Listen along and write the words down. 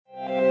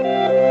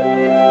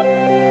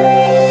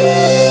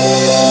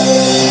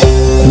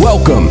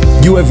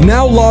You've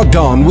now logged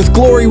on with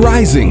Glory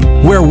Rising,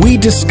 where we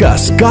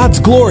discuss God's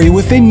glory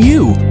within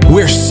you.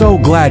 We're so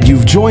glad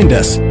you've joined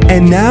us.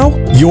 And now,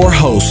 your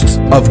hosts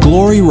of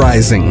Glory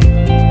Rising.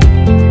 And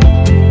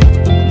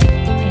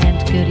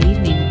good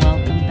evening.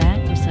 Welcome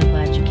back. We're so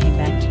glad you came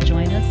back to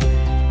join us.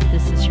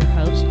 This is your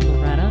host,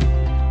 Loretta,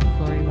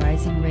 Glory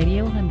Rising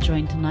Radio. I'm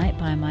joined tonight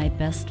by my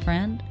best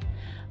friend,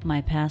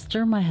 my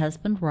pastor, my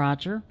husband,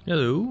 Roger.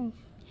 Hello.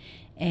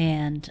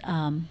 And,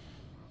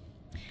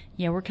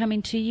 we're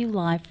coming to you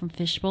live from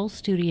Fishbowl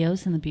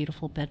Studios in the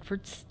beautiful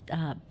Bedford,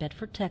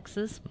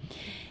 Texas.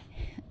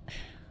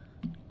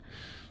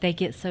 They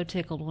get so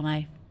tickled when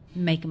I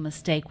make a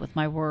mistake with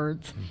my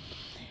words.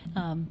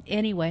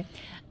 Anyway,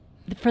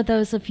 for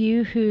those of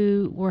you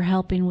who were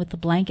helping with the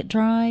blanket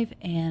drive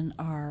and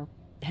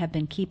have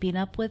been keeping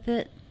up with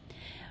it,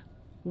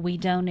 we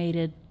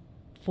donated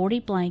 40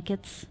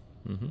 blankets.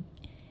 Mm-hmm.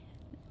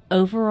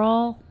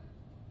 Overall,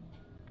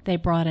 they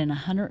brought in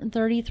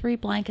 133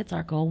 blankets.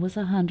 Our goal was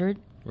 100.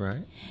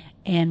 Right.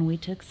 And we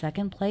took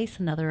second place.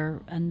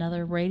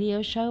 Another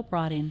radio show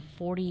brought in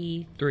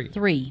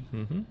 43.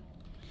 Mm-hmm.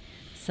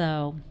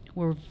 So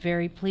we're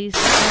very pleased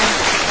with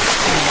that.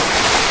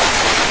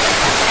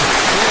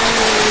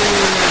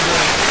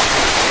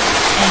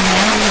 And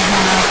now we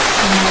have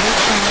another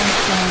challenge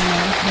going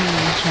on, a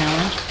community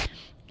challenge.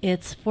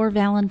 It's for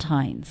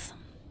Valentine's.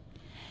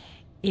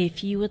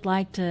 If you would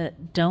like to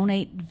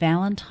donate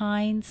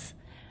Valentine's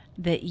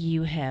that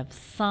you have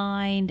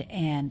signed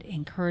and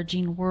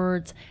encouraging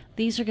words,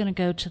 these are going to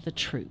go to the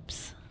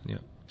troops.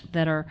 Yep.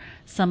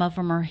 Some of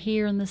them are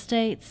here in the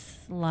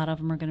States, a lot of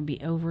them are going to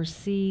be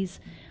overseas,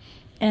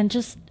 and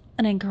just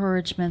an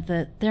encouragement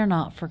that they're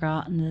not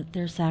forgotten, that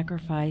their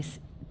sacrifice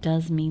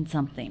does mean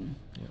something.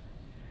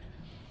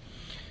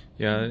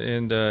 Yeah,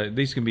 and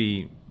these can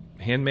be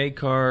handmade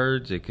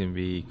cards, it can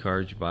be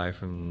cards you buy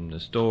from the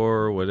store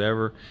or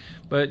whatever,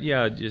 but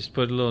yeah, just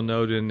put a little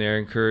note in there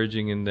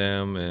encouraging in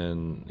them,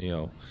 and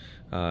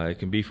it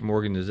can be from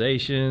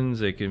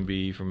organizations, it can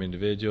be from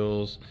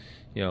individuals,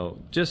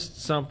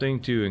 just something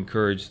to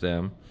encourage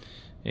them.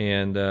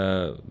 And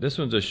this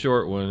one's a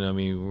short one. I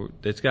mean,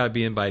 it's got to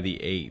be in by the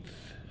 8th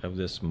of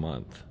this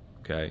month.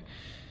 Okay,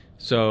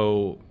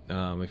 so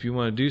if you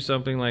want to do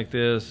something like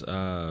this,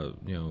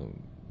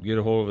 get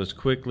a hold of us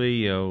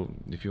quickly.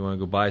 If you want to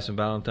go buy some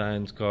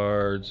Valentine's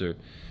cards or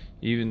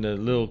even the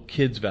little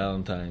kids'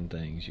 Valentine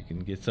things, you can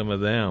get some of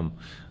them.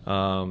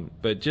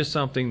 But just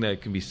something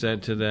that can be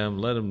sent to them,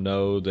 let them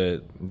know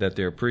that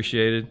they're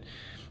appreciated.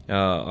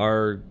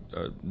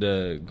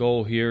 The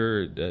goal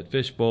here at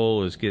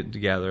Fishbowl is getting to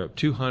gather up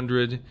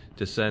 200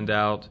 to send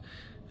out.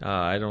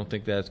 I don't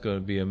think that's going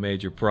to be a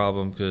major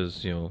problem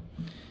because,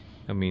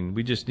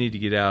 we just need to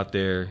get out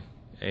there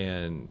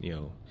and,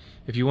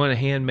 if you want to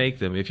hand make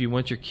them, if you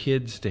want your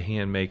kids to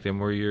hand make them,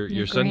 or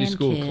your Sunday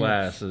school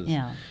classes,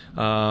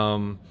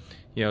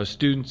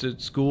 students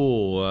at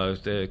school,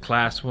 if the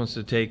class wants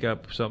to take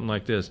up something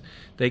like this,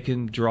 they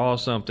can draw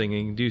something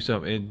and do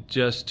something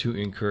just to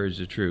encourage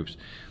the troops.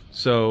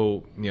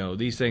 So,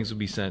 these things will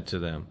be sent to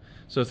them.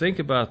 So think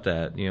about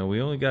that. We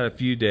only got a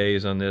few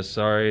days on this.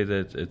 Sorry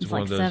that it's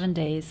one like of those. 7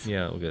 days.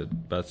 Yeah, we've got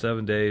about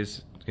 7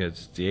 days.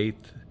 It's the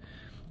 8th.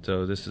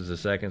 So this is the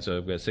 2nd, so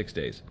I've got 6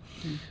 days.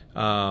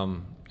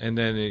 And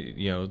then,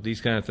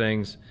 these kind of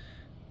things,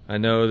 I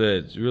know that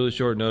it's really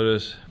short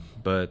notice,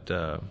 but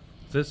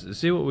let's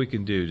see what we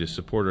can do to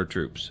support our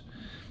troops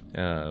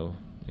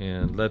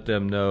and let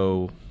them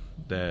know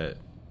that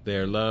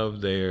they're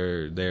loved,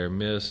 they're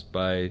missed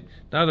by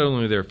not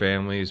only their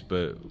families,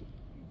 but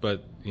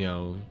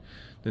the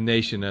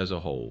nation as a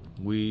whole.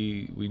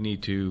 We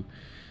need to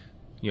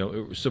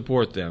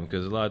support them,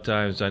 because a lot of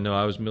times, I know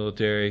I was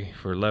military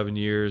for 11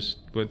 years,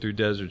 went through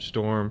Desert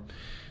Storm,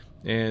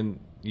 and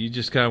you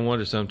just kind of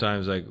wonder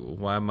sometimes, like,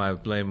 why am I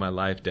laying my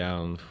life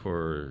down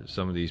for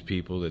some of these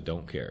people that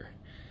don't care?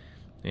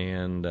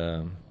 And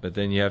but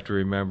then you have to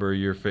remember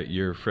your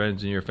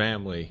friends and your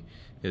family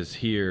is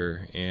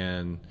here,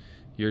 and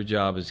your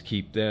job is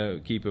keep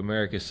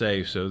America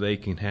safe so they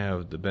can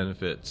have the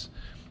benefits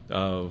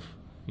of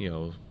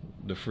what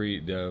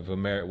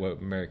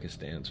America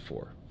stands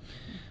for.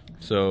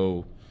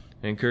 So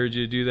I encourage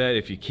you to do that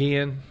if you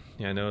can.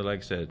 I know, like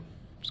I said,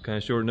 it's kind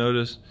of short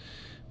notice,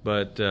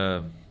 but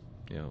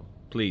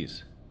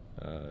please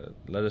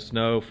let us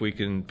know if we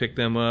can pick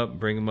them up,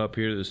 bring them up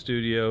here to the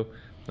studio.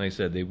 Like I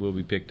said, they will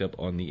be picked up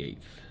on the 8th.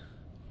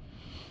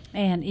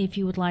 And if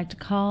you would like to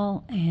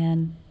call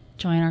and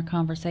join our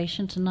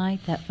conversation tonight,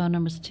 that phone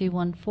number is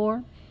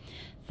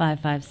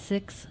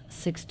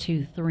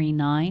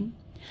 214-556-6239.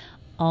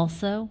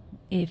 Also,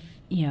 if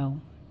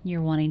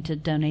you're wanting to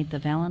donate the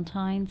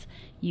Valentines,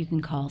 you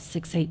can call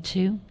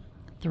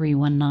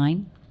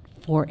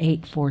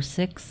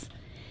 682-319-4846,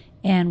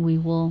 and we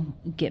will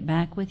get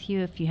back with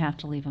you if you have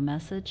to leave a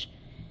message.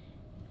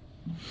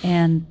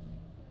 And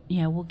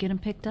we'll get them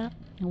picked up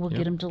and we'll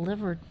get them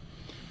delivered,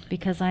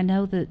 because I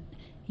know that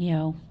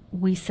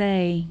we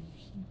say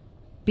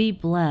be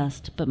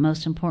blessed, but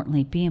most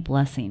importantly, be a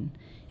blessing.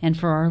 And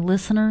for our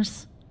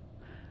listeners,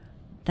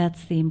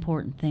 that's the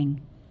important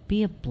thing.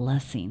 Be a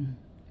blessing.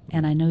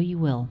 and I know you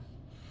will.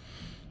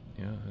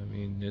 Yeah, I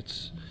mean,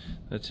 that's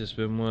just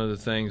been one of the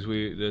things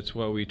that's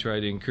why we try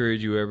to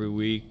encourage you every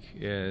week,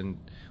 and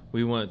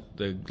we want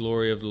the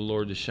glory of the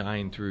Lord to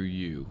shine through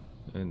you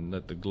and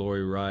let the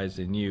glory rise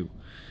in you.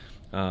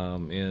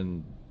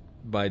 And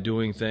by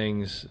doing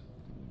things,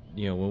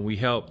 when we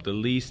help the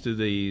least of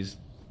these,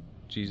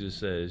 Jesus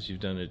says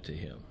you've done it to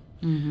him.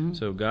 Mm-hmm.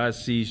 So God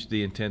sees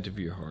the intent of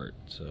your heart.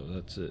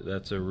 So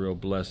that's a real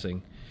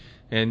blessing.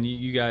 And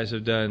you guys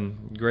have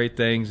done great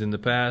things in the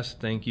past.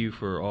 Thank you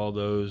for all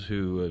those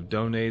who have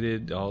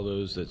donated, all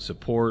those that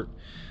support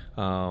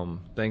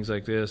things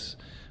like this.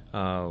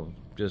 Our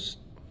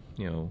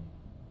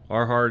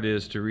heart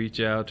is to reach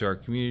out to our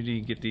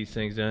community, get these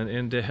things done,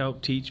 and to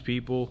help teach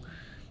people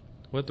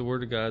what the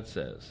Word of God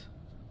says.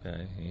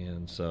 Okay,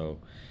 and so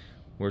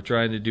we're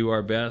trying to do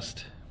our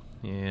best.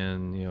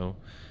 And you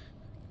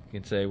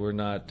can say we're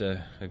not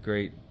a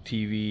great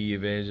TV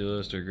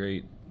evangelist or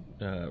great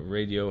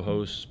radio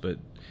hosts, but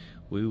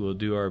we will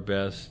do our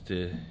best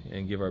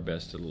and give our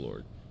best to the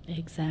Lord.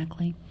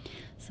 Exactly.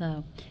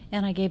 So,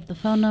 and I gave the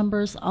phone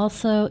numbers.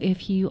 Also,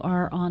 if you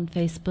are on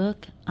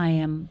Facebook, I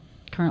am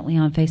currently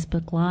on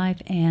Facebook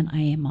Live, and I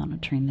am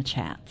monitoring the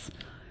chats.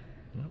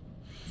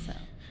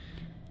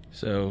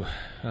 So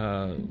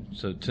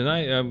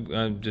tonight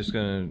I'm just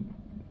going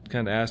to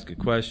kind of ask a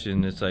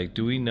question. It's like,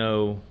 do we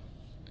know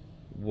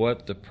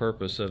what the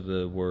purpose of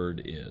the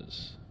Word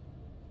is?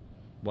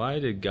 Why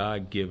did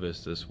God give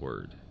us this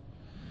Word?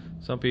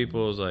 Some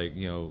people is like,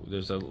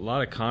 there's a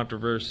lot of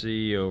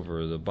controversy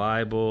over the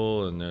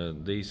Bible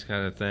and these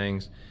kind of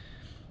things.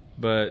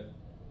 But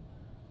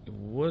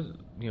what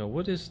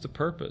is the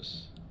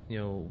purpose?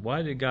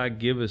 Why did God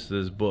give us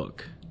this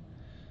book?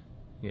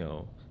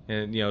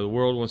 And the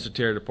world wants to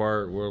tear it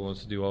apart. The world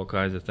wants to do all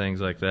kinds of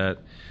things like that.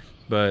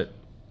 But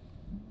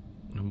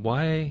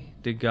why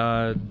did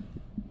God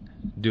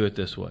do it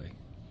this way?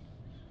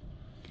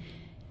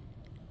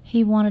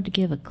 He wanted to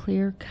give a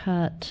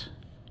clear-cut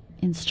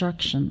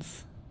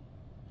instructions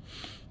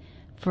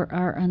for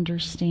our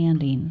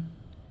understanding.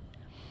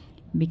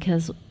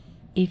 Because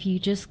if you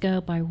just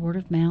go by word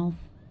of mouth,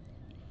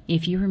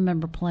 if you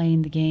remember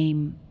playing the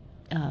game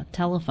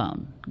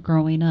telephone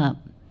growing up,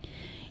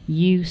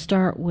 you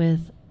start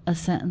with a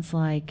sentence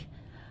like,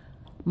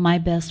 my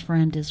best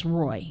friend is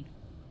Roy.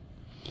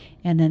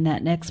 And then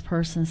that next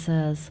person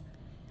says,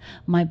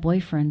 my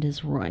boyfriend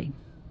is Roy.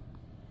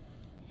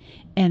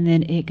 And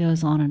then it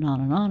goes on and on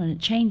and on, and it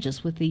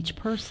changes with each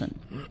person.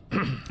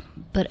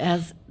 But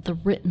as the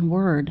written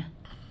word,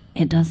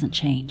 it doesn't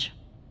change.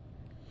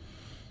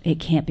 It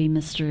can't be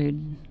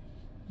misread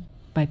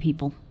by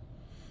people.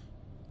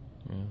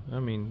 Yeah, I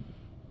mean,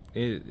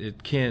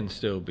 it can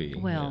still be.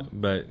 Well,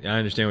 but I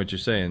understand what you're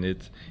saying.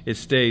 It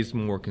stays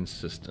more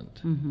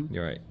consistent. Mm-hmm.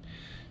 You're right.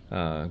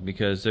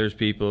 Because there's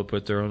people who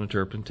put their own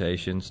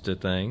interpretations to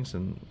things,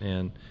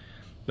 and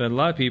but a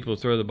lot of people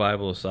throw the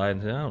Bible aside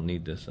and say, I don't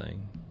need this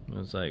thing. And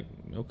it's like,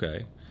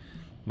 okay,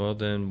 well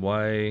then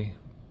why,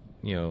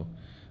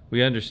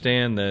 we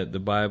understand that the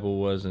Bible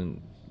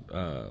wasn't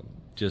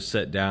just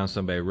set down,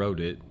 somebody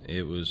wrote it.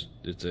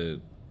 It's a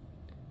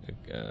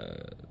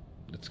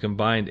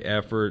combined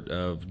effort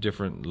of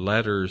different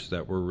letters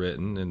that were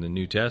written in the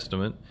New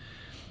Testament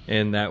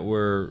and that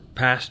were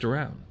passed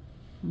around,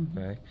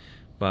 okay,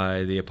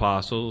 by the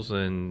apostles,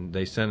 and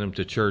they sent them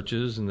to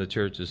churches, and the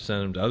churches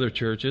sent them to other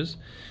churches,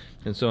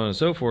 and so on and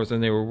so forth,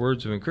 and they were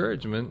words of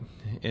encouragement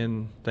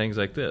and things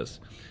like this.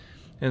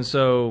 And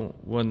so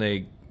when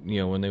they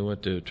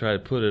went to try to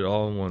put it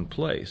all in one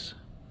place,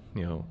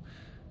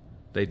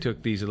 they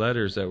took these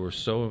letters that were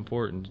so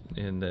important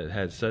and that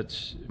had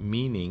such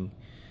meaning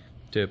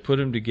to put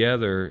them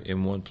together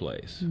in one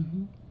place.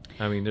 Mm-hmm.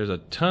 I mean, there's a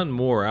ton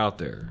more out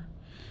there,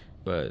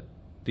 but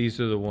these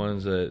are the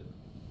ones that,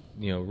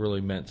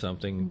 really meant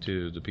something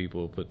to the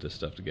people who put this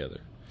stuff together.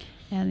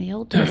 And the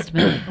Old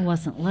Testament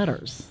wasn't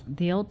letters.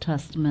 The Old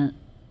Testament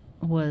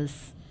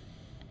was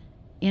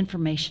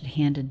information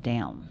handed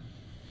down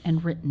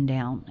and written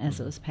down as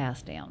it was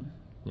passed down.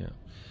 Yeah.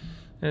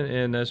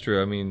 And that's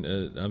true. I mean,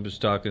 I'm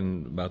just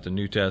talking about the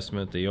New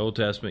Testament. The Old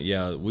Testament,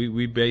 yeah,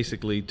 we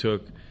basically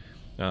took,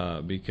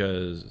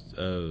 because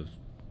of,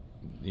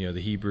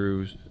 the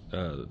Hebrews,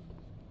 the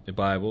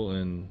Bible,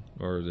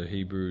 or the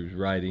Hebrews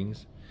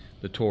writings,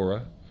 the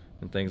Torah,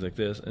 and things like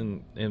this.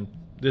 And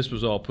this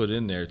was all put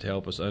in there to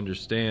help us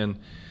understand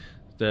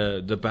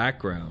the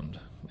background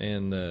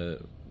and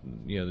the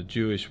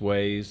Jewish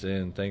ways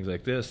and things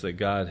like this that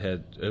God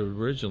had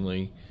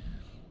originally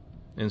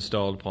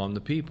installed upon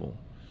the people,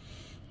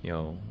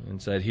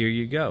 and said, here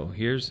you go.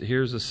 Here's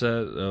a set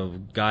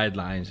of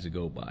guidelines to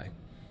go by,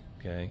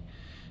 okay?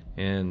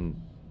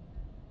 And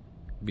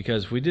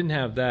because if we didn't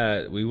have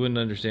that, we wouldn't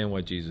understand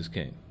why Jesus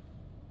came.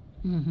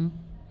 Mm-hmm.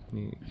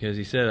 Because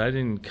he said, I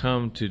didn't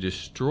come to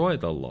destroy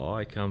the law,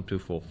 I come to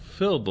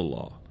fulfill the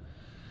law.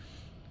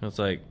 It's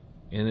like,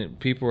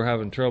 people were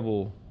having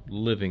trouble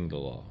living the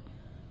law.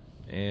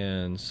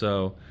 And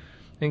so,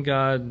 and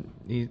God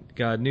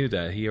knew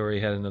that. He already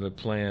had another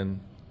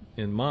plan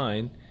in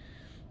mind,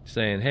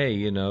 saying,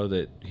 hey,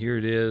 that here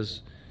it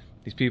is,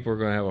 these people are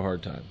going to have a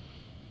hard time.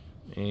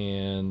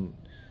 And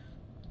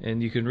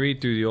you can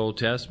read through the Old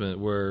Testament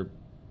where,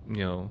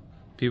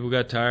 people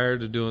got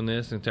tired of doing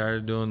this and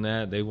tired of doing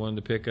that. They wanted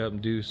to pick up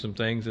and do some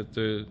things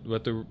that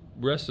what the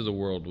rest of the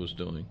world was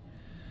doing.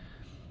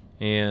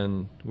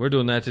 And we're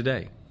doing that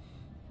today.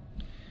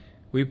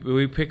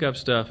 We pick up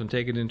stuff and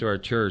take it into our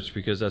church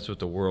because that's what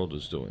the world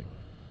is doing.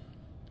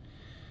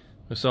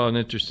 I saw an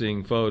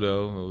interesting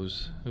photo.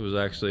 It was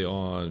actually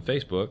on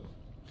Facebook.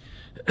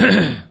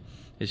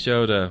 It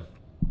showed a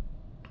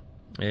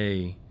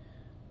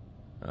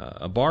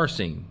bar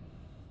scene,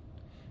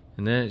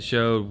 and then it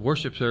showed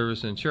worship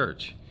service in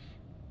church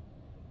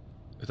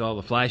with all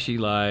the flashy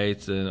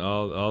lights and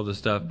all the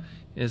stuff.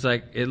 It's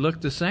like it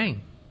looked the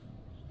same.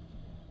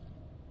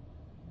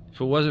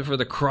 If it wasn't for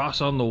the cross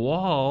on the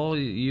wall,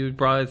 you'd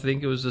probably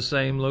think it was the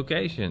same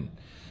location,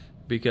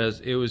 because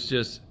it was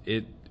just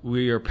it.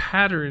 We are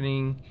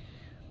patterning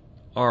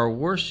our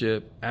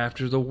worship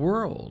after the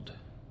world.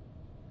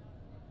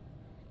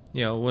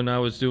 When I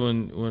was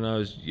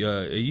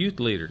a youth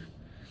leader,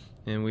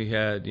 and we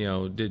had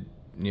did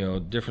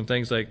different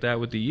things like that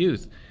with the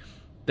youth,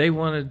 they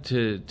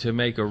wanted to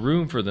make a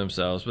room for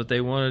themselves, but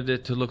they wanted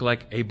it to look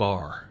like a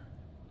bar.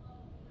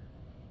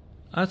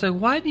 I was like,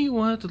 why do you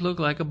want it to look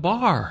like a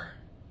bar?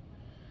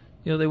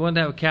 They wanted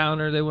to have a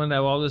counter, they wanted to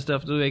have all this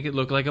stuff to make it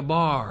look like a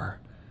bar.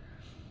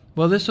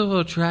 Well, this will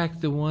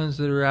attract the ones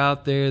that are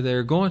out there that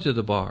are going to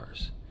the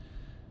bars.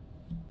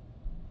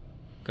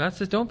 God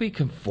says, don't be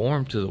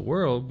conformed to the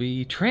world,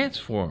 be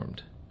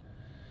transformed.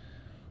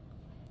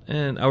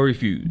 And I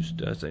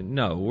refused. I said,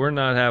 no, we're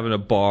not having a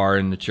bar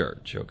in the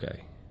church,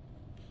 okay?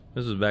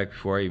 This was back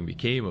before I even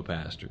became a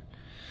pastor.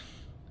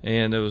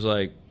 And it was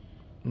like,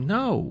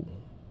 no.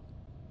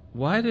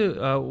 Why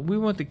do we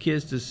want the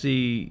kids to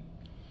see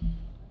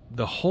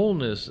the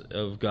wholeness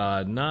of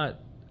God, not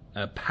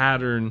a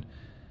pattern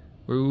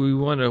where we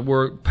want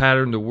to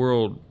pattern the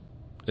world,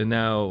 and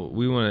now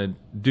we want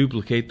to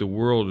duplicate the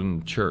world in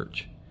the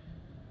church.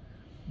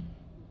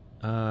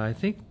 I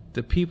think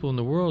the people in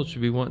the world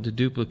should be wanting to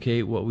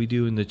duplicate what we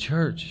do in the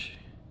church,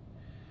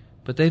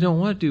 but they don't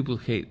want to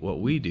duplicate what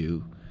we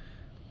do.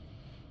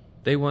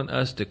 They want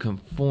us to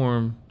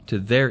conform to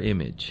their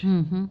image.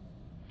 Mm-hmm.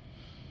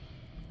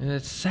 And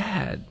it's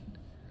sad.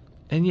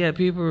 And yet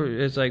people,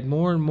 it's like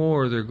more and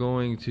more they're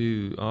going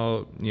to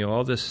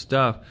all this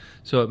stuff,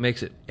 so it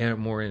makes it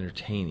more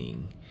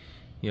entertaining,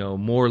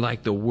 more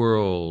like the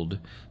world.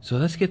 So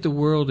let's get the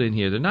world in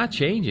here. They're not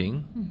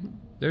changing. Mm-hmm.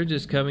 They're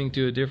just coming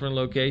to a different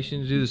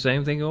location to do the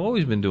same thing they've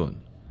always been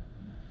doing.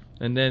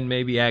 And then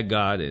maybe add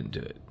God into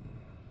it.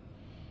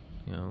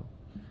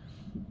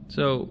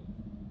 So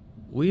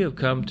we have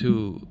come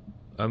to,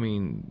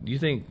 you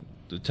think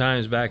the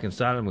times back in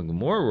Sodom and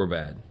Gomorrah were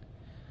bad.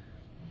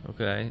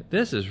 Okay,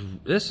 this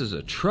is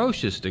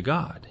atrocious to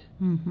God.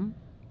 Mm-hmm.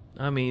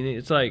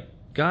 It's like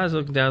God's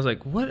looking down. It's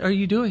like, what are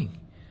you doing?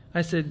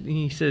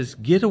 He says,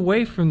 get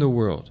away from the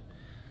world.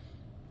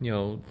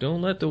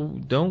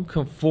 Don't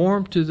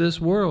conform to this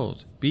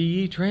world. Be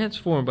ye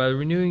transformed by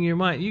renewing your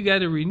mind. You got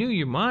to renew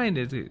your mind.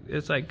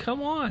 It's like,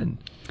 come on.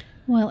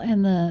 Well,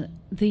 and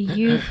the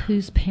youth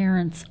whose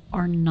parents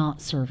are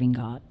not serving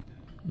God.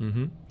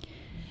 Mm-hmm.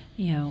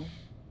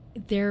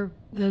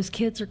 Those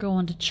kids are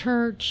going to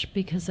church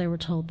because they were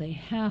told they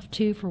have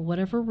to for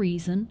whatever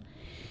reason,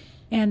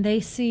 and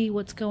they see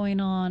what's going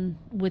on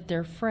with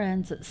their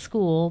friends at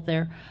school.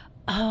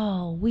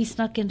 We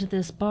snuck into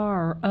this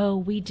bar,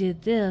 we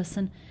did this,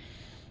 and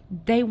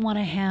they want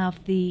to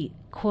have the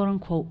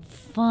quote-unquote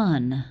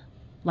fun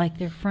like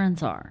their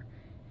friends are.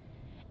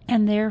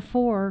 And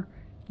therefore,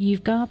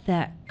 you've got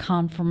that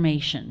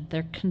confirmation.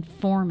 They're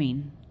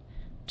conforming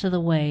to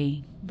the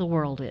way the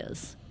world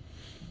is,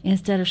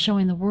 instead of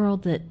showing the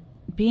world that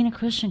being a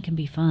Christian can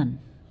be fun.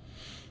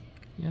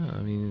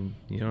 Yeah, you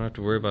don't have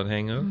to worry about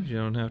hangovers. You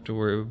don't have to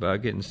worry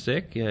about getting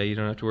sick. Yeah, you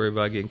don't have to worry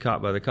about getting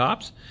caught by the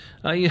cops.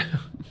 You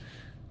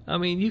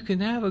can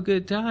have a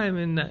good time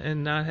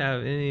and not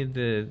have any of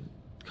the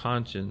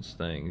conscience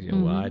things.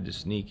 Mm-hmm. Well, I had to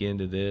sneak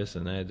into this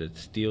and I had to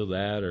steal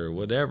that or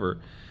whatever.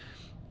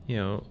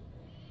 But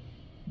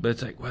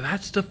it's like, well,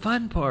 that's the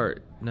fun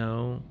part.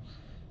 No.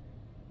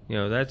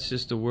 That's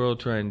just the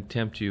world trying to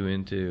tempt you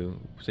into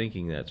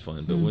thinking that's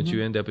fun. But once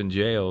you end up in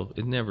jail,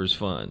 it never is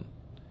fun.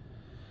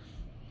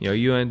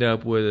 You end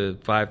up with a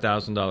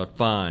 $5,000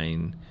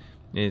 fine,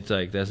 and it's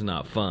like, that's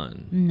not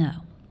fun. No.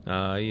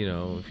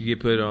 If you get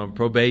put on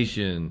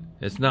probation,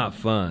 it's not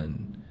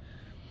fun.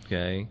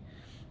 Okay?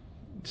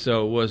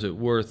 So was it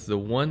worth the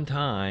one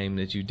time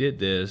that you did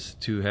this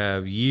to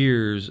have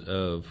years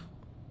of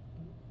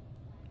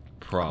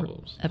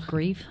problems? Of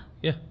grief?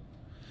 Yeah.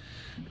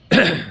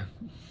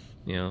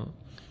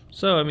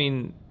 So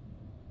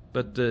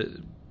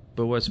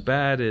but what's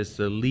bad is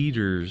the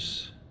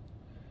leaders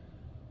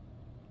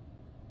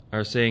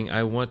are saying,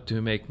 I want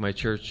to make my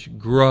church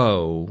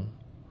grow,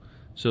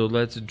 so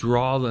let's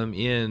draw them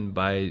in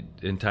by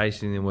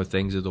enticing them with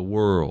things of the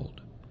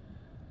world.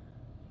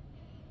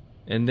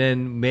 And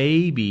then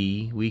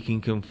maybe we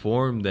can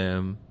conform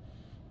them,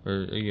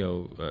 or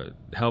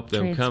help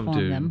them come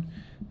to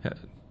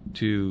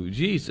to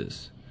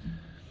Jesus.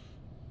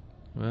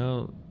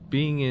 Well,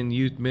 being in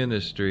youth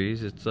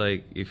ministries, it's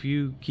like if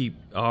you keep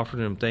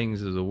offering them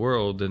things of the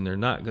world, then they're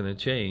not going to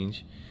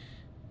change.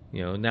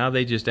 Now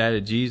they just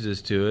added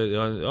Jesus to it.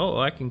 Oh,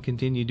 I can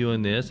continue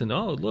doing this, and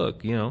oh,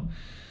 look,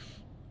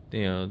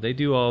 they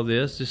do all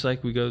this just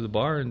like we go to the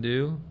bar and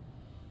do.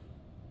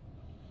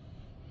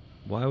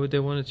 Why would they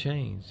want to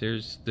change?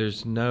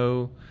 There's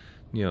no,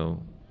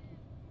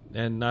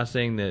 and not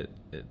saying that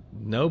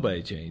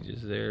nobody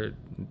changes there,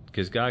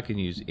 because God can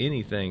use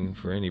anything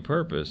for any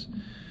purpose.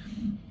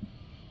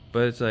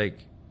 But it's like,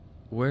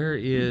 where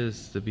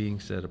is the being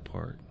set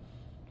apart?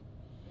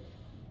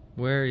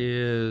 Where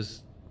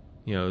is,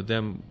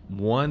 them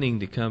wanting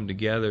to come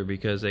together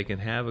because they can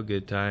have a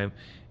good time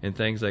and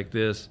things like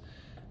this,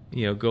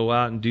 go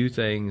out and do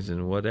things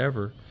and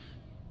whatever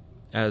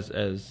as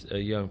a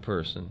young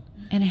person.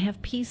 And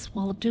have peace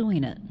while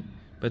doing it.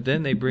 But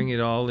then they bring it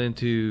all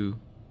into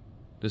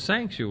the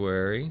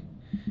sanctuary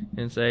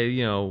and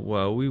say,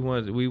 well, we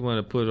want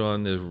to put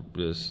on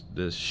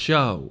this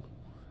show.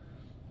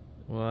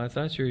 Well, I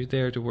thought you were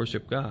there to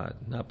worship God,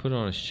 not put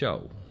on a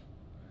show.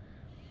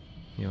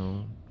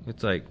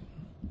 It's like,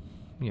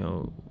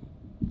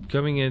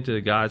 coming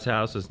into God's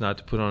house is not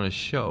to put on a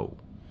show.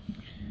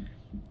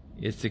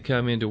 It's to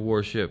come in to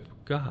worship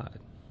God.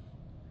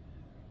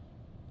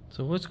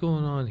 So what's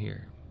going on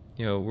here?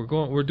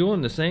 We're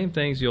doing the same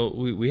things.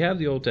 We have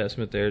the Old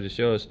Testament there to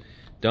show us,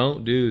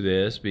 don't do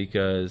this,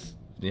 because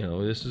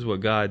this is what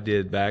God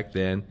did back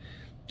then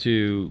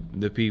to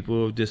the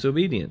people of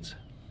disobedience.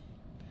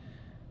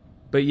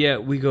 But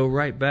yet we go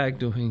right back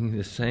doing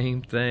the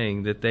same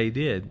thing that they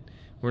did.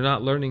 We're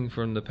not learning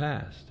from the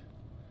past.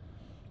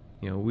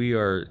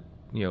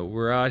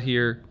 We're out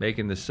here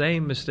making the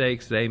same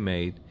mistakes they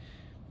made.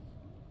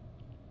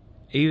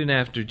 Even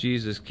after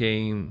Jesus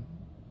came,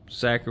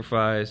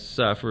 sacrificed,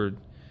 suffered,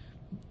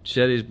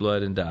 shed his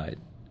blood, and died.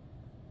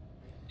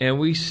 And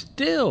we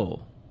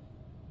still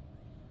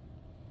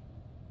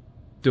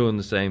doing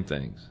the same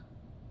things.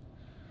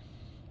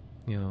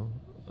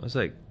 It's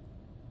like,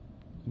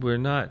 we're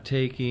not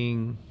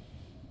taking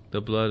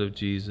the blood of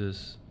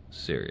Jesus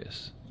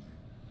serious.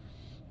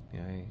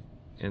 Okay?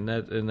 And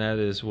that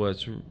is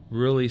what's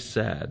really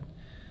sad.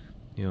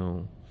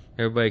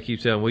 Everybody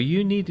keeps saying, well,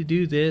 you need to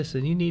do this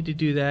and you need to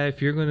do that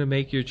if you're going to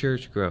make your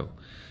church grow.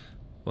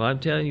 Well, I'm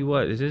telling you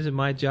what, it isn't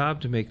my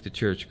job to make the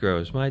church grow.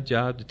 It's my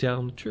job to tell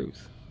them the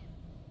truth.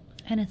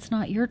 And it's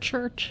not your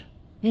church.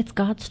 It's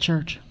God's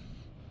church.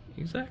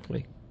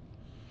 Exactly.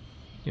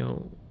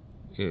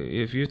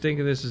 If you're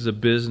thinking this is a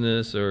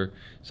business or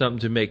something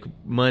to make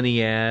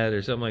money at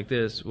or something like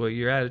this, well,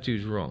 your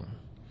attitude's wrong.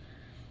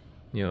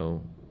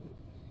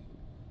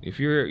 If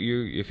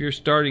you're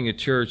starting a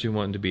church and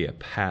wanting to be a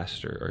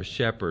pastor or a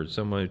shepherd,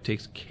 someone who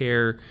takes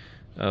care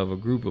of a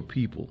group of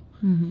people,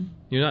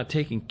 you're not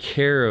taking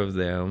care of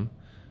them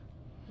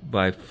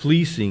by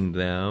fleecing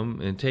them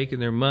and taking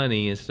their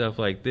money and stuff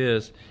like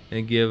this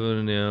and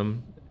giving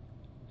them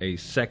a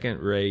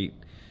second-rate,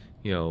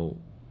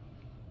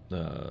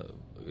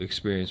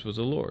 experience with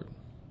the Lord.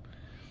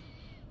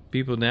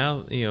 People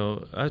now,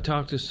 I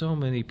talk to so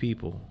many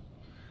people,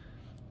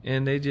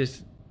 and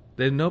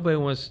nobody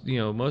wants,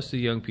 most of the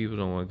young people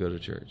don't want to go to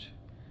church.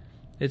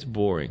 It's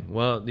boring.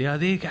 Well, yeah,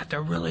 they got the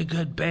really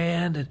good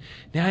band, and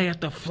now you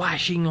got the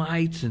flashing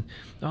lights and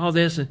all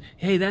this, and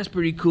hey, that's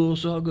pretty cool,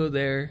 so I'll go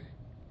there.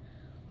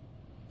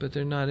 But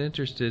they're not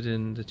interested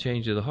in the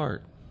change of the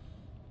heart.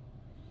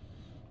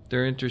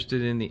 They're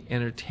interested in the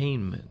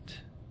entertainment.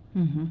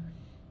 Mm-hmm.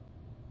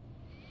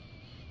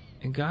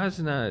 And God's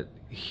not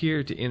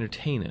here to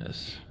entertain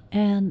us.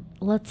 And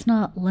let's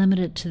not limit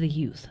it to the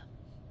youth.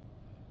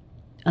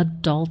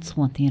 Adults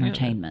want the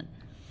entertainment. Yeah.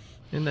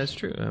 And that's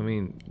true. I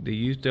mean, the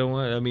youth don't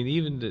want. I mean,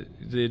 even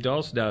the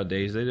adults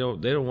nowadays, they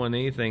don't want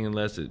anything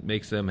unless it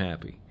makes them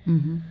happy.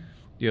 Mm-hmm.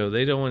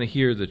 They don't want to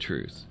hear the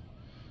truth.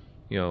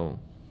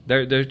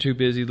 They're too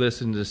busy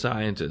listening to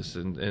scientists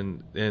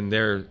and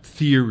their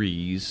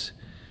theories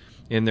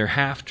and their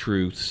half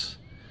truths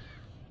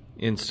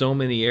in so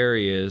many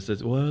areas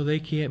that, well, they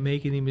can't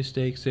make any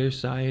mistakes. They're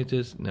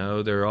scientists.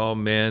 No, they're all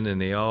men,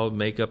 and they all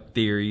make up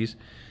theories,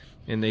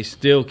 and they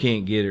still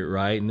can't get it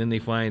right. And then they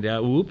find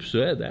out, whoops,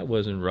 that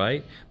wasn't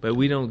right. But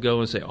we don't go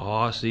and say,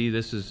 oh, see,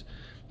 this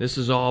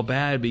is all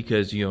bad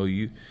because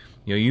you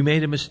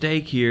made a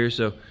mistake here,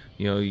 so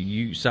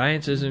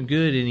science isn't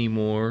good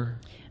anymore.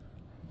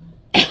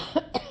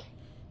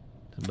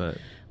 But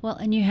well,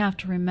 and you have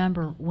to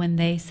remember when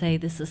they say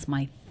this is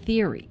my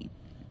theory.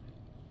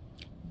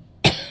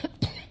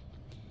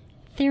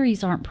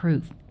 Theories aren't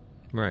proof.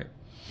 Right.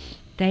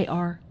 They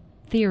are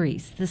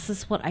theories. This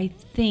is what I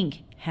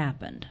think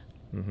happened.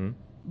 Mm-hmm.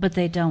 But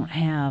they don't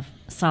have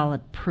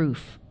solid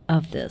proof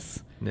of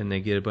this. And then they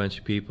get a bunch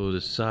of people to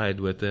side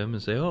with them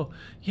and say, oh,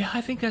 yeah,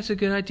 I think that's a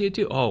good idea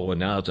too. Oh, well,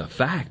 now it's a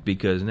fact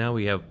because now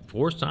we have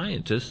 4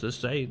 scientists that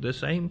say the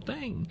same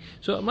thing.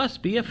 So it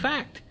must be a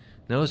fact.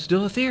 No, it's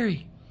still a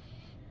theory.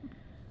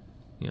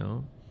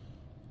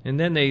 And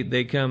then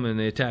they come and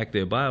they attack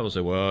the Bible and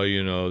say,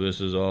 well,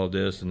 this is all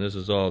this and this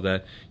is all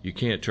that. You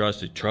can't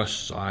trust it.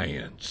 Trust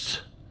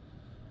science.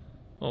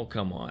 Oh,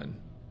 come on.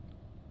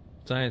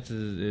 Science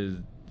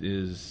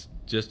is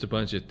just a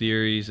bunch of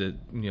theories that,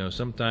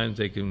 sometimes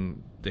they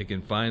can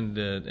find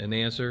an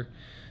answer.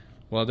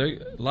 Well, a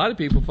lot of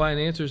people find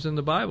answers in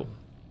the Bible.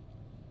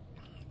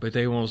 But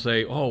they won't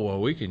say, oh,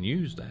 well, we can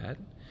use that.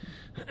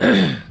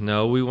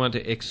 No, we want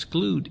to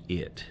exclude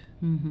it.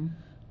 Mm-hmm.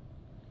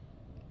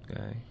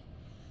 Okay.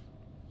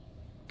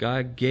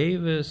 God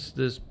gave us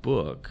this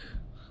book,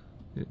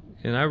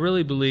 and I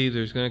really believe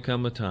there's going to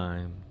come a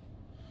time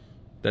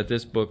that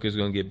this book is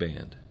going to get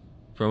banned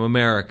from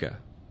America.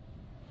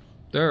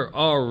 They're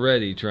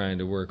already trying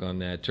to work on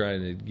that,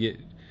 trying to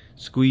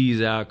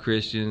squeeze out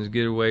Christians,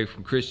 get away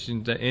from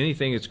Christians,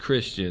 anything that's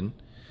Christian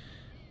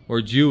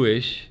or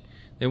Jewish,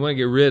 they want to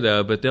get rid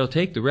of, but they'll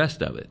take the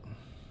rest of it.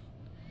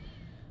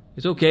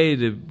 It's okay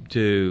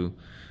to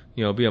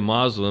be a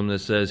Muslim that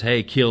says,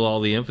 hey, kill all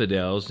the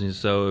infidels. And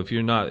so if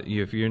you're not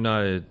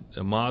a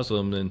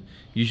Muslim, then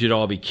you should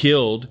all be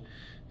killed.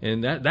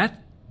 And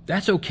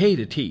that's okay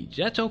to teach.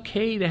 That's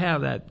okay to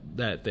have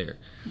that there.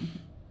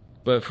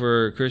 But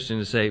for a Christian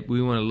to say,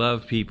 we want to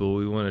love people,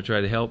 we want to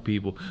try to help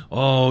people,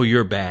 oh,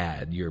 you're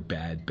bad. You're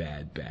bad,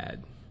 bad,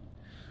 bad.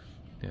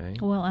 Okay?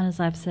 Well, and as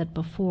I've said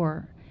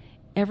before,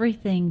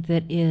 everything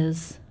that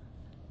is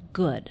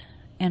good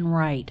and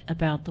right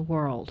about the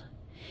world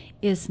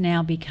is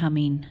now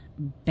becoming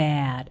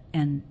bad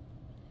and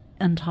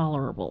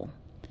intolerable.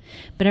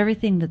 But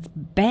everything that's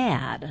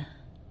bad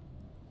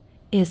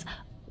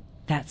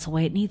that's the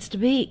way it needs to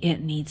be.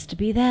 It needs to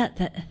be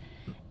that.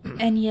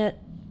 And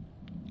yet,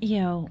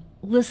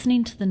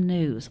 listening to the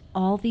news,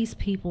 all these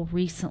people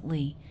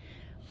recently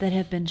that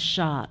have been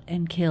shot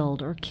and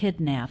killed or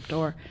kidnapped,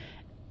 and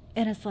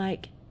it's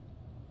like,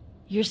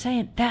 you're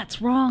saying,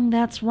 that's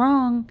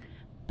wrong,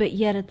 but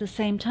yet at the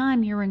same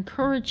time, you're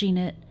encouraging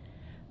it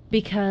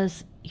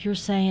because you're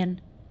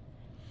saying,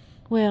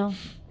 well,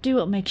 do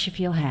what makes you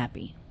feel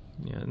happy.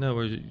 Yeah, in other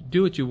words,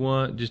 do what you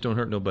want, just don't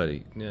hurt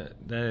nobody. Yeah,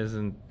 that's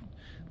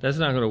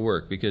not going to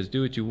work, because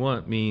do what you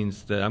want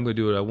means that I'm going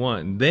to do what I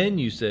want. And then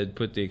you said,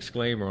 put the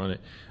exclaimer on it,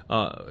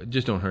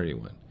 just don't hurt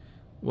anyone.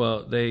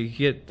 Well, they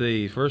hit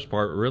the first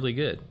part really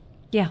good.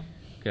 Yeah.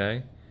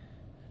 Okay?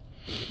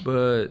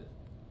 But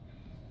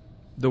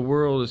the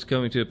world is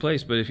coming to a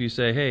place, but if you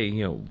say, hey,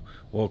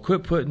 well,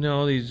 quit putting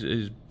all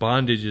these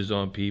bondages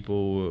on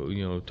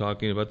people,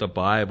 talking about the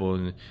Bible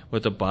and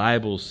what the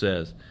Bible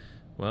says.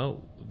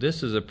 Well,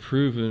 this is a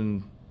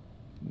proven,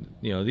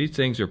 these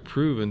things are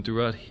proven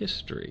throughout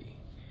history.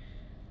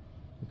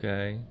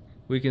 Okay?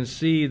 We can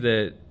see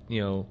that,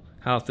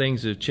 how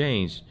things have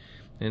changed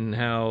and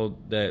how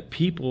that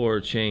people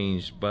are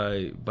changed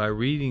by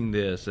reading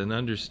this and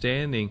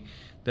understanding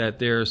that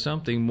there's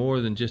something more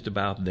than just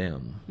about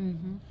them.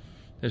 Mm-hmm.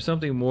 There's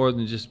something more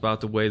than just about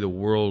the way the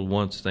world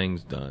wants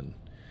things done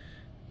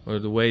or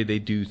the way they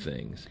do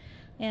things.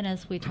 And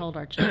as we told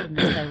our children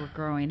as they were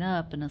growing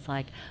up, and it's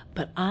like,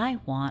 but I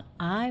want.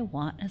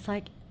 It's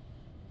like,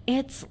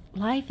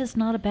 life is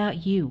not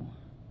about you.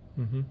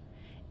 Mm-hmm.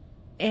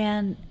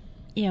 And,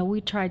 we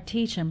try to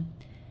teach them,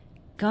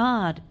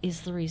 God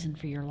is the reason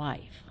for your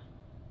life.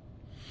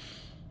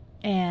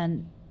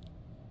 And,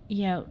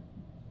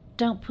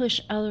 don't push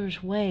others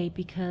away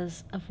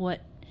because of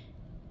what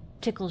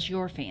tickles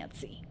your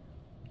fancy.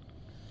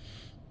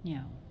 So.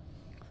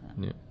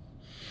 Yeah.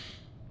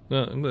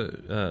 Well, I'm going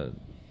to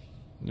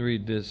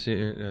read this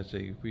here. Let's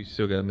see, we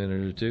still got a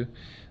minute or two.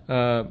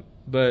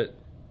 But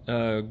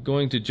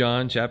going to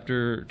John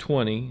chapter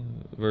 20,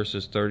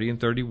 verses 30 and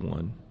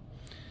 31,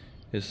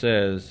 it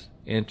says,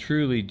 and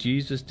truly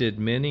Jesus did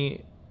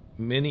many,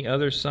 many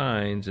other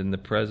signs in the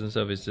presence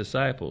of his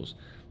disciples,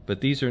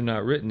 but these are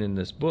not written in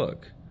this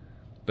book.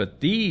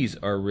 But these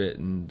are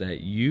written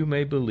that you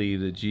may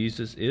believe that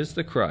Jesus is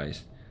the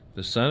Christ,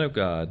 the Son of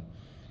God,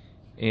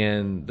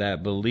 and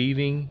that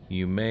believing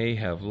you may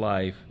have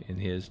life in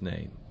his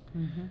name.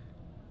 Mm-hmm.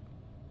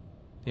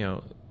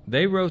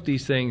 They wrote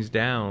these things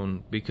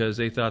down because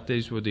they thought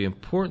these were the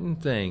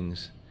important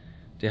things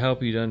to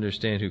help you to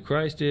understand who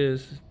Christ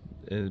is,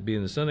 as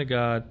being the Son of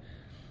God,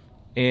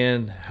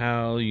 and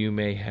how you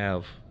may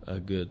have a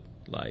good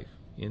life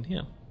in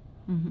him.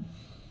 Mm-hmm.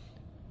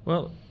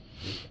 Well,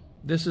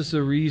 this is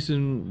the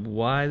reason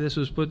why this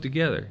was put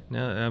together.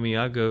 Now,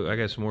 I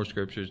got some more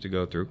scriptures to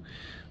go through,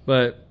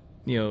 but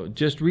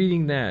just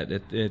reading that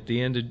at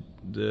the end of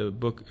the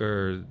book,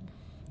 the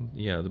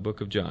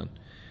book of John,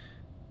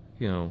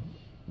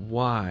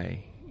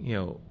 why,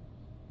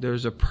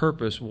 there's a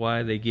purpose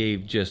why they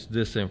gave just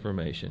this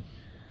information.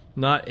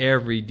 Not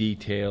every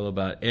detail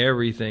about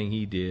everything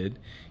he did,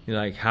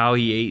 like how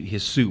he ate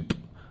his soup,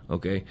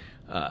 okay?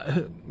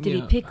 Did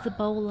he pick the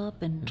bowl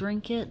up and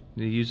drink it?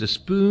 Did he use a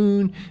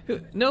spoon?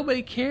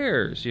 Nobody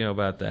cares,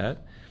 about that.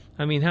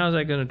 I mean, how's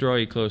that going to draw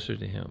you closer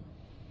to him?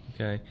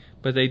 Okay?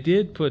 But they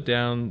did put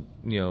down,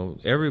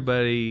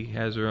 everybody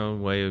has their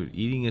own way of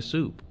eating a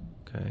soup,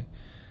 okay?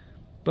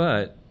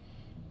 But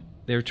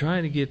they're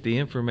trying to get the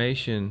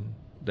information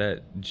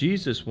that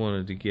Jesus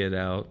wanted to get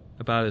out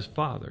about his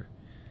Father.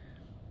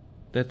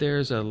 That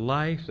there's a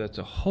life that's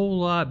a whole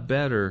lot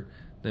better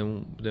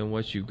than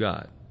what you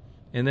got,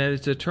 and that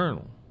it's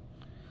eternal.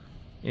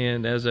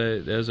 And as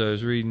I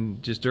was reading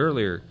just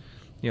earlier,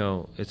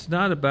 it's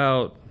not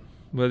about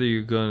whether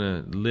you're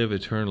going to live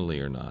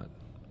eternally or not.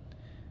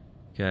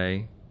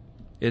 Okay?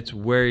 It's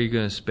where you're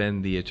going to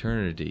spend the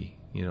eternity.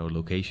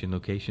 Location.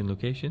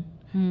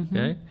 Mm-hmm.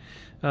 Okay?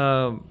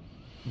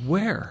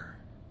 Where?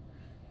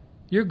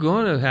 You're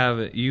going to have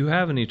it. You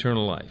have an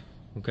eternal life.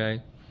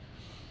 Okay?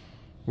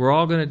 We're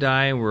all going to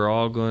die, and we're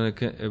all going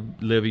to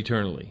live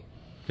eternally,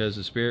 because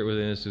the Spirit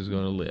within us is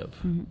going to live.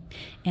 Mm-hmm.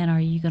 And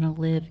are you going to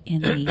live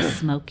in the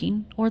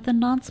smoking or the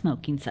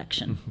non-smoking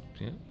section?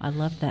 Yeah. I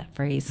love that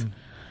phrase.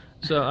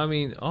 So, I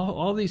mean,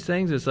 all these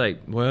things, it's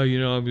like, well,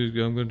 I'm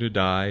going to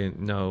die.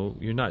 And no,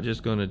 you're not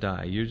just going to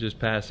die. You're just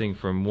passing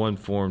from one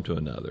form to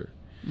another.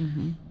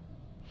 Mm-hmm.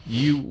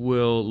 You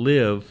will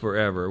live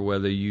forever,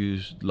 whether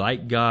you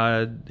like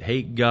God,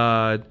 hate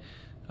God,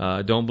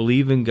 don't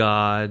believe in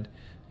God.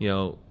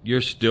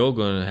 You're still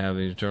going to have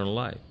an eternal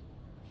life.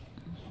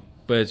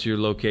 But it's your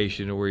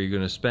location of where you're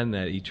going to spend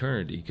that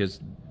eternity,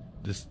 because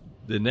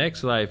the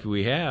next life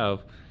we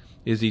have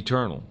is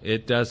eternal.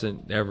 It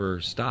doesn't ever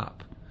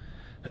stop.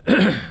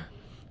 And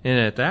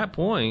at that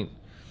point,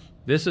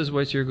 this is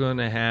what you're going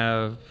to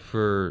have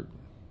forever.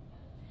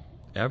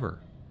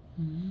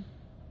 Mm-hmm.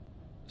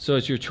 So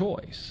it's your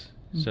choice.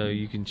 Mm-hmm. So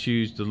you can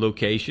choose the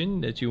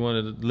location that you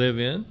want to live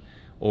in,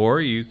 or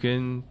you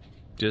can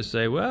just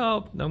say,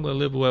 well, I'm going to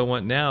live the way I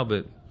want now,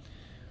 but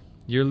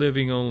you're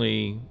living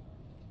only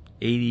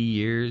 80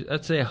 years.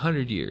 Let's say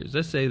 100 years.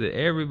 Let's say that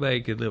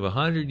everybody could live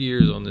 100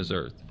 years on this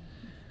earth.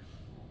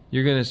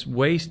 You're going to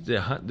waste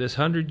this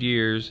 100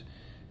 years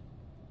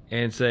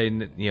and say,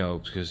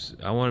 because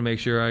I want to make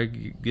sure I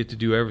get to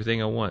do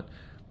everything I want.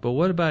 But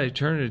what about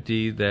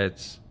eternity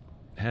that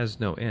has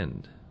no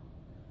end?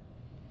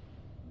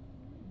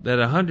 That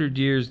 100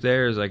 years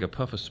there is like a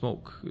puff of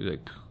smoke.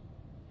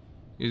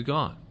 It's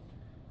gone.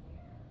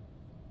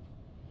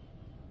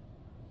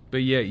 But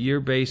yet you're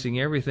basing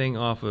everything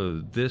off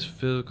of this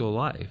physical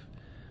life,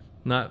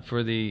 not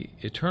for the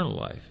eternal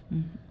life.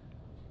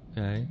 Mm-hmm.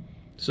 Okay?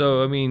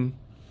 So, I mean,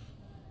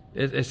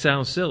 it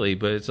sounds silly,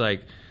 but it's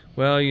like,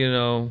 well,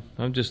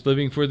 I'm just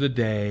living for the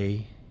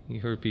day.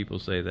 You heard people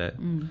say that.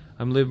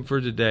 I'm living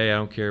for today. I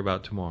don't care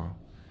about tomorrow.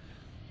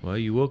 Well,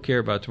 you will care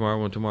about tomorrow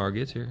when tomorrow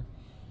gets here.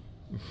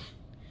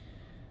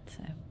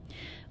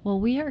 Well,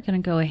 we are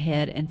going to go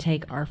ahead and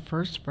take our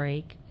first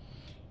break,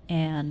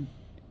 and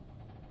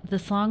the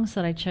songs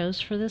that I chose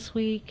for this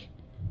week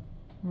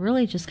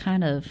really just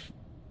kind of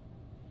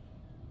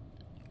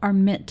are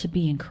meant to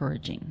be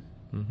encouraging.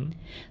 Mm-hmm.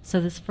 So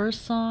this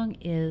first song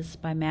is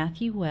by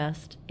Matthew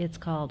West. It's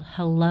called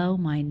Hello,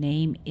 My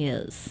Name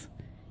Is,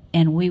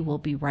 and we will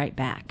be right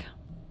back.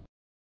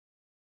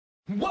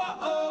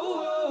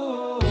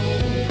 Whoa,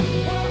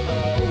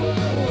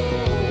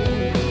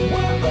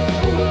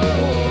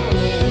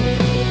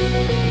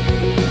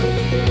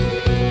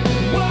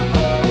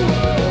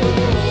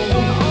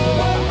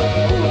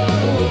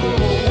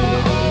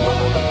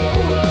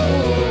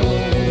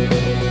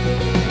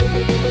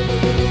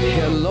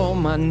 hello,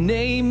 my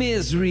name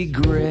is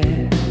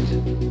Regret.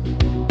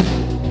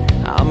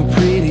 I'm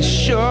pretty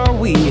sure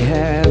we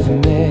have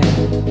met.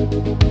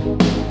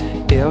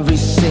 Every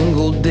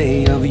single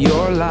day of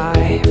your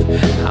life,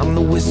 I'm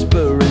the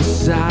whisper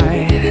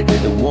inside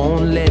that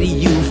won't let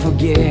you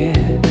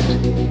forget.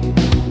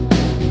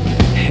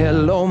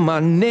 Hello, my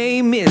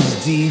name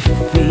is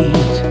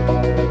Defeat.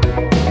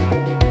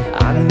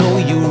 I know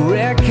you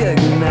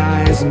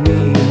recognize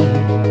me.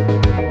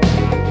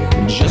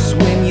 Just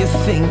when you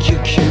think you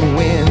can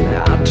win,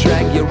 I'll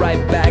drag you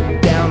right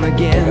back down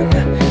again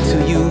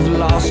till you've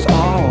lost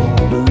all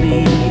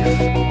belief.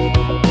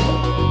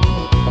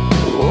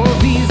 Oh,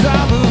 these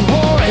are the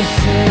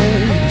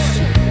voices.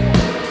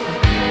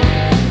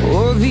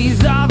 Oh,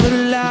 these are the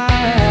lies.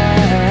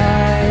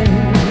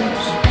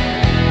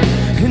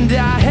 And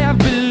I have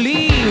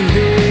believed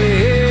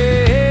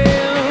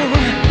them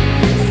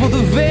for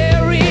the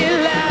very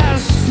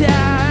last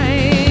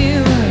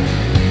time.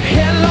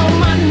 Hello,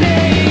 my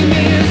name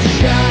is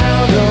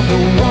Child of the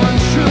One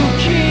True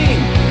King.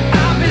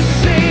 I've been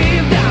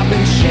saved, I've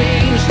been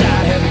changed,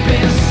 I have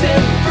been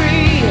set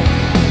free.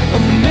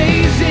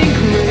 Amazing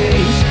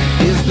grace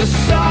is the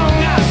song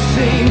I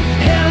sing.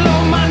 Hello,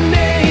 my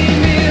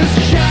name is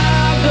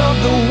Child of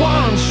the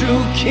One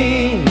True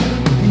King.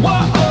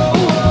 Whoa.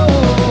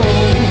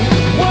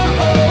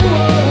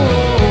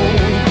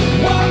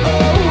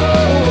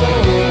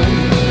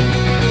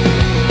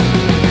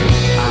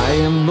 I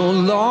am no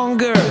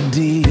longer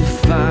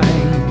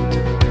defined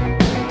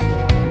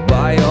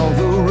by all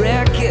the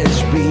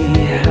wreckage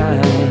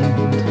behind.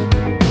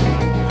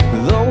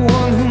 The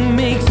one who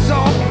makes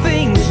all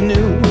things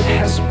new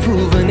has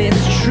proven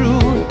it's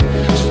true.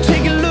 So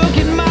take a look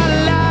at my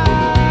life.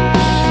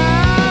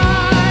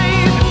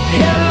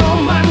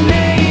 Hello, my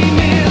name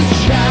is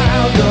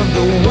Child of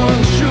the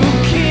One True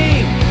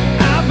King.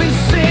 I've been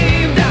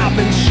saved, I've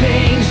been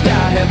changed,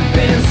 I have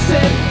been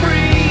set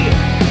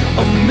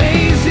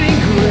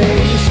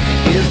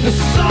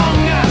song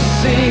I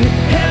sing.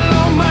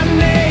 Hello, my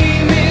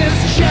name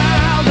is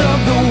child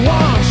of the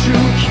one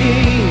true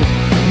King.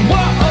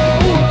 Whoa,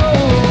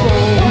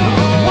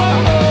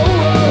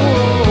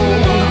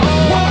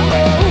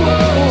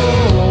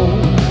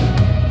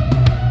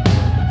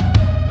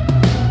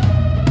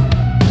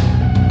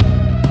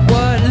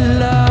 what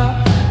love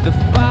the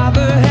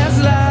Father has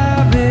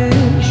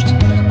lavished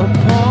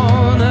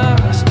upon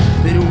us,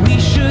 that we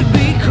should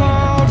be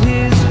called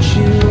His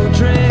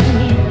children.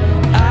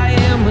 I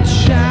am a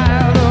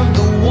child of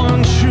the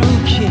one true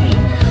King.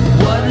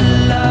 What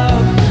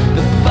love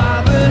the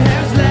Father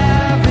has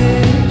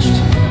lavished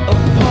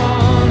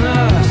upon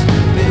us,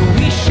 that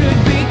we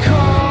should be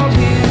called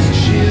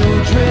His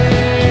children.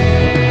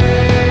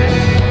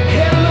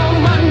 Hello,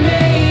 my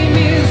name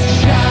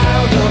is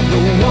child of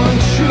the one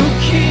true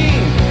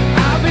King.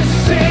 I've been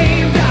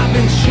saved, I've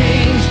been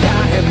changed, I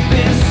have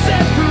been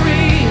set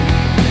free.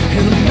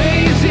 And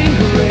amazing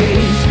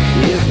grace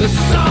is the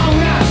song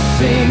I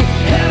sing.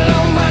 Hello,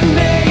 my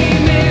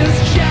name is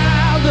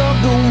child of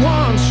the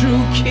one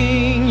true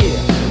King. Yeah.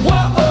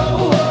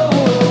 Whoa,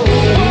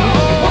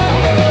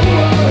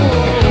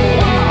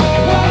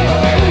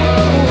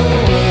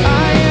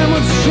 I am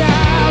a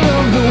child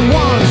of the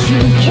one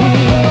true King.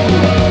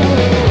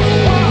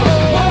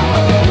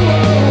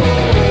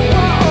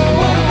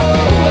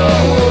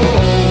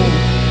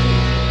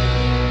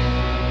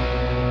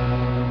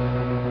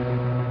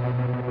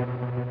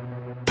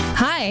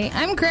 Hi,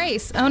 I'm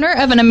Grace, owner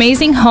of an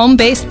amazing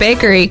home-based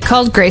bakery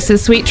called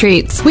Grace's Sweet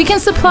Treats. We can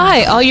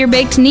supply all your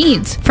baked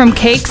needs, from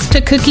cakes to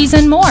cookies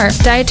and more.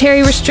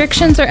 Dietary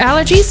restrictions or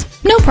allergies?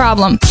 No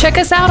problem. Check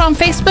us out on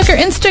Facebook or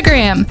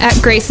Instagram at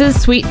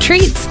Grace's Sweet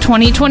Treats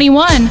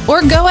 2021,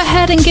 or go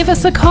ahead and give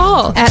us a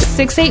call at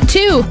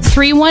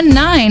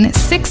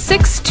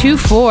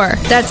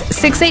 682-319-6624. That's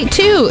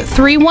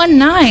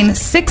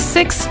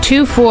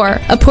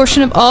 682-319-6624. A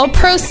portion of all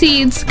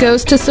proceeds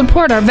goes to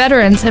support our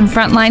veterans and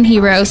frontline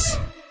heroes.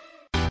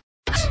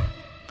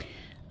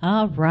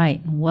 All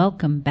right,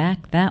 welcome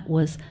back. That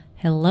was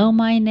Hello,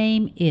 My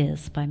Name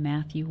Is by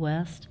Matthew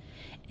West.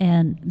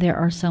 And there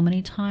are so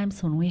many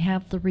times when we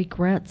have the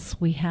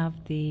regrets, we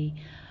have the,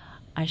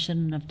 I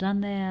shouldn't have done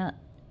that,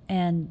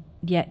 and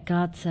yet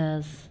God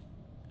says,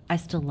 I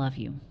still love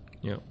you.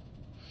 Yep.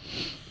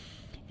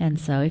 And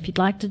so if you'd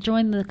like to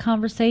join the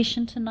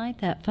conversation tonight,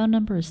 that phone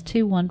number is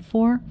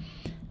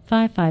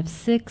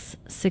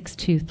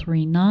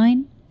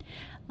 214-556-6239.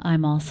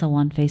 I'm also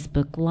on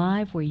Facebook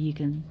Live, where you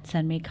can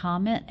send me a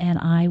comment and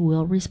I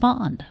will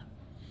respond.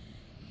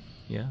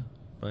 Yeah.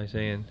 By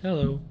saying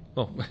hello.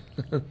 Oh.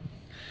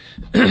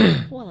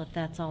 Well, if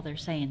that's all they're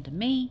saying to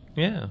me.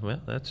 Yeah,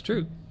 well, that's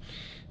true.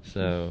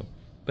 So,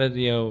 but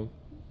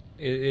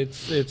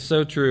it's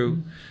so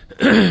true.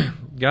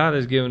 God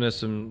has given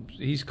us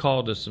He's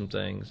called us some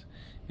things,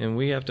 and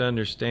we have to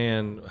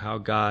understand how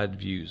God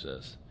views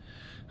us.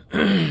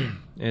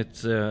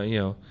 It's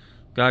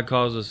God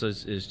calls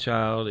us His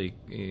child.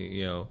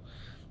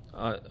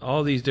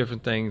 All these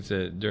different things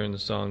that during the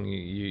song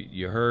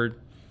you heard.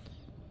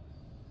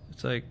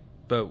 It's like,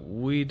 but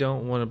we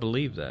don't want to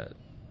believe that.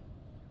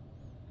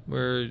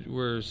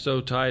 We're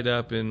so tied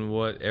up in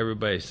what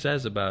everybody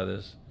says about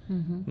us,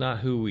 not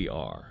who we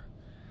are.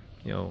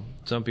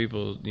 Some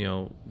people,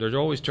 they're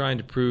always trying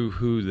to prove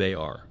who they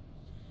are.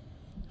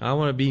 I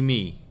want to be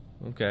me.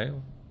 Okay,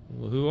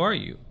 well, who are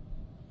you?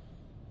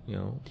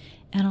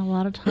 And a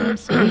lot of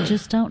times we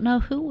just don't know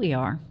who we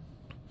are.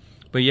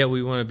 But yet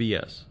we want to be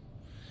us.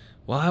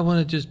 Well, I want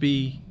to just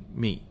be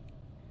me.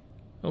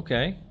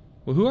 Okay,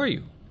 well, who are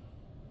you?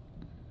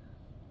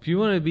 If you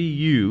want to be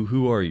you,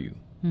 who are you?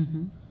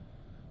 Mm-hmm.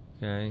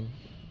 Okay,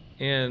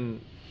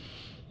 and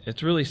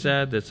it's really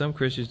sad that some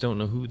Christians don't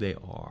know who they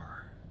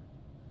are.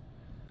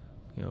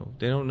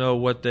 They don't know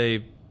what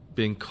they've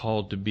been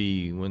called to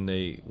be when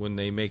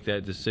they make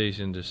that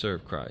decision to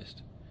serve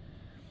Christ.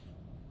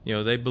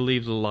 They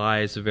believe the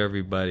lies of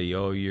everybody.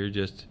 Oh, you're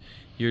just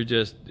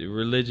a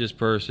religious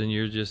person.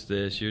 You're just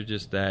this. You're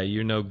just that.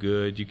 You're no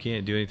good. You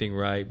can't do anything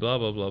right. Blah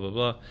blah blah blah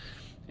blah.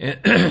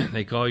 And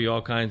they call you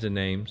all kinds of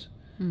names.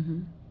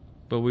 Mm-hmm.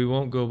 But we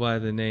won't go by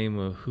the name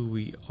of who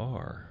we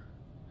are.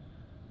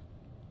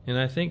 And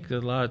I think that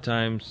a lot of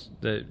times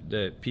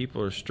that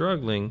people are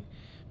struggling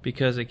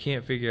because they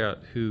can't figure out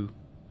who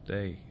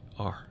they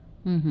are.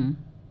 Mm-hmm.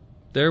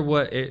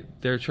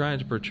 They're trying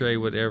to portray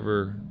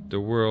whatever the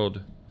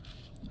world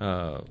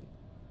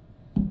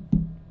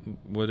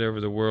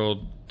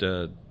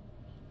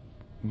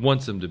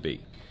wants them to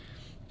be.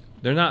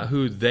 They're not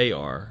who they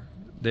are.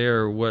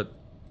 They're what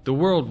the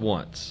world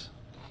wants.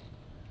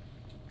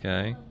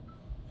 Okay?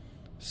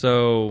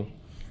 So,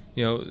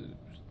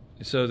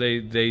 so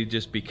they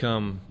just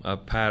become a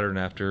pattern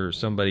after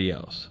somebody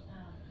else.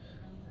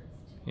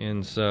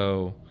 And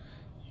so,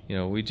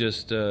 we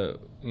just, to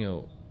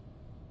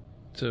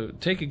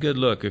take a good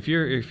look. If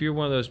you're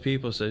one of those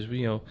people who says,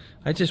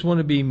 I just want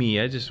to be me.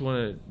 I just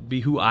want to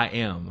be who I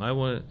am.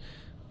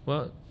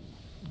 Well,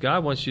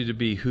 God wants you to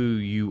be who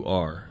you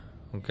are.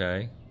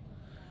 Okay?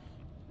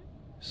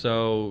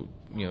 So,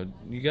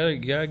 you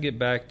gotta get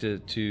back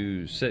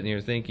to sitting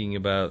here thinking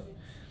about,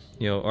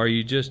 are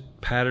you just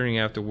patterning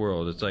after the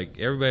world? It's like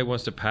everybody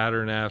wants to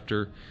pattern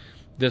after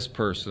this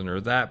person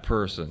or that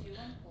person,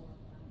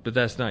 but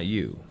that's not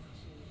you.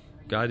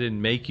 God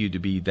didn't make you to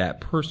be that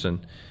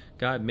person.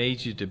 God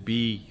made you to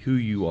be who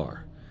you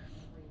are.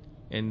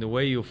 And the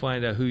way you'll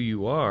find out who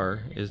you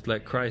are is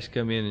let Christ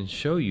come in and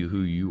show you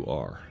who you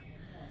are.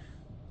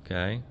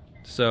 Okay?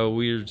 So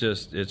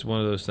it's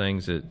one of those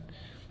things that,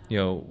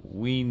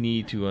 we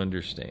need to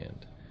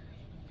understand.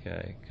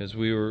 Okay? Because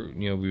we've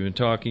been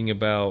talking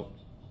about,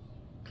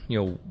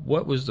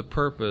 what was the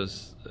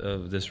purpose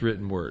of this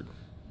written word?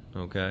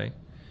 Okay?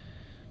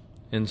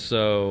 And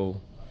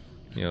so,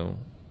 because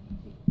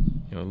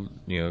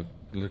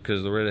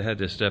Loretta had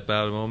to step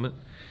out a moment.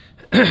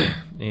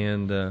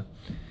 And,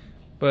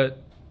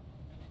 but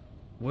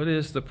what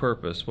is the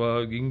purpose?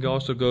 Well, you can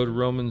also go to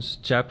Romans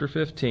chapter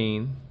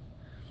 15,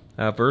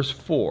 verse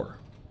 4.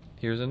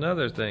 Here's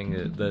another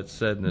thing that's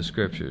said in the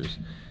scriptures.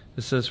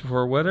 It says,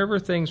 for whatever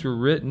things were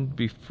written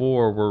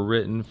before were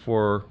written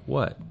for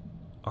what?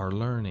 Our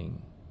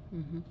learning.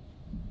 Mm-hmm.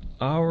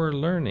 Our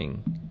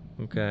learning.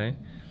 Okay?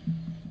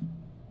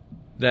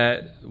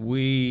 That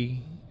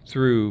we,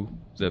 through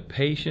the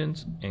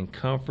patience and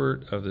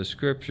comfort of the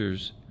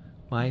scriptures,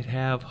 might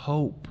have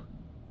hope.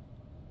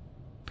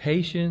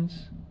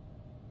 Patience.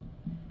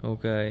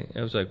 Okay?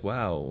 I was like,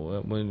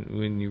 wow.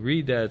 When you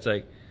read that, it's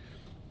like,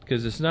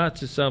 because it's not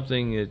just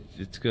something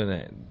it's going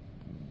to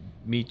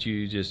meet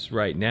you just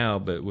right now,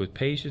 but with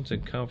patience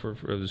and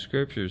comfort of the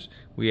scriptures,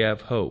 we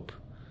have hope.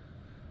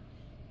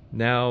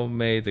 Now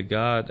may the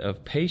God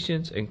of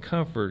patience and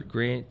comfort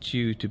grant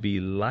you to be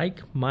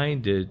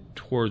like-minded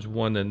towards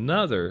one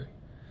another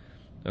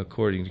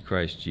according to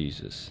Christ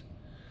Jesus,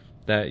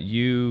 that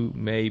you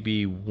may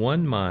be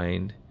one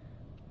mind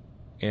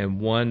and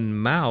one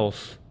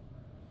mouth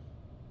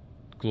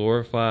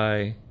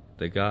glorify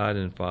the God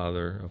and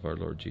Father of our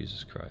Lord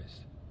Jesus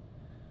Christ.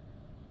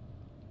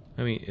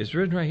 I mean, it's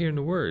written right here in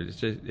the Word.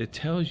 It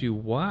tells you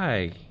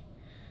why.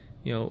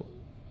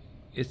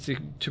 It's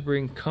to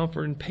bring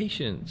comfort and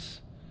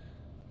patience,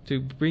 to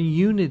bring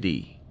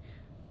unity.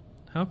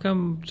 How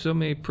come so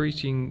much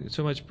preaching is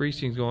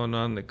going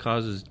on that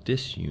causes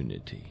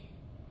disunity?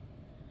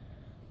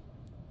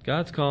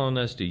 God's calling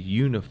us to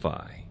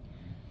unify,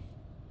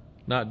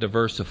 not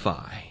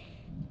diversify.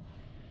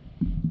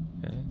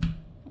 Okay?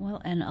 Well,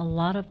 and a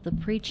lot of the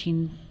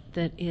preaching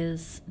that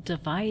is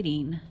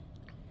dividing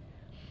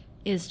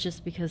is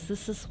just because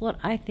this is what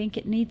I think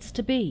it needs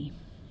to be.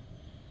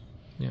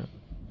 Yeah.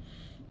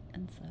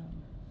 And so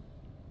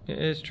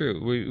it's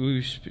true.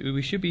 We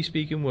should be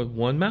speaking with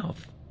one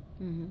mouth.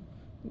 Mm-hmm.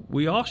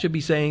 We all should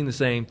be saying the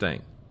same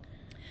thing.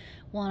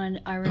 Well, and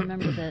I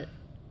remember that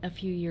a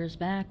few years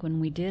back when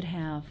we did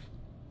have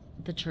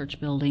the church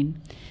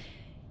building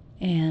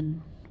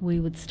and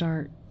we would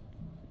start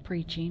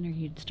preaching or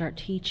you'd start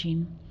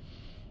teaching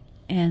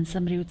and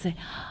somebody would say,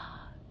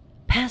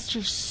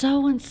 Pastor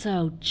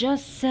so-and-so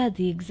just said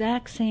the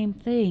exact same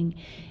thing,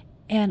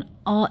 and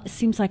it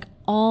seems like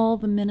all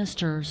the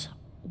ministers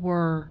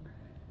were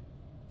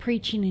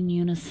preaching in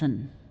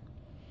unison.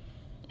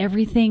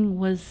 Everything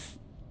was,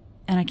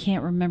 and I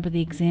can't remember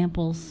the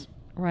examples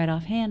right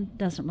offhand,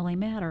 doesn't really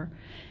matter,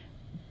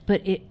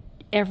 but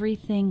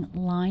everything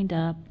lined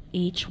up,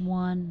 each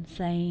one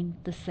saying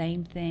the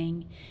same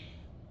thing,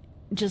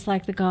 just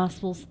like the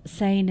Gospels,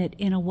 saying it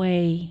in a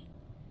way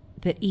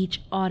that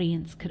each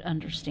audience could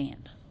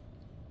understand.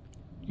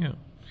 Yeah.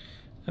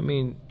 I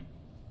mean,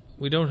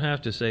 we don't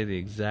have to say the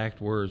exact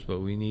words,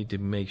 but we need to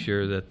make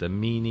sure that the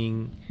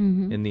meaning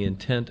and the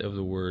intent of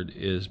the word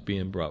is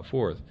being brought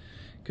forth.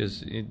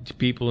 Because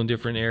people in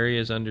different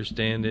areas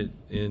understand it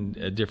in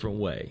a different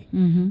way.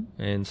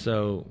 Mm-hmm. And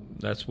so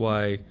that's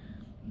why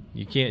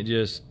you can't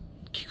just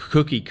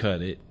cookie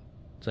cut it.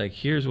 It's like,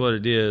 here's what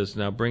it is,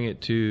 now bring it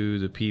to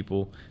the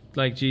people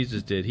like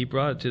Jesus did. He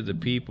brought it to the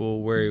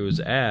people where he was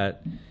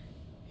at.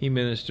 He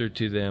ministered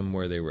to them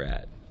where they were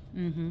at.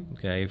 Mm-hmm.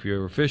 Okay, if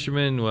you're a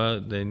fisherman, well,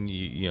 then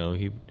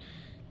he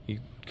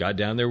got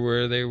down there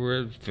where they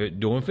were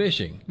doing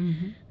fishing.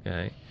 Mm-hmm.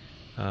 Okay,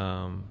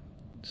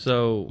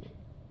 so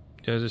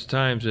there's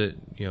times that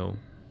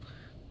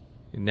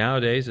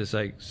nowadays it's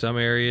like some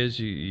areas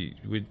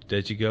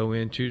that you go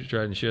into to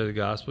try to share the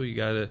gospel, you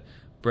got to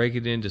break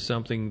it into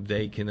something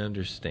they can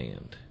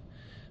understand.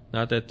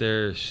 Not that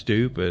they're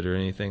stupid or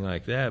anything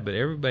like that, but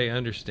everybody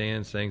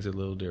understands things a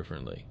little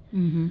differently.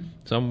 Mm-hmm.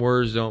 Some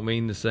words don't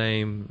mean the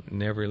same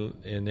in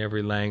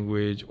every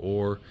language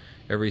or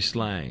every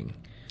slang.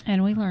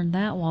 And we learned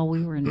that while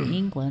we were in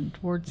England.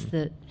 Words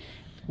that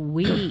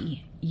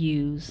we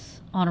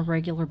use on a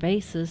regular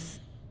basis,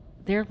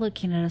 they're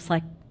looking at us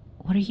like,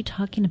 what are you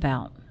talking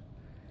about?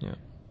 Yeah.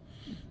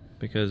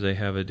 Because they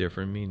have a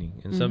different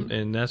meaning. And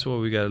and that's what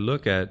we got to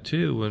look at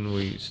too when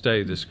we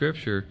study the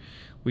scripture.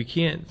 We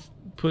can't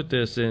put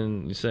this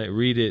in,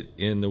 read it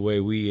in the way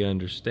we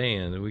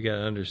understand. We got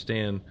to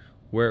understand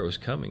where it was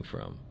coming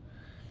from,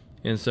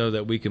 and so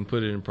that we can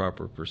put it in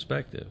proper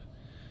perspective.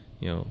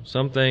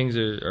 Some things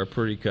are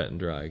pretty cut and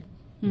dry.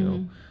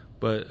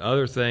 But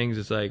other things,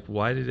 it's like,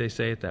 why did they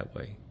say it that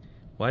way?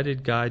 Why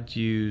did God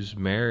use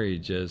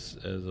marriage as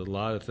a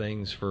lot of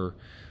things for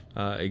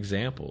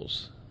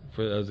examples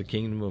of the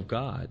kingdom of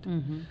God?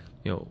 Mm-hmm.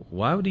 You know,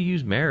 why would he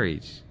use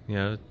marriage? You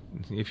know,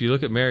 if you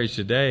look at marriage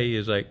today,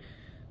 it's like,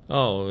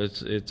 oh,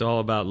 it's all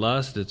about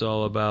lust. It's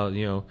all about,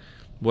 you know,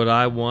 what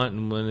I want,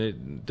 and when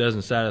it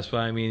doesn't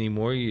satisfy me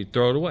anymore, you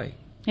throw it away.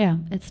 Yeah,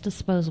 it's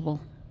disposable.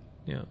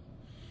 Yeah.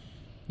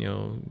 You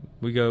know,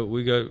 we go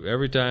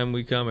every time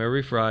we come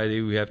every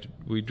Friday,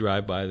 we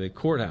drive by the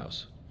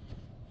courthouse.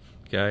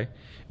 Okay?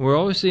 And we're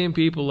always seeing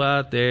people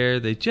out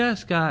there, they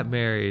just got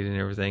married and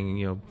everything,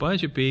 you know,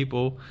 bunch of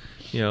people,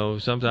 you know,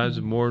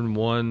 sometimes more than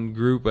one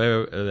group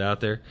out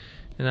there.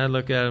 And I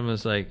look at them and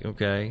it's like,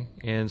 okay.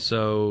 And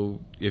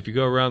so if you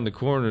go around the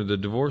corner, the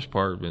divorce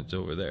department's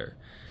over there.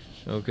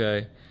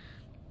 Okay?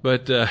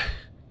 But you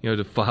know,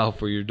 to file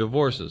for your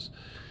divorces.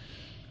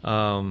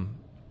 But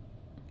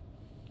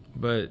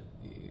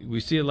we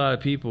see a lot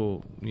of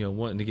people, you know,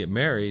 wanting to get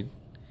married,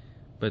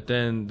 but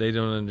then they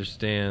don't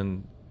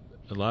understand.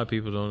 A lot of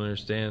people don't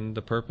understand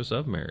the purpose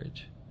of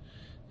marriage,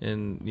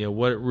 and you know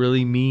what it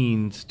really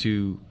means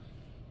to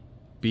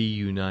be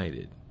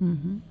united.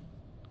 Mm-hmm.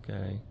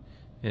 Okay,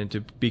 and to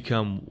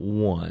become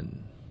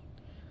one.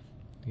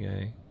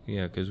 Okay,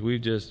 yeah, because we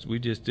just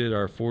did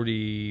our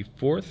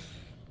 44th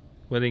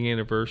wedding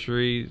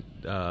anniversary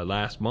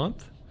last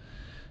month.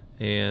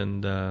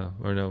 And,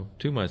 or no,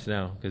 2 months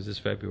now, because it's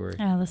February.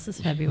 Oh, this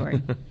is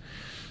February.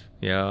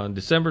 Yeah, on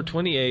December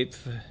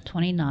 28th.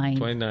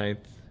 29th.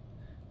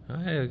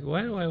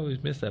 Why do I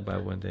always miss that by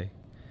one day?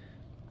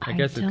 I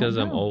guess it's because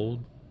I'm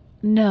old.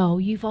 No,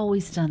 you've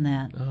always done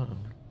that. Oh,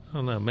 I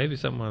don't know. Maybe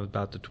something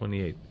about the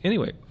 28th.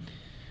 Anyway,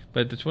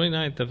 but the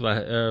 29th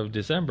of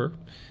December,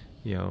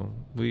 you know,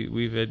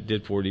 we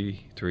did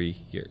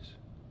 43 years.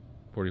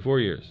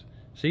 44 years.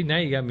 See, now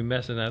you got me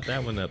messing that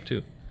one up,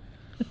 too.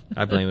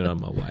 I blame it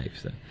on my wife.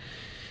 So.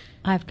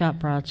 I've got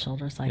broad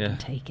shoulders. I can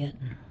take it.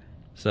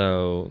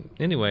 So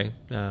anyway,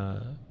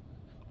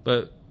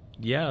 but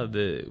yeah,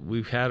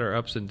 we've had our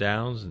ups and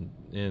downs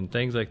and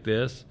things like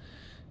this.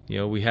 You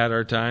know, we had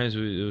our times.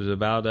 It was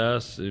about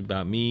us,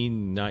 about me,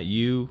 not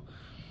you.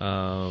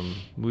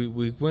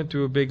 We went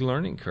through a big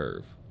learning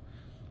curve.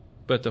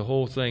 But the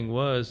whole thing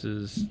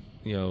is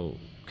you know,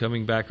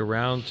 coming back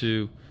around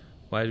to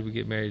why did we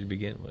get married to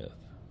begin with?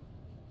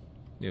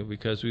 You know,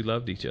 because we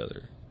loved each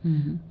other.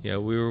 Mm-hmm. Yeah,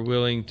 we were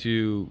willing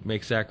to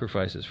make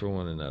sacrifices for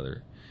one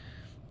another.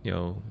 You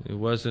know, it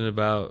wasn't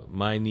about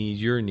my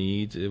needs, your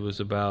needs. It was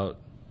about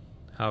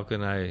how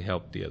can I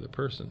help the other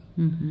person.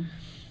 Mm-hmm.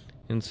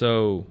 And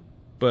so,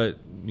 but,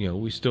 you know,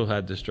 we still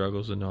had the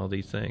struggles and all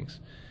these things.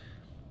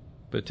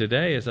 But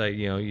today, it's like,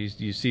 you know,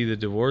 you see the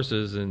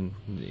divorces and,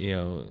 you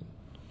know,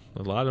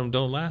 a lot of them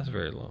don't last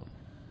very long.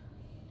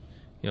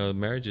 You know,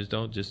 marriages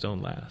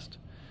don't last.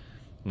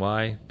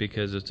 Why?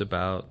 Because it's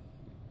about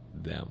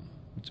them.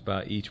 It's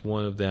about each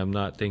one of them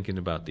not thinking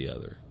about the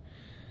other.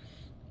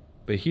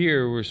 But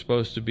here we're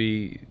supposed to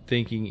be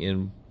thinking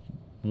in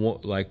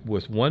like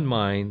with one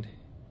mind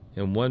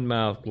and one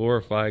mouth,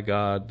 glorify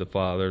God the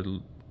Father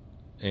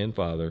and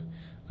Father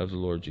of the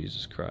Lord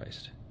Jesus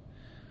Christ.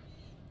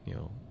 You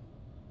know,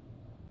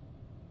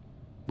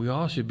 we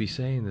all should be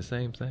saying the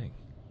same thing.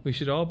 We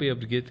should all be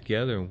able to get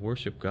together and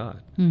worship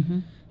God. Mm-hmm.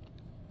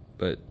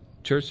 But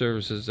church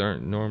services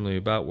aren't normally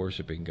about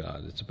worshiping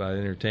God. It's about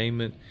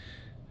entertainment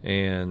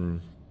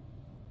and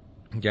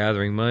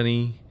gathering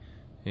money,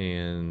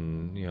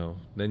 and you know,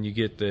 then you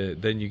get the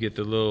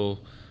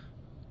little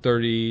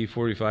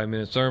 30-45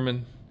 minute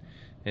sermon,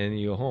 and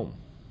you go home.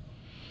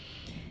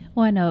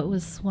 Well, I know it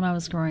was when I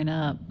was growing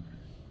up.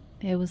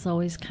 It was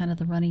always kind of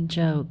the running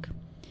joke.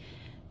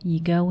 You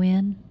go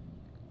in,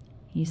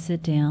 you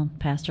sit down,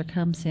 pastor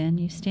comes in,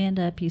 you stand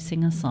up, you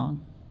sing a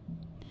song.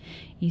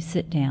 You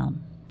sit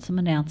down, some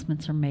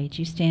announcements are made,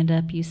 you stand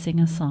up, you sing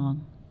a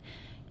song.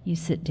 You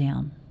sit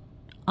down.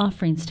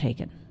 Offering's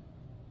taken.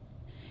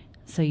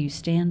 So you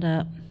stand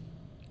up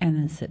and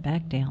then sit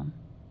back down.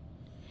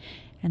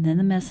 And then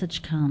the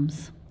message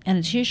comes, and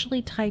it's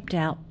usually typed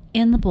out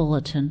in the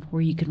bulletin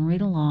where you can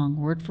read along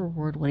word for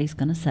word what he's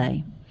going to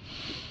say.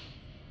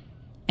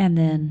 And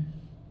then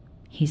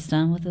he's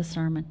done with the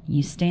sermon.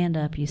 You stand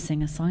up, you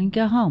sing a song, you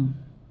go home.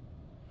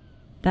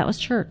 That was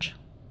church.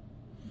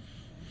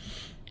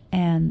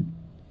 And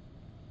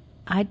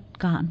I'd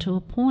gotten to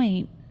a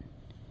point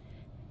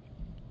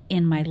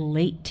in my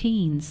late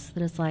teens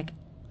that it's like,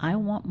 I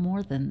want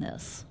more than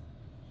this.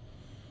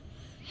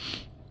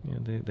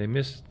 Yeah, they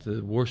missed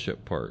the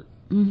worship part.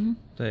 Mm-hmm.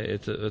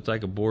 It's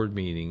like a board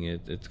meeting.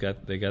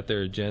 They got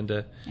their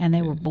agenda, and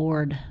they were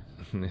bored,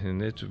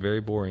 and it's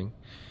very boring.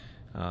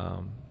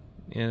 And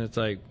it's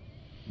like,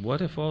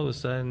 what if all of a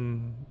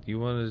sudden you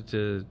wanted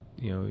to,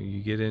 you know,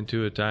 you get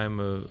into a time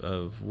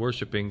of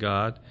worshiping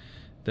God,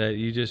 that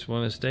you just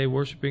want to stay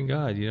worshiping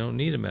God. You don't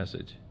need a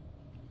message.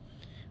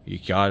 You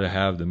got to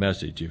have the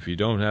message. If you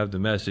don't have the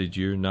message,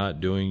 you're not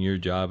doing your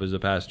job as a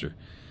pastor.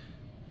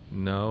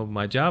 No,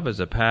 my job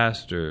as a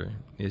pastor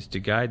is to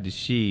guide the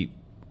sheep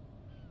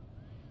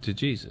to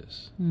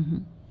Jesus. Mm-hmm.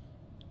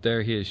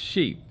 They're his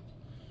sheep.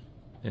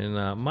 and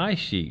not my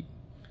sheep.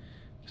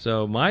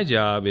 So my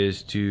job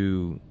is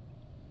to,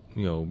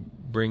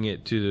 bring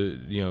it to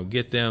the,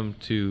 get them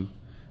to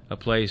a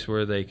place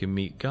where they can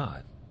meet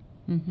God.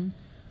 Mm-hmm.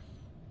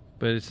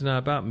 But it's not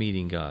about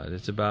meeting God.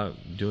 It's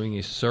about doing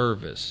a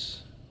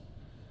service.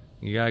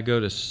 You got to go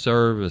to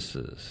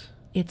services.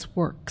 It's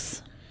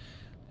works.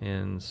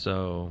 And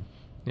so,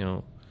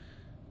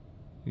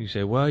 you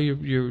say, well,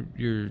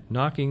 you're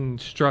knocking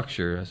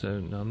structure. I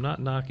said, no, I'm not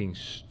knocking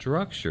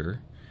structure.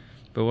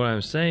 But what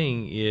I'm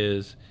saying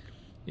is,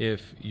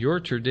 if your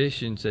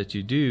traditions that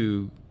you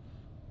do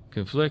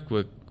conflict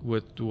with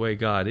the way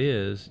God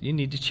is, you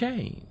need to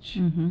change.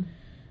 Mm-hmm.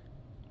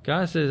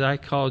 God says, I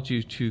called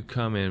you to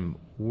come and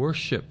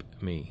worship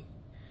me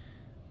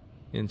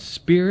in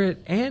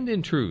spirit and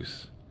in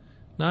truth.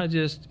 Not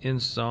just in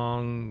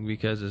song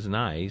because it's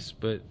nice,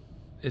 but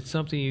it's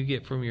something you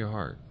get from your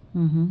heart.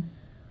 Mm-hmm.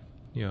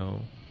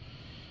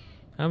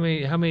 How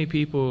many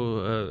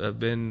people have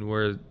been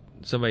where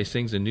somebody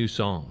sings a new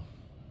song?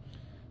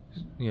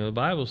 The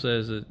Bible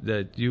says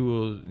that you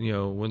will,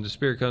 when the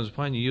Spirit comes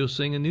upon you, you'll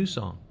sing a new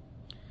song.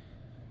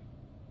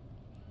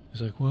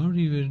 It's like, well, I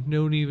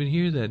don't even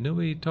hear that.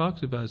 Nobody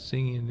talks about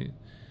singing.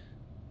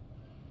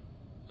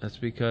 That's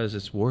because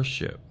it's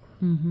worship.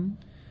 Mm-hmm.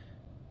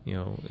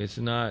 It's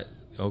not,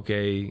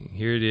 okay,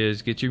 here it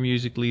is. Get your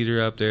music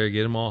leader up there.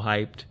 Get them all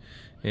hyped.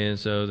 And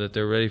so that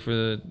they're ready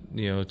for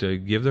to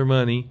give their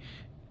money.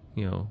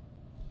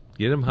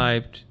 Get them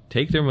hyped.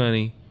 Take their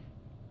money.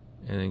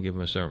 And then give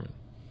them a sermon.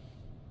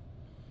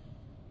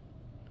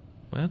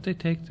 Why don't they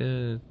take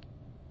the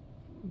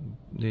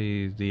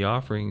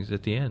offerings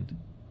at the end?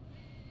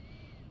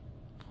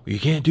 Well, you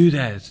can't do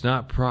that. It's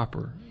not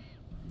proper.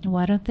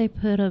 Why don't they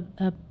put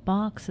a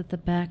box at the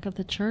back of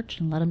the church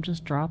and let them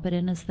just drop it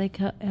in as they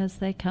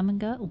come and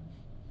go?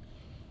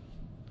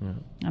 Yeah.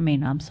 I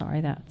mean, I'm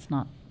sorry, that's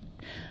not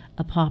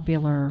a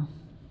popular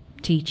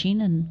teaching,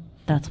 and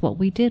that's what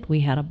we did. We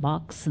had a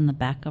box in the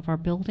back of our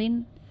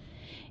building,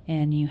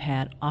 and you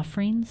had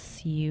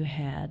offerings, you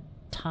had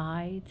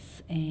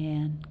tithes,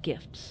 and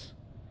gifts.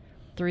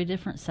 3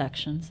 different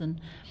sections, and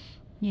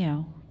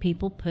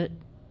people put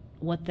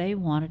what they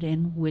wanted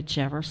in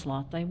whichever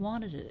slot they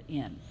wanted it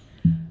in.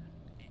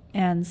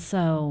 And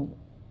so,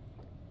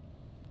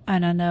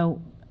 and I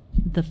know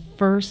the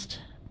first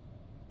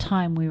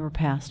time we were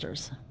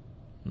pastors,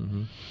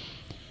 Mm-hmm.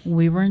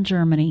 we were in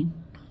Germany,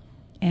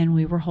 and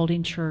we were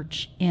holding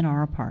church in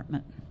our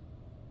apartment.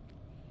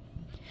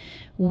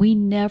 We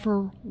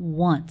never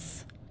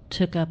once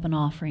took up an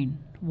offering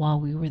while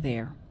we were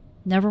there.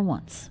 Never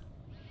once.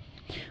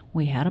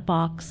 We had a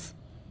box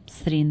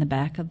sitting in the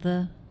back of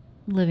the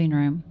living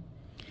room,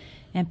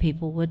 and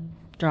people would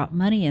drop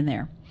money in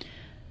there.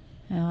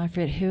 I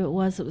forget who it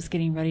was that was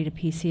getting ready to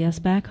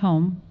PCS back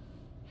home.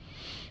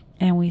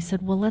 And we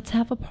said, well, let's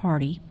have a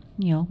party.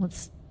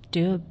 Let's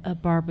do a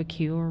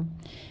barbecue.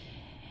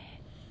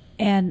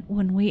 And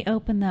when we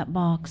opened that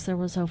box, there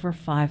was over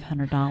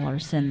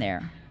 $500 in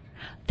there.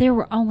 There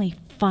were only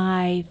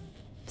 5-6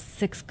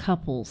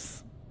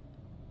 couples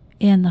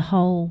in the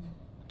whole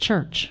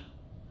church.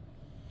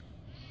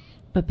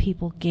 But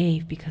people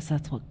gave because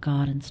that's what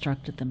God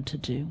instructed them to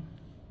do.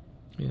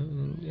 Yeah,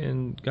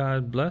 and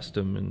God blessed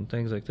them and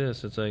things like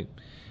this. It's like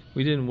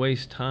we didn't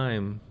waste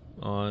time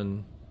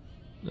on,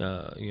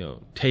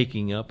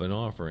 taking up an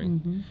offering.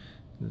 Mm-hmm.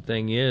 The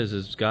thing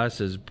is God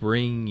says,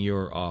 bring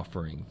your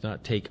offering,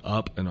 not take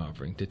up an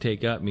offering. To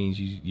take up means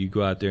you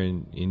go out there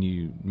and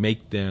you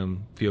make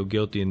them feel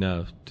guilty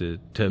enough to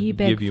you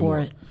give you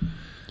more. it.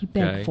 You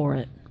beg for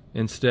it.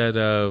 Instead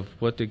of,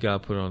 what did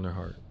God put on their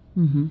heart?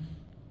 Mm-hmm.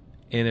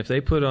 And if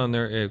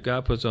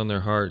God puts on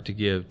their heart to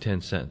give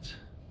 10 cents,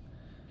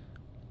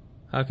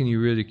 how can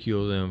you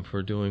ridicule them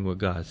for doing what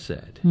God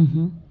said?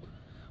 Mm-hmm.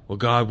 Well,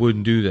 God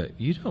wouldn't do that.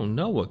 You don't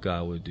know what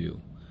God would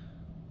do.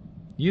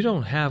 You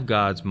don't have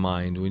God's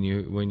mind when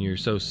you're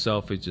so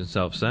selfish and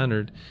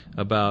self-centered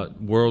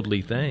about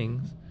worldly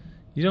things.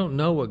 You don't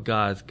know what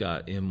God's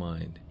got in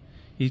mind.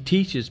 He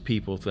teaches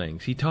people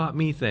things. He taught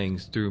me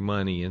things through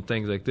money and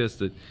things like this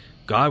that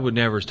God would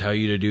never tell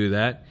you to do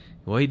that.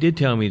 Well, He did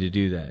tell me to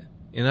do that.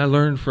 And I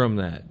learned from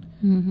that.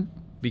 Mm-hmm.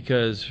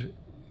 Because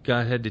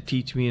God had to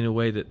teach me in a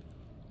way that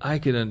I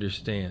could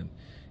understand.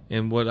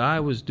 And what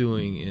I was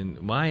doing in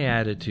my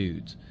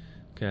attitudes,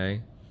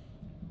 okay?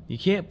 You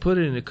can't put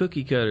it in a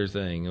cookie cutter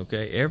thing,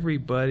 okay?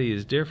 Everybody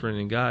is different,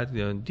 and God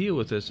deal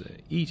with us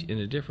each in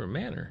a different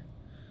manner.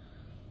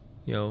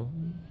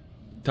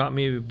 Taught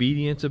me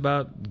obedience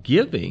about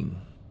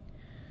giving.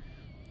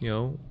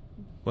 Well,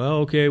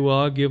 okay,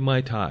 I'll give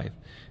my tithe.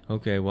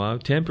 Okay,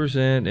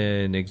 10%,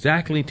 and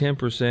exactly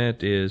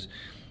 10% is,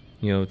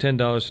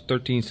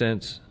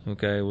 $10.13.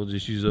 Okay, we'll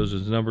just use those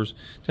as numbers.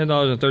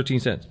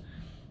 $10.13.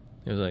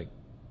 It was like,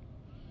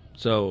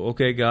 so,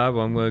 okay, God,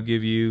 I'm going to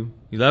give you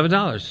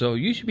 $11, so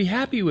you should be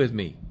happy with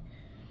me.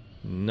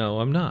 No,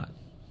 I'm not.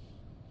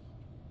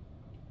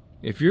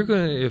 If you're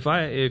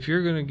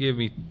gonna give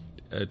me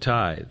a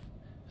tithe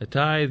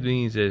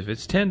means that if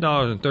it's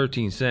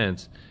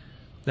 $10.13,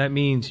 that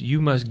means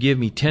you must give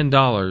me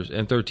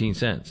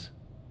 $10.13.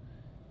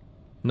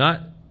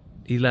 Not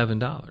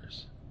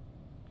 $11.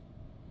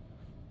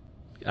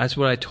 That's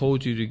what I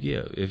told you to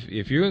give.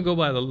 If you're going to go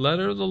by the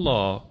letter of the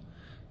law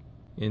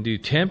and do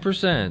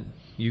 10%,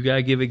 you got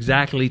to give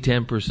exactly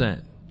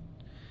 10%.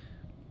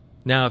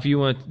 Now, if you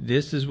want,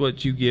 this is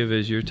what you give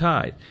as your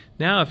tithe.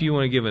 Now, if you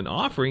want to give an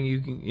offering, you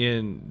can,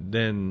 and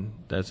then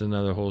that's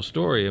another whole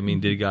story. I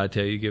mean, did God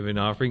tell you to give an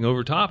offering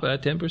over top of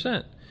that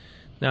 10%?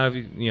 Now,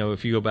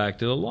 if you go back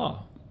to the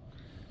law,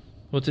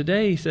 well,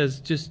 today he says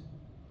just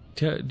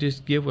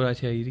give what I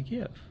tell you to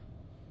give.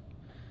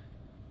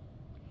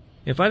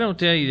 If I don't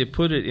tell you to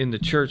put it in the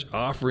church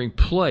offering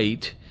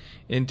plate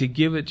and to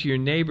give it to your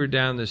neighbor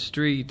down the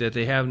street that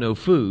they have no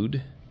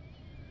food,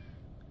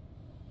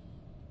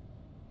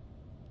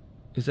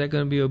 is that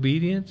going to be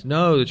obedience?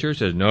 No, the church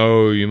says,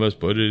 no, you must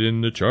put it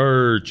in the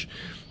church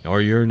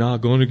or you're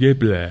not going to get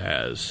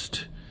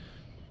blessed.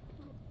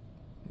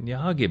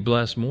 Yeah, I'll get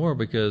blessed more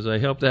because I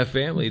helped that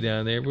family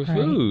down there with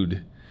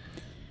food.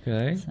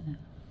 Okay?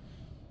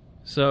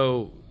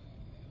 So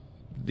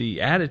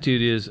the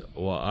attitude is,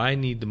 well, I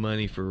need the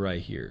money for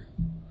right here.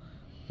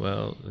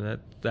 Well,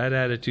 that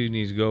attitude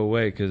needs to go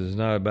away because it's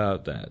not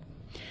about that.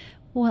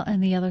 Well,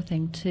 and the other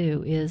thing,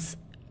 too, is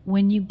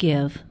when you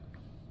give,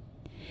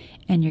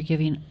 and you're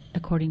giving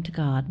according to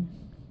God,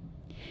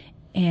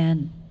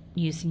 and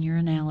using your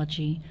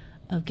analogy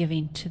of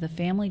giving to the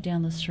family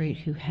down the street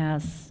who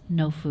has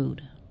no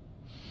food.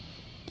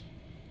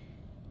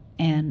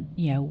 And,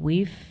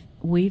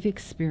 we've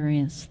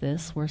experienced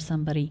this where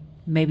somebody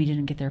maybe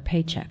didn't get their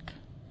paycheck.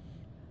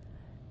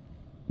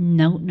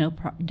 No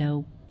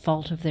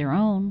fault of their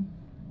own,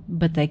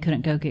 but they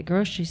couldn't go get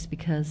groceries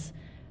because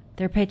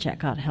their paycheck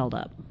got held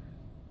up.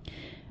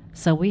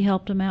 So we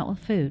helped them out with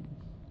food.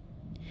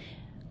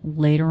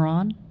 Later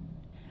on,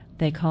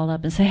 they called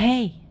up and said,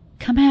 hey,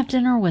 come have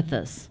dinner with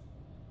us.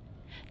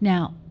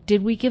 Now,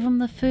 did we give them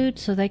the food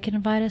so they could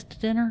invite us to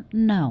dinner?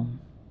 No.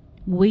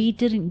 We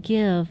didn't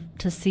give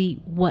to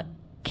see what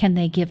can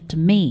they give to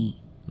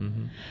me.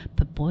 Mm-hmm.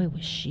 But boy,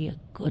 was she a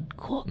good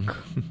cook.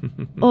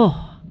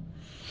 Oh.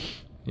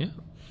 Yeah.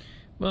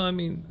 Well, I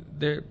mean,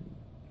 the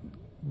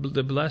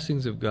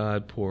blessings of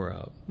God pour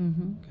out.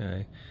 Mm-hmm.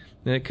 Okay.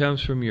 And it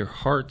comes from your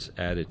heart's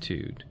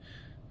attitude,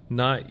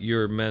 not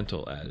your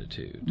mental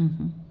attitude.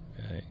 Mm-hmm.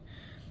 Okay.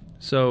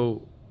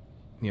 So,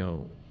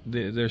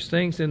 there's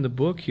things in the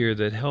book here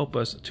that help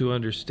us to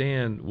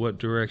understand what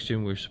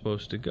direction we're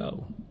supposed to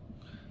go.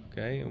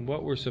 Okay. And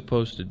what we're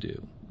supposed to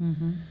do.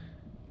 Mm-hmm.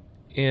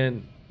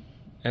 And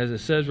as it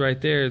says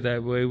right there,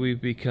 that way we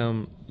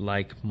become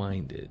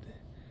like-minded.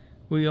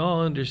 We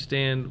all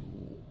understand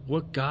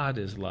what God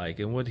is like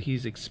and what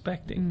He's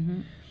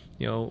expecting.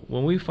 Mm-hmm.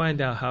 When we find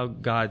out how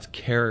God's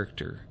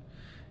character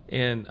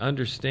and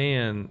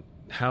understand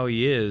how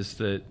He is,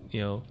 that,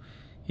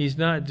 He's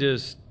not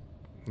just,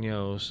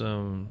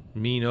 some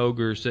mean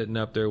ogre sitting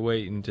up there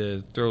waiting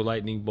to throw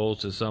lightning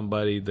bolts at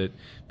somebody that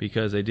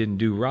because they didn't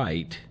do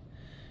right.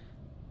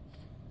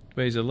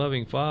 But He's a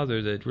loving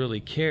Father that really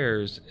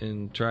cares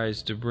and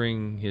tries to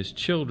bring His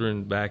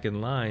children back in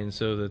line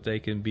so that they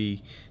can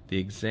be the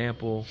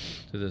example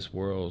to this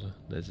world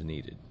that's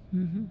needed.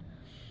 Mm-hmm.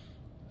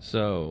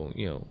 So,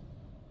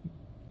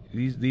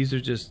 these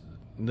are just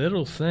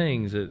little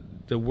things that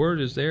the Word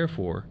is there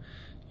for.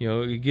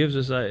 It gives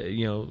us,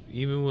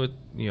 even with,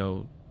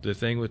 the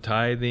thing with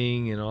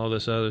tithing and all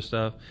this other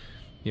stuff,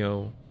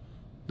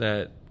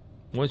 that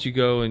once you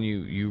go and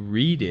you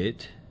read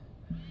it,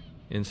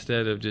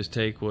 instead of just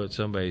take what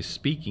somebody's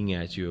speaking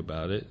at you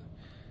about it,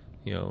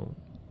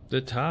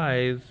 the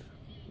tithe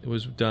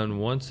was done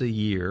once a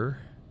year.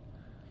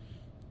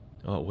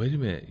 Oh, wait a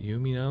minute. You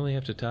mean I only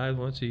have to tithe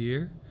once a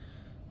year?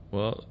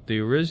 Well, the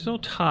original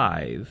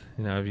tithe,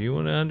 now if you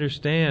want to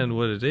understand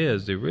what it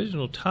is, the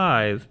original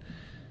tithe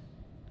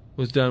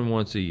was done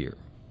once a year.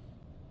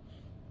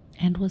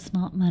 And was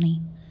not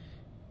money.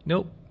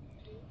 Nope.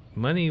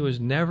 Money was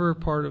never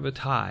part of a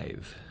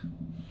tithe.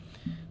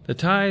 The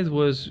tithe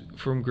was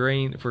for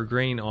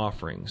grain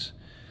offerings.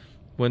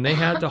 When they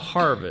had the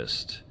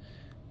harvest,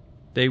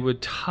 they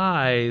would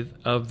tithe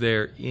of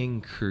their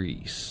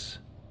increase.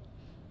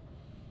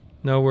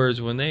 In other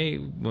words, when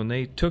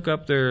they took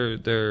up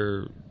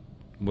their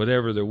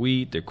whatever, their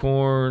wheat, their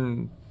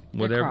corn,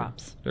 whatever,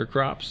 their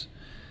crops,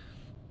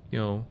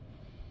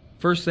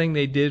 first thing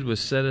they did was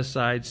set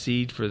aside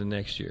seed for the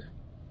next year,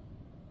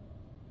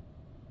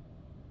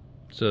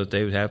 so that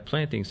they would have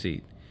planting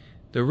seed.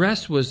 The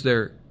rest was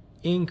their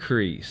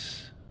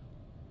increase.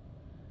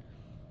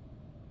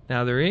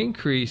 Now their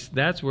increase,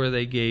 that's where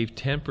they gave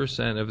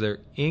 10% of their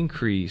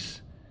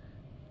increase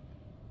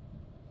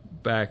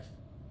back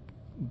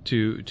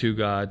to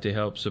God to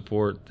help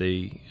support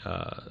the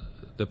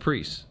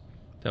priests,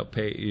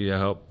 to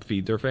help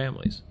feed their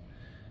families.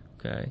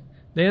 Okay,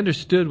 they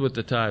understood what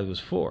the tithe was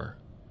for.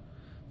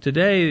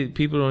 Today,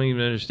 people don't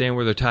even understand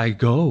where their tithe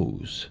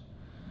goes.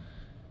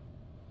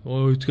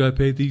 Oh, it's got to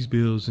pay these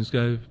bills. It's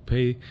got to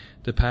pay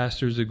the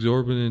pastor's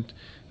exorbitant,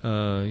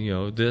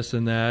 this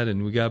and that,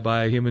 and we got to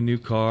buy him a new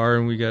car,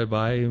 and we got to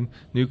buy him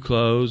new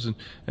clothes,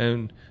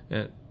 and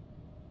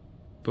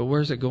but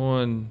where's it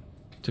going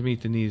to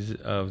meet the needs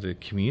of the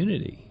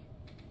community.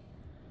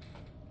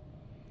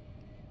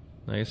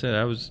 Like I said,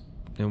 I was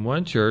in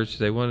one church.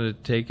 They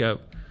wanted to take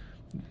up.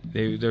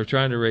 They were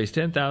trying to raise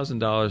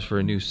 $10,000 for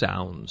a new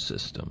sound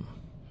system.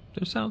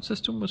 Their sound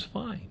system was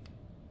fine.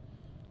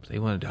 They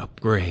wanted to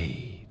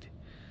upgrade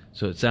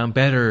so it sound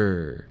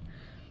better,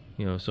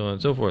 so on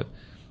and so forth.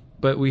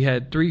 But we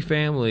had 3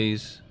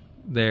 families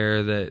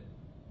there that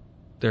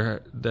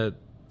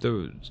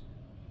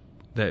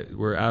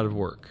were out of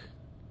work.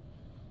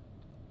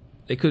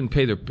 They couldn't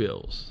pay their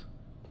bills,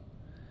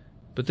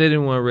 but they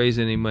didn't want to raise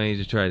any money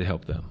to try to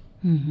help them.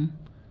 Mm-hmm.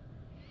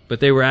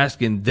 But they were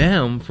asking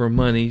them for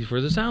money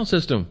for the sound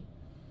system.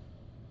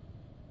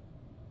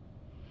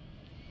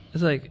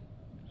 It's like,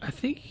 I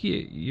think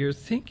your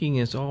thinking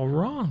is all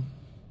wrong.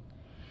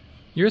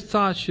 Your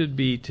thoughts should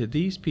be to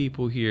these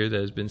people here that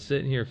has been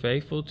sitting here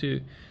faithful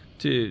to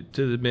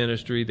the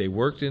ministry. They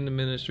worked in the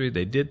ministry.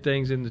 They did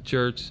things in the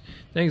church,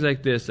 things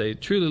like this. They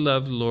truly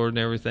love the Lord and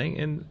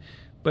everything.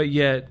 But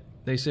yet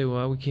they say,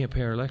 well, we can't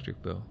pay our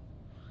electric bill.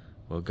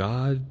 Well,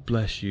 God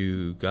bless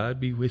you. God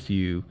be with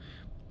you.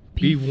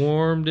 Be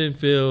warmed and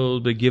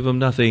filled, but give them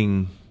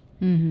nothing.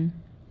 Mm-hmm.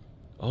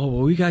 Oh,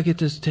 well, we got to get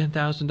this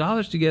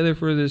 $10,000 together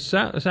for this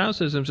sound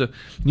system. So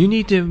you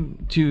need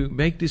to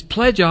make these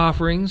pledge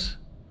offerings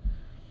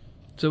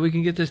so we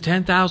can get this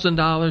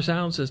 $10,000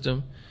 sound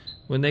system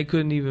when they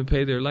couldn't even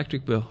pay their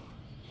electric bill.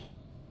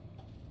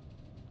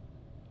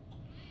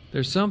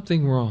 There's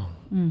something wrong.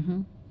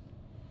 Mm-hmm.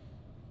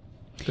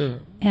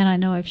 And I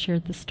know I've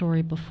shared the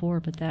story before,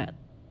 but that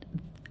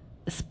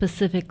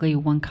specifically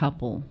one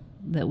couple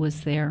that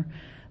was there,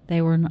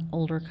 they were an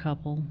older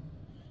couple,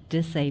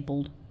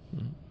 disabled,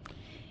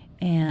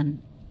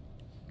 and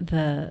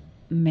the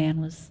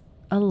man was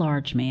a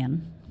large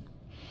man,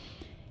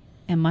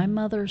 and my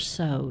mother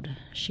sewed.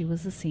 She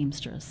was a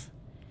seamstress,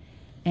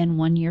 and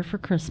one year for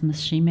Christmas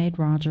she made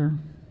Roger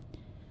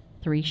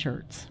 3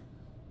 shirts.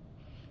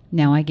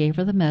 Now I gave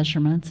her the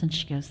measurements, and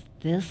she goes,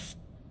 this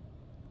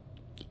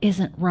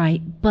isn't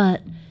right,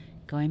 but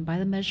going by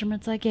the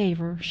measurements I gave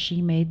her,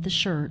 she made the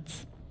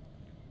shirts.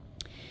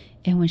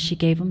 And when she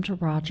gave them to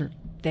Roger,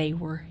 they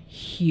were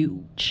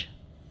huge.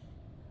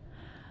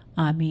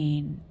 I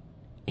mean,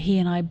 he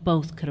and I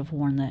both could have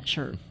worn that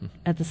shirt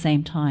at the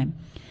same time.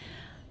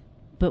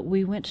 But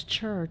we went to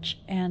church,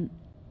 and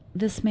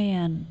this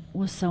man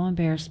was so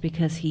embarrassed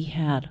because he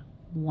had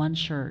one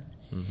shirt,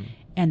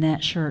 and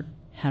that shirt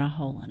had a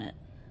hole in it.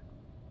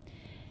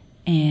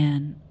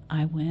 And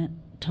I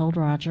told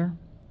Roger.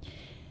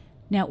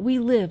 Now, we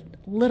lived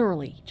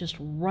literally just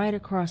right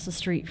across the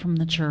street from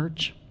the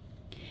church.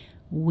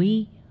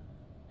 We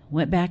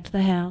went back to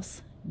the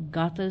house,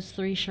 got those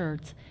 3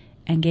 shirts,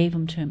 and gave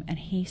them to him, and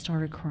he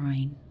started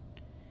crying.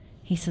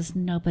 He says,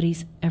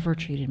 nobody's ever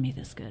treated me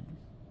this good.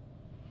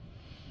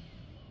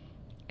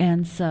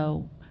 And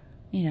so,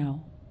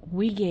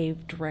 we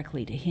gave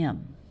directly to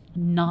him,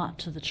 not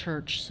to the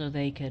church so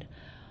they could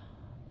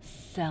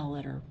sell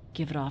it or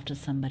give it off to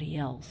somebody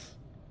else.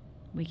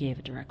 We gave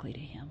it directly to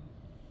him.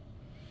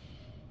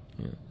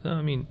 Yeah. So,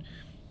 I mean,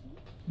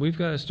 we've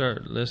got to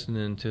start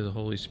listening to the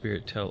Holy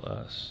Spirit tell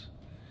us.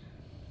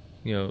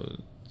 A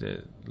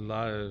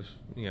lot of,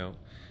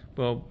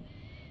 well,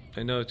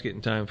 I know it's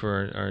getting time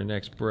for our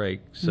next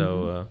break,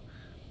 so,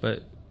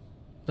 but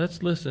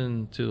let's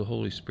listen to the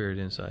Holy Spirit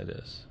inside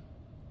us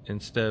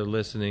instead of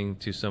listening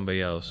to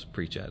somebody else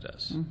preach at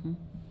us. Mm-hmm.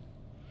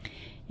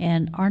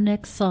 And our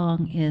next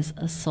song is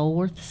A Soul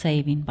Worth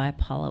Saving by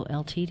Apollo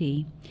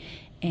Ltd.,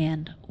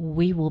 and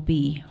we will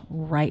be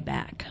right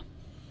back.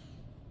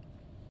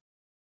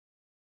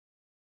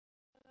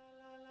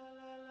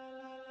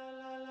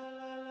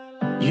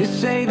 You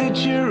say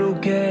that you're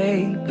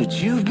okay,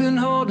 but you've been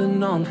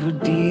holding on for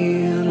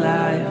dear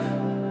life.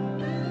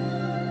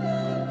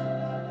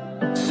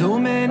 So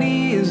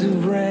many years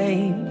of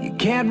rain, you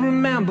can't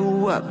remember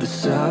what the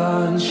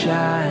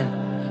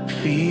sunshine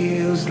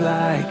feels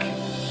like.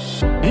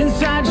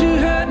 Inside you're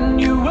hurting,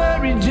 you're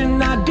worried, you're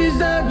not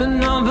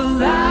deserving of a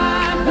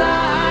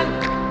lifeline.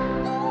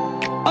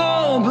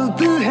 Oh, but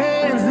the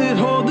hands that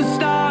hold the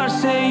stars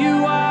say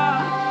you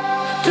are.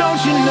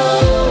 Don't you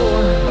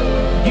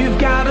know you've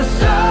got a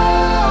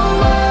soul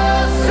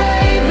worth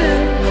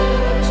saving?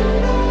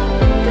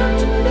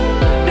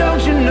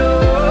 Don't you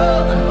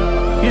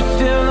know you're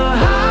still a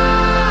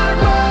heart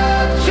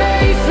worth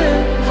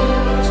chasing?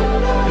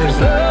 There's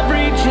love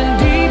reaching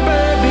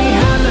deeper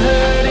behind the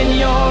hurt in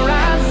your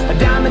eyes, a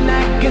diamond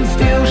that can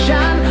still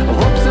shine. I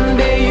hope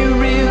someday you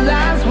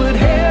realize what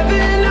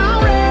heaven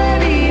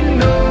already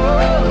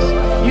knows.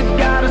 You've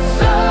got a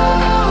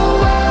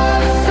soul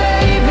worth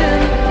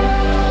saving,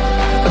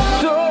 a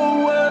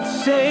soul worth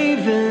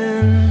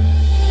saving.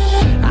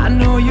 I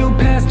know your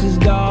past is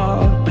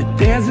dark, but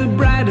there's a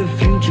brighter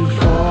future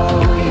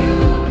for you.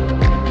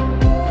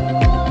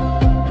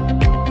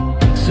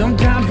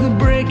 Sometimes the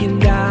breaking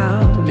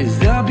down is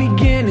the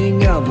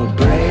beginning of a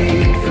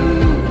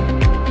breakthrough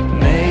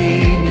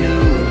made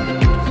new.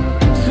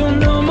 So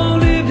no more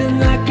living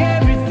like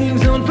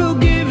everything's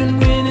unforgiving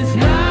when it's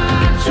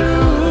not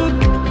true.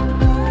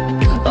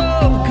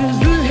 Oh, 'cause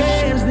the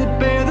hands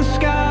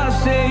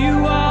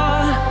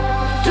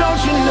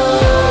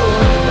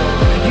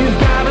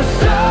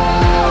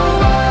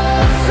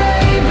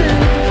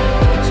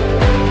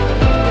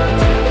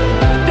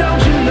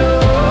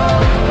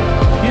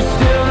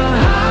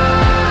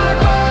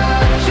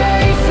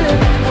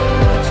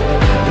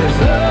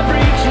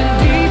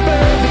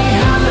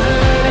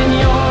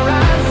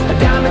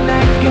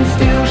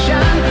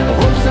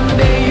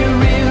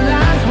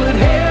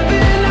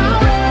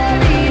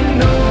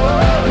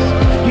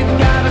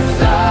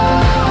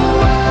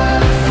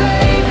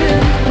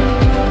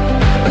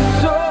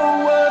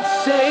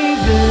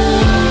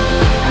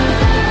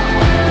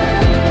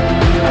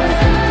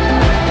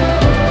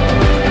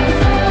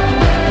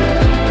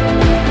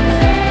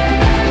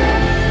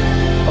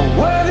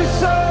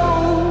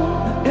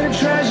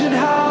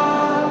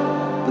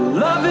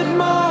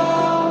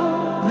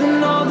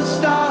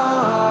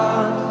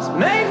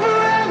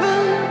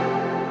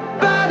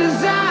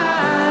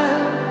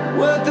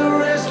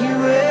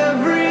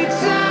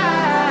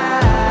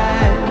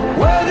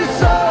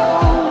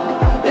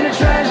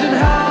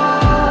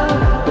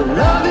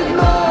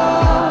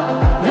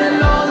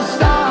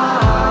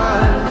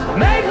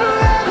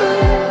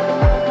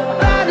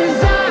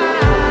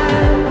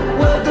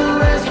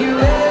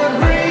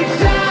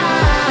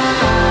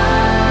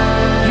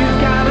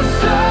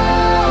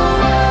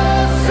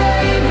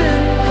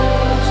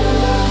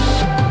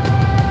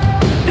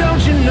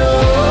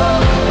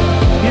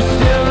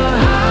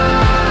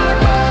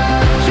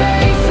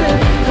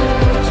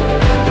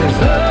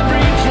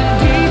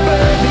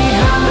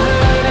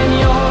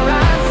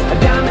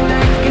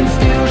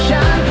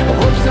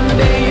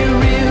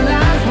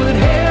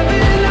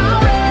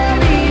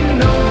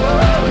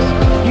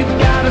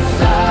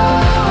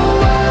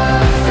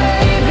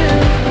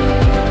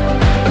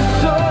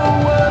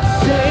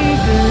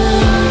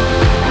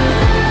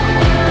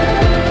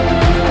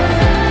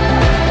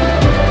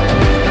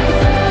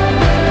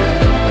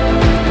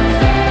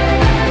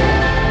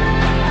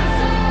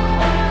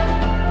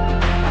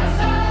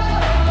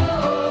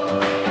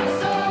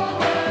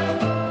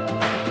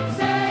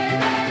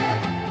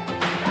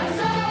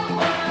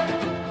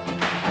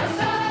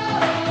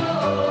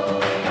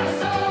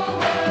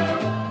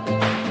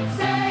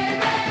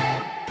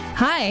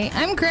Hi,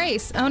 I'm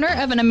Grace, owner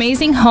of an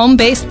amazing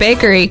home-based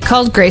bakery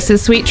called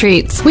Grace's Sweet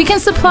Treats. We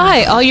can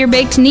supply all your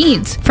baked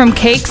needs, from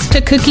cakes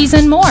to cookies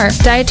and more.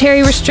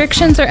 Dietary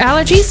restrictions or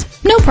allergies?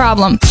 No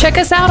problem. Check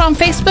us out on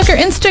Facebook or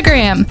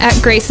Instagram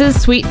at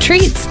Grace's Sweet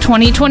Treats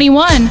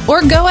 2021,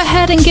 or go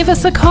ahead and give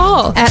us a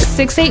call at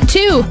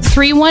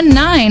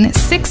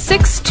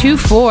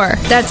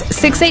 682-319-6624. That's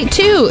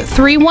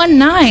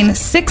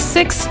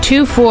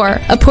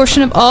 682-319-6624. A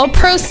portion of all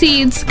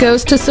proceeds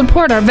goes to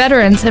support our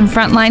veterans and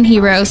frontline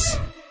heroes.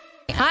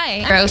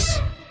 Hi, Rose.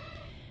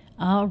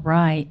 All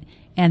right.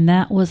 And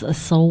that was A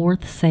Soul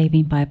Worth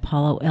Saving by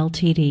Apollo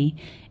Ltd.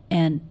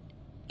 And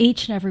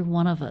each and every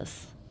one of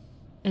us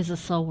is a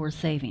soul worth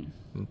saving.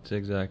 That's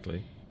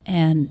exactly.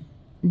 And,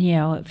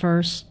 at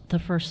first, the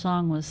first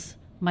song was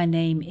My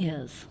Name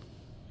Is.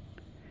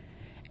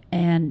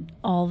 And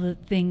all the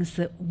things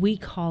that we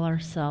call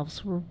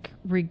ourselves,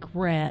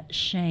 regret,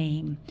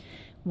 shame,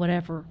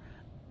 whatever.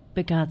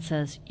 But God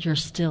says, you're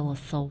still a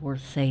soul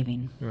worth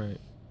saving. Right.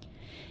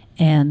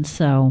 And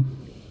so,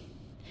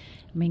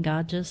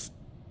 God just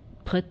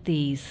put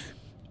these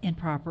in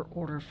proper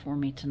order for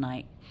me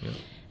tonight. Yep.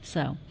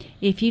 So,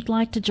 if you'd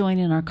like to join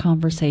in our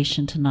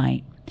conversation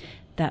tonight,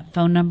 that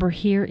phone number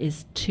here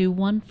is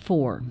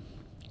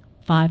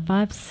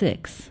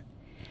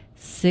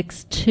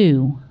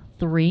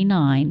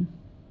 214-556-6239,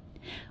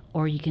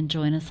 or you can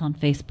join us on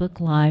Facebook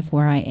Live,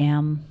 where I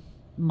am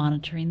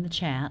monitoring the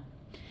chat.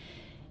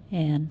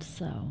 And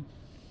so,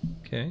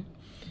 okay.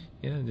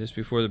 Yeah, just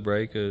before the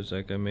break, it was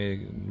like I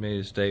made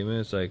a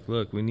statement. It's like,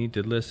 look, we need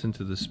to listen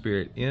to the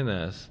Spirit in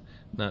us,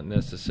 not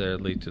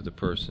necessarily to the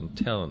person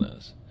telling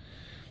us.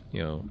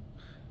 I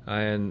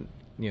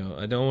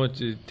don't want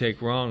to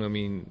take wrong.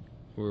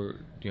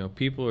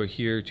 People are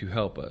here to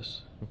help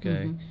us,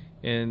 okay?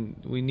 Mm-hmm. And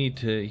we need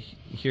to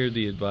hear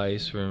the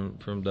advice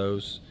from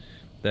those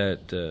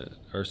that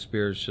are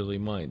spiritually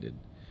minded.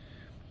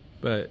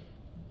 But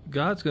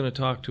God's going to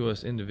talk to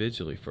us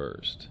individually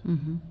first,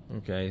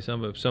 okay?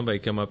 Somebody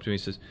come up to me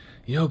and says,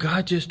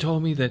 God just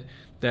told me that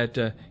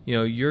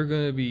you're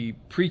going to be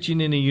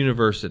preaching in a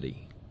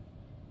university.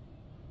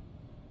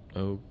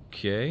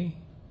 Okay.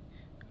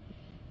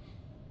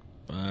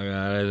 God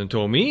hasn't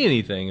told me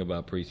anything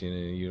about preaching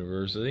in a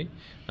university.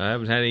 I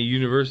haven't had any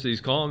universities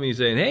calling me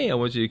saying, hey, I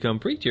want you to come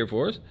preach here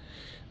for us.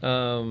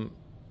 I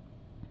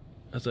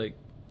was like,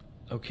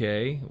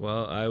 okay,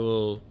 well, I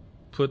will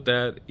put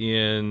that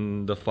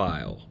in the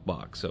file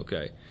box,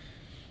 okay.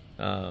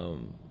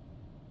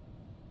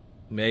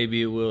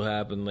 Maybe it will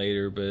happen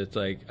later, but it's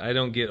like, I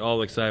don't get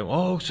all excited.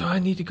 Oh, so I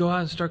need to go out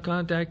and start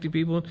contacting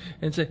people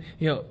and say,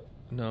 no,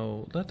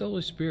 let the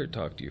Holy Spirit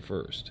talk to you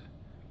first.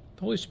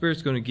 The Holy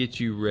Spirit's going to get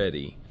you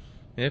ready.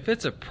 And if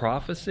it's a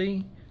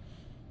prophecy,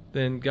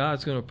 then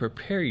God's going to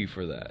prepare you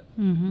for that.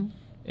 Mm-hmm.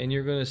 And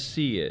you're going to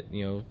see it.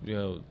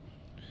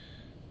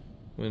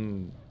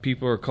 When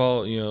people are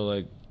called,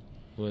 like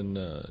when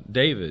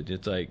David,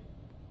 it's like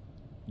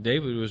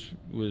David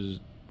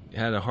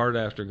had a heart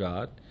after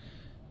God.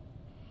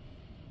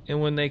 And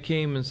when they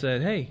came and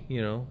said, hey,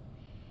 we're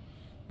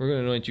going to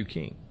anoint you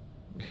king.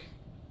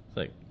 It's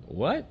like,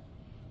 what?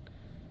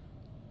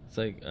 It's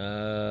like,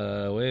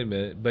 wait a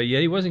minute. But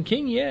yet he wasn't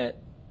king yet.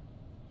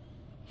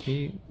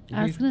 I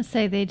was going to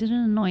say, they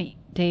didn't anoint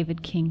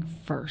David king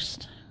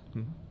first.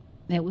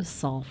 Mm-hmm. It was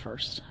Saul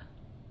first.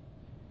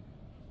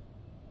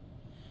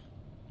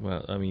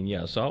 Well,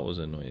 Saul was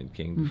anointed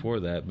king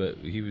before that, but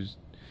he was.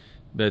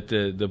 But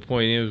the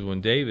point is,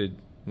 when David,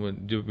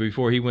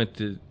 before he went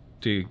to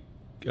take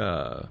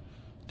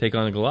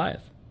on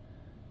Goliath,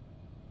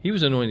 he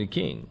was anointed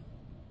king.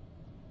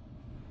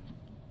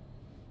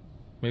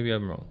 Maybe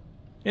I'm wrong.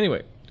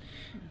 Anyway,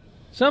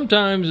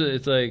 sometimes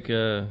it's like,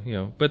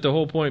 but the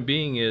whole point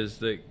being is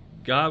that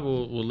God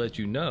will let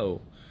you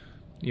know,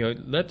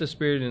 let the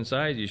Spirit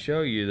inside you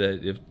show you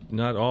that if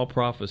not all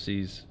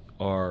prophecies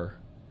are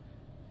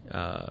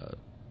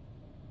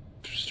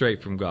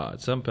straight from God.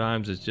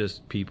 Sometimes it's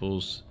just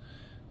people's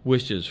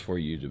wishes for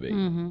you to be.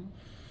 Mm-hmm.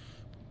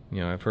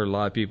 I've heard a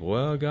lot of people,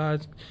 well,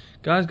 God's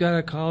got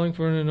a calling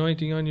for an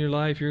anointing on your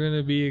life. You're going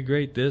to be a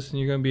great this and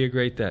you're going to be a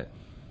great that.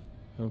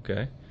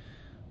 Okay.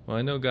 Well,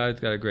 I know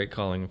God's got a great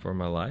calling for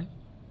my life.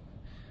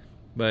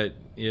 But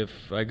if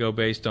I go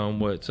based on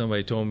what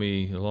somebody told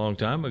me a long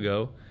time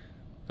ago,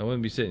 I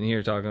wouldn't be sitting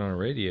here talking on a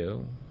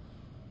radio.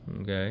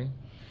 Okay?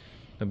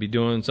 I'd be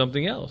doing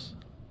something else.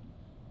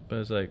 But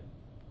it's like,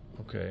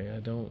 okay, I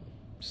don't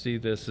see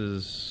this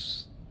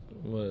as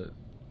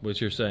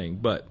what you're saying.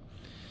 But,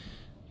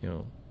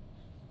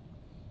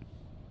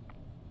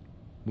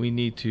 we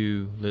need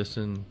to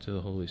listen to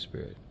the Holy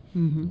Spirit.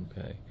 Mm-hmm.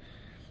 Okay?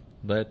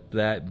 Let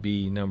that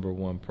be number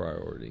one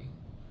priority.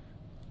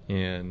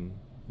 And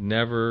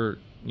never,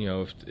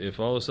 if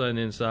all of a sudden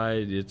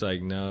inside it's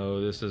like,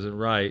 no, this isn't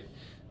right,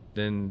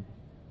 then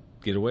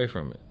get away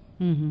from it.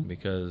 Mm-hmm.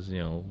 Because,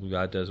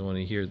 God doesn't want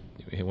He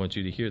wants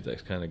you to hear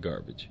that kind of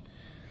garbage.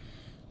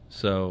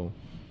 So,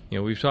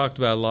 we've talked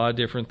about a lot of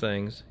different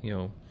things,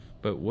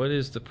 but what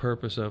is the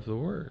purpose of the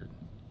Word?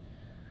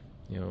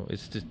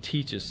 It's to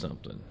teach us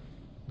something,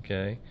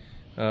 okay?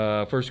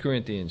 1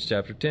 Corinthians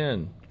chapter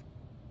 10,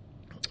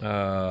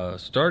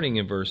 starting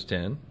in verse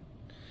 10.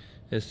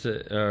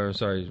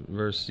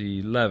 Verse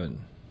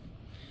 11.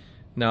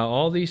 Now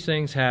all these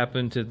things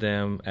happened to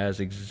them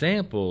as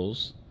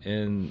examples,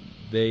 and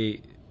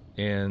they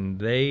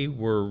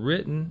were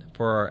written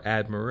for our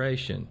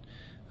admiration,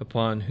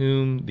 upon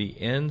whom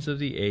the ends of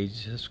the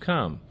ages has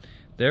come.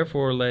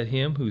 Therefore let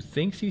him who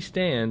thinks he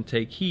stand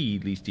take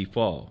heed lest he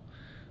fall.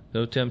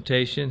 No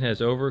temptation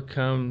has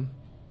overcome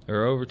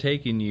or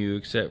overtaken you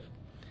except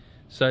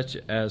such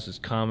as is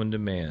common to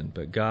man.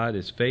 But God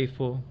is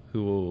faithful,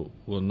 who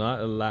will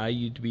not allow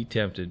you to be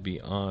tempted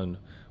beyond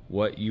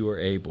what you are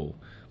able,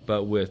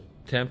 but with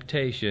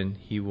temptation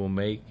he will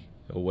make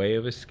a way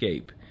of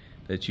escape,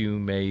 that you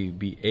may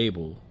be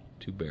able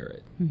to bear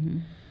it. Mm-hmm.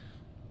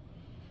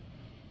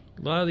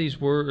 A lot of these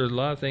words, a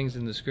lot of things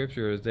in the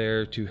scripture are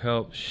there to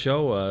help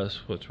show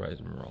us what's right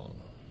and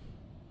wrong.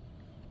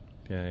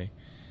 Okay?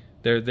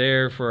 They're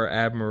there for our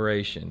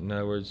admiration. In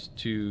other words,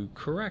 to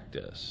correct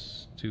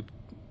us, to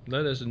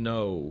let us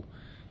know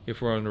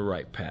if we're on the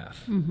right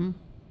path. Mm-hmm.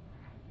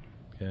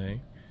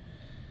 Okay?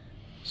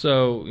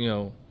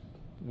 So,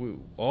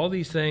 all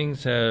these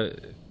things have,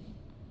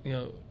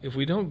 if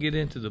we don't get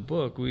into the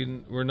book,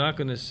 we're not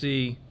going to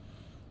see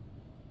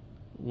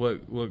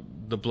what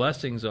the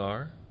blessings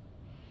are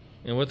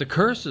and what the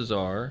curses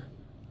are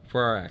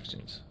for our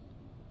actions.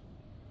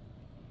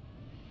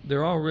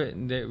 They're all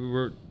written.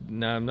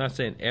 Now, I'm not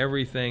saying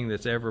everything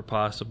that's ever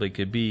possibly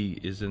could be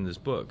is in this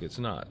book. It's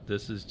not.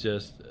 This is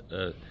just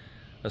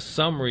a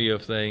summary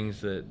of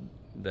things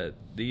that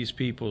these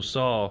people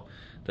saw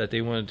that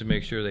they wanted to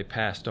make sure they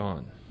passed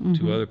on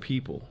to other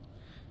people,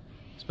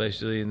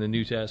 especially in the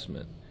New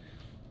Testament.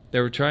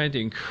 They were trying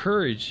to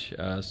encourage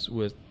us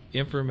with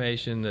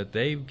information that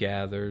they've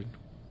gathered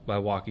by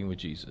walking with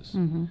Jesus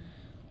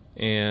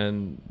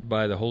and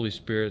by the Holy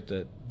Spirit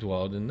that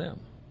dwelled in them.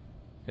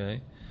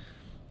 Okay?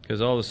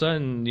 Because all of a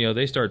sudden,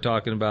 they start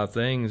talking about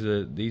things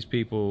that these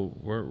people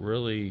weren't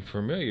really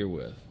familiar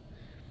with.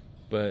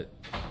 But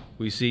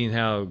we've seen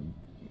how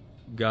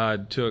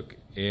God took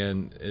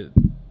and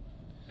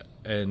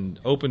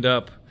opened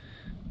up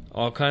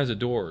all kinds of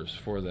doors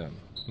for them,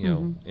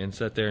 and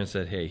sat there and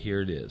said, "Hey,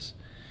 here it is.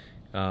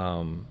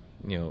 Do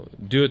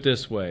it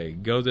this way.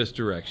 Go this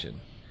direction,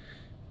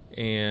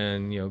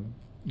 and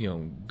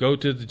go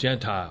to the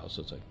Gentiles."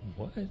 So it's like,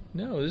 what?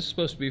 No, this is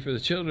supposed to be for the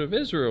children of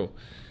Israel.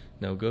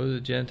 No, go to the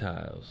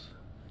Gentiles.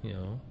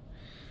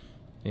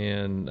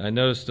 And I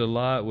noticed a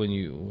lot when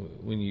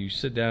you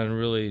sit down and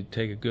really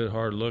take a good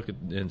hard look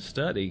and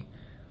study.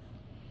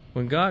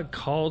 When God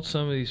called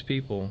some of these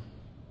people,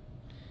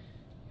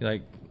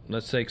 like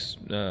let's take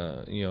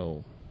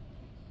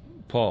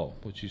Paul,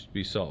 which used to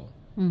be Saul.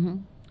 Mm-hmm.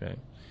 Okay.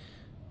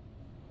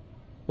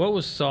 What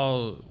was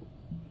Saul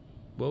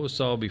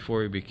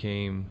before he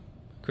became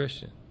a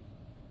Christian?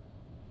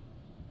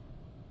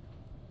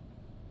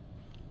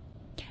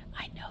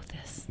 I know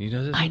this. You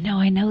know this? I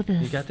know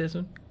this. You got this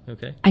one?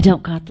 Okay. I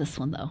don't got this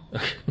one though.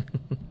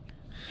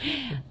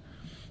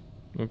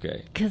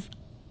 Okay. Because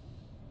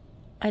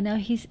I know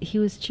he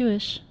was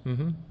Jewish.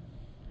 Mm-hmm.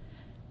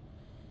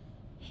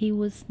 He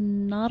was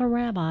not a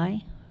rabbi.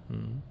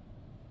 Mm-hmm.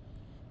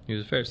 He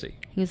was a Pharisee.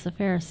 He was a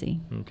Pharisee.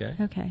 Okay.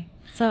 Okay.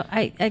 So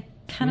I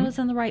kind of was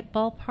in the right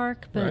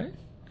ballpark, but Right.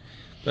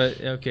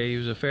 But okay, he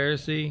was a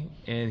Pharisee,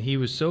 and he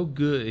was so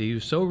good. He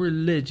was so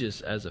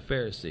religious as a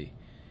Pharisee.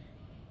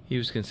 He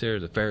was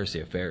considered the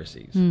Pharisee of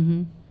Pharisees.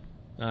 Mm-hmm.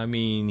 I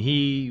mean,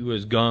 he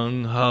was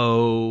gung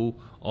ho,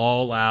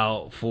 all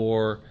out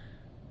for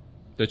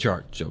the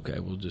church. Okay,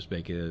 we'll just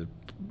make it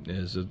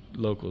as a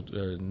local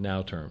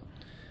now term.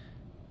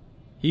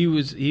 He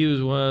was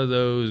one of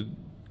those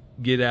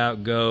get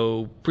out,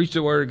 go, preach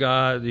the word of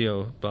God,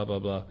 blah blah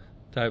blah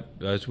type,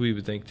 as we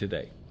would think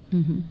today.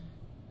 Mm-hmm.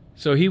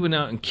 So he went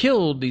out and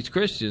killed these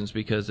Christians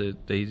because they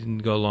didn't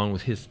go along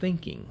with his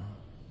thinking.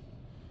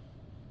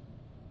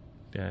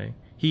 Okay,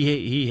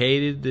 he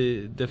hated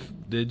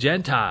the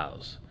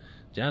Gentiles.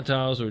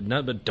 Gentiles were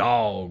nothing but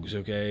dogs.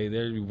 Okay,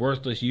 they're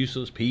worthless,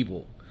 useless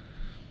people.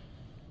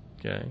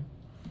 Okay,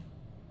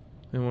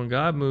 and when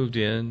God moved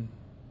in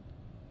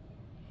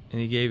and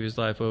he gave his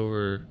life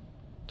over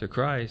to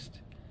Christ,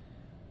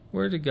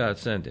 where did God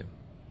send him?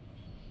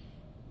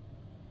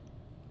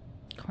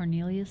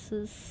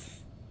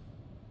 Cornelius's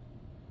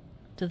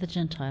to the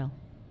Gentile.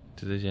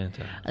 To the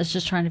Gentile. I was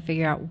just trying to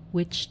figure out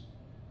which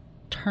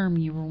term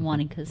you were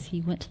wanting, because he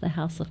went to the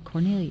house of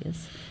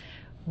Cornelius,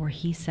 where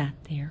he sat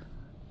there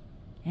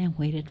and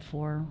waited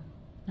for.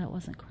 No, it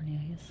wasn't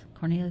Cornelius.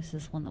 Cornelius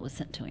is one that was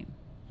sent to him.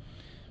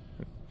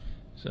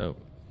 So,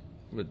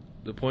 but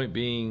the point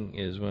being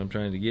is what I'm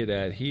trying to get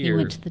at here. He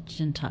went to the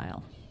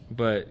Gentile.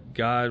 But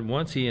God,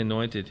 once he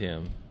anointed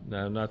him,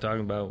 now I'm not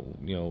talking about,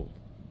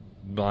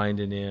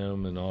 blinding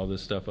him and all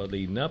this stuff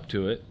leading up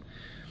to it,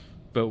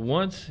 but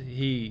once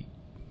his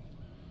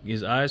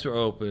eyes were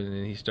open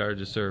and he started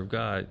to serve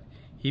God,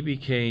 he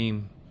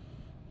became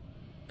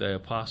the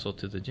apostle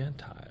to the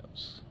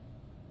Gentiles.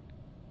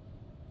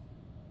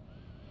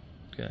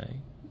 Okay?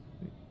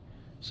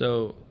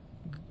 So,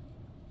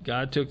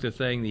 God took the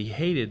thing that he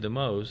hated the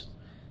most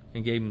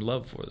and gave him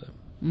love for them.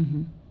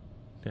 Mm-hmm.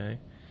 Okay?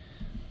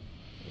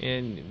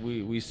 And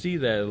we see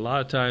that a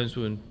lot of times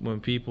when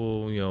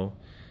people,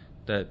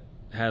 that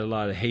had a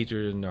lot of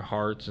hatred in their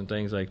hearts and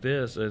things like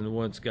this, and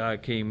once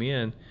God came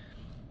in,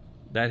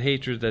 that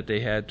hatred that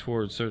they had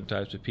towards certain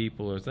types of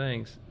people or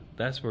things,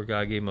 that's where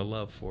God gave them a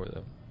love for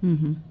them.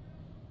 Mm-hmm.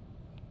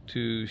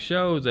 To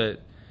show that,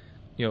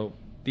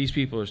 these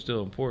people are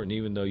still important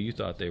even though you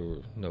thought they were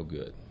no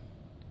good.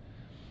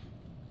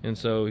 And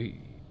so,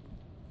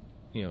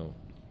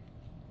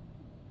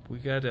 we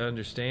got to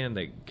understand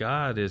that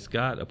God has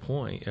got a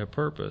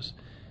purpose.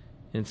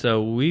 And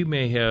so we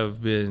may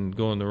have been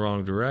going the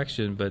wrong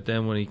direction, but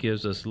then when he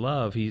gives us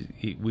love,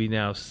 we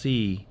now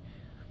see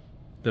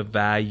the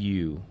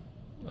value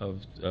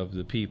of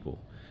the people,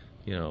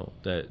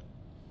 that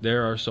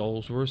there are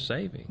souls worth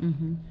saving.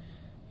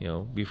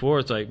 Mm-hmm. Before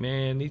it's like,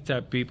 man, these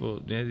type of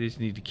people, they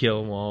just need to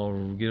kill them all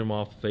or get them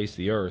off the face of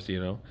the earth,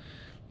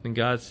 And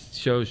God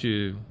shows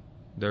you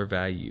their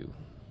value.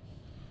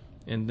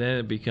 And then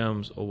it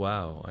becomes, oh,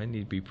 wow, I need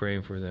to be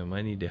praying for them.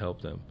 I need to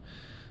help them,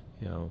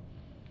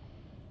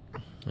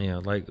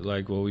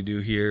 like what we do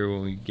here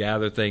when we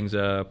gather things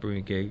up, or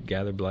we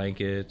gather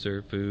blankets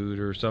or food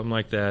or something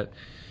like that.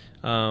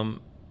 God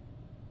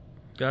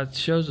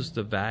shows us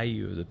the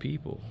value of the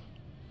people.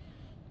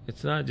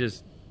 It's not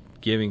just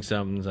giving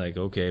something like,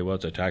 okay, well,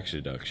 it's a tax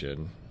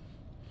deduction.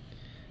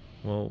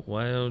 Well,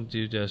 why don't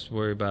you just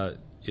worry about,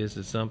 is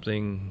it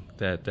something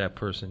that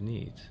person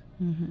needs?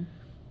 Mm-hmm.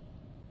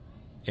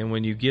 And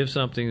when you give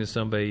something to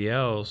somebody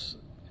else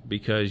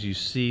because you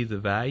see the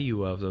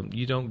value of them,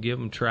 you don't give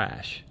them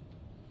trash.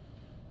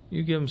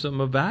 You give them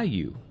something of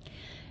value.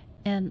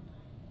 And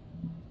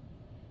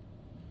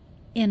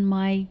in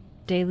my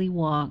daily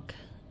walk,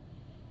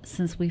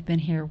 since we've been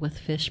here with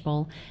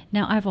Fishbowl,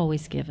 now I've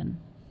always given.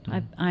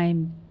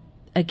 I'm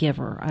a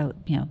giver.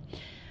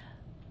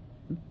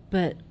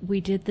 But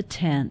we did the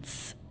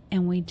tents,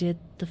 and we did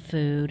the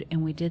food,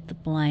 and we did the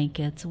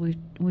blankets.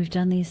 We've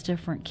done these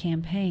different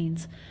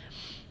campaigns,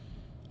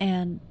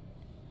 and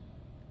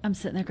I'm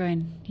sitting there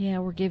going, yeah,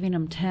 we're giving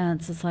them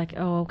tents. It's like,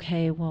 oh,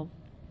 okay, well,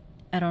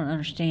 I don't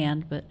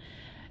understand. But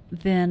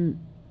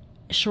then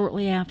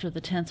shortly after the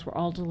tents were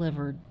all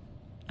delivered,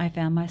 I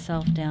found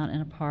myself down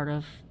in a part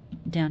of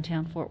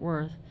downtown Fort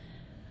Worth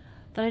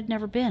that I'd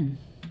never been.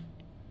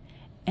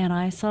 And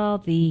I saw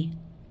the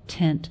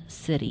tent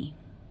city,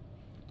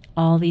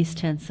 all these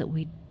tents that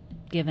we'd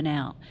given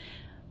out.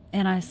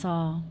 And I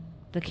saw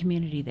the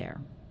community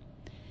there.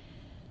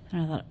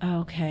 And I thought, oh,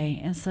 okay.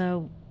 And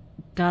so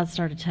God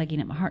started tugging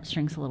at my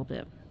heartstrings a little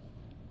bit.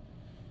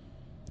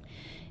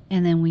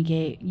 And then we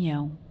gave,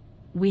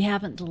 we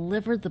haven't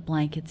delivered the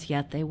blankets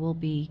yet. They will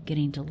be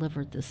getting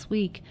delivered this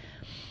week.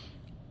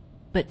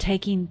 But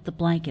taking the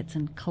blankets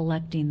and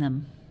collecting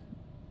them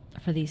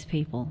for these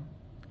people.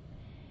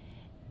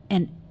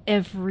 And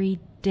every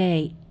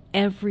day,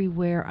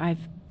 everywhere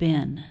I've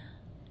been,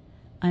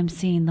 I'm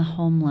seeing the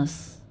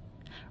homeless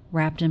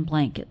wrapped in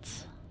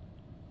blankets.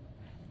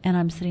 And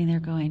I'm sitting there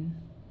going,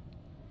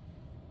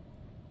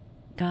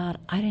 God,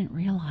 I didn't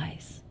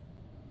realize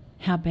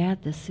how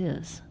bad this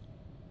is.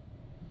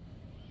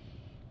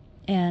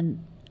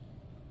 And,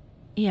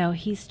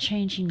 he's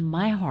changing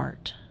my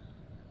heart.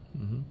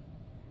 Mm-hmm.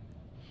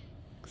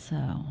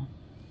 So.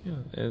 Yeah,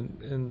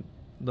 and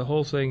the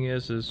whole thing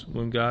is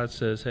when God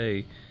says,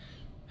 hey,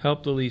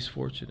 help the least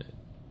fortunate.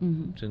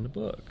 Mm-hmm. It's in the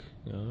book.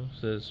 It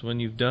says, when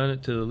you've done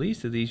it to the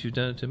least of these, you've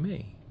done it to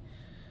me.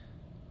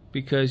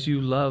 Because you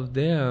love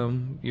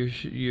them,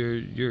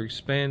 you're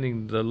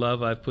expanding the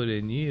love I put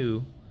in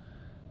you,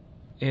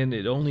 and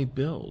it only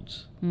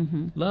builds.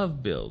 Mm-hmm.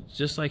 Love builds,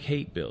 just like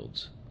hate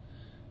builds.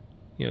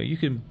 You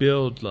can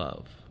build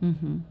love.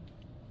 Mm-hmm.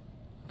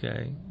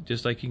 Okay?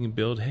 Just like you can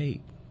build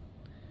hate.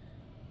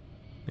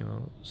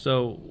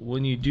 So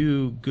when you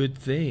do good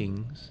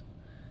things,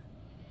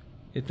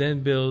 it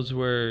then builds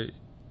where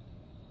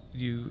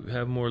you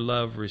have more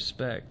love,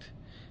 respect,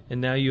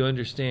 and now you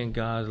understand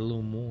God a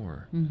little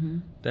more. Mm-hmm.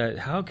 That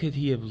how could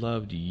He have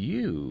loved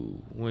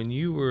you when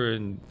you were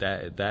in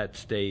that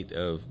state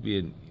of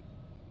being,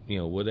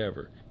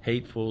 whatever,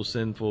 hateful,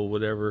 sinful,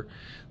 whatever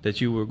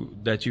that you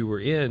were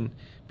in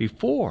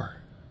before?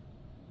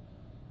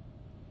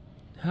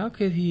 How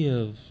could He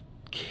have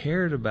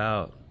cared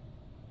about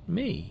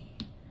me?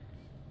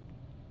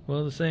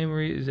 Well, the same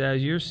reason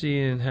as you're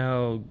seeing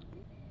how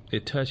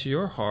it touched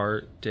your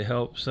heart to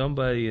help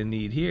somebody in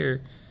need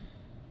here,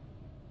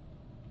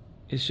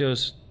 it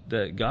shows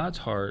that God's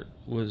heart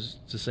was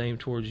the same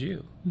towards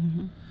you.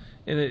 Mm-hmm.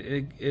 And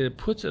it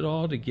puts it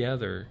all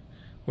together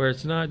where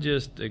it's not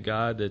just a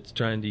God that's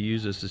trying to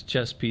use us as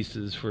chess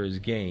pieces for His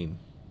game,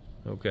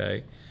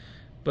 okay?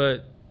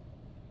 But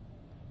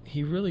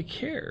He really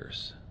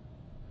cares.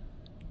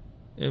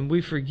 And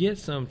we forget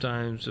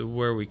sometimes of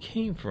where we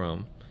came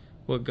from,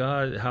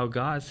 how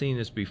God's seen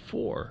us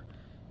before,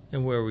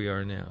 and where we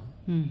are now.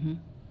 Mm-hmm.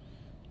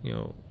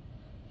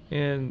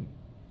 And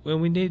when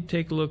we need to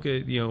take a look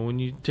at, when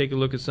you take a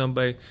look at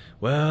somebody,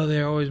 well,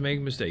 they're always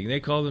making mistakes.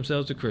 They call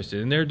themselves a Christian,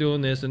 and they're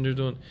doing this, and they're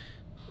doing.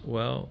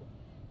 Well,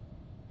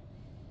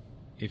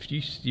 if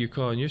you're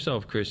calling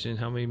yourself Christian,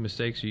 how many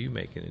mistakes are you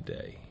making a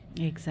day?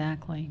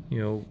 Exactly. You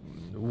know,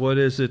 what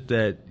is it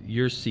that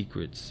your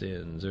secret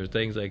sins or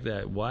things like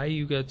that? Why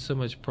you got so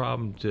much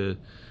problem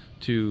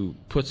to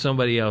put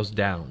somebody else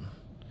down?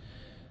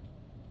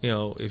 You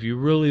know, if you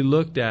really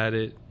looked at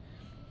it,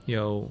 you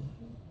know,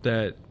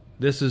 that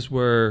this is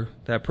where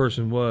that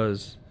person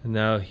was, and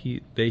now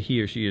he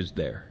or she is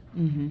there.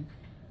 Mm-hmm.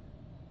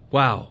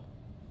 Wow.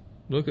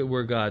 Look at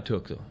where God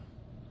took them.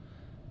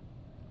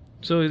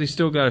 So they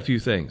still got a few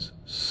things.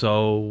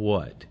 So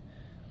what?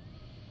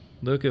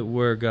 Look at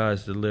where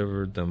God's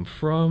delivered them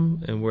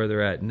from and where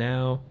they're at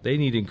now. They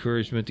need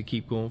encouragement to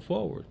keep going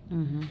forward,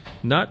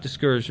 not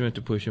discouragement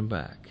to push them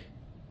back.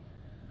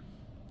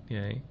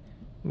 Okay,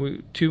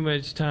 too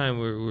much time.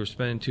 We're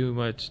spending too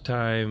much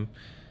time.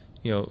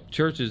 You know,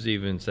 churches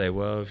even say,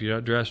 well, if you're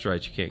not dressed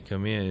right, you can't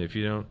come in. If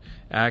you don't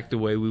act the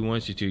way we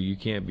want you to, you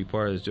can't be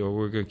part of this. Or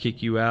we're going to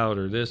kick you out,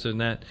 or this and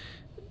that.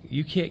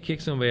 You can't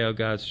kick somebody out of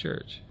God's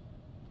church.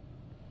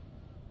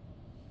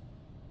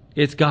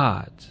 It's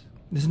God's.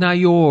 It's not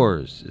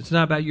yours. It's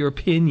not about your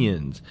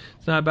opinions.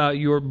 It's not about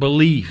your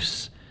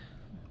beliefs.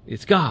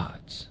 It's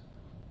God's.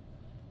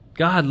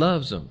 God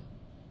loves them.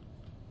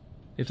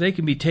 If they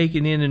can be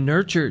taken in and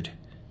nurtured,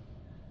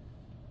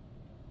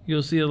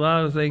 you'll see a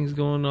lot of things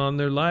going on in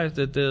their life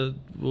that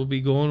will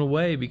be going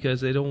away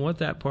because they don't want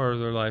that part of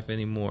their life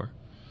anymore.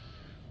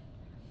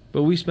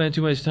 But we spend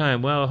too much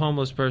time. Well, a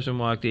homeless person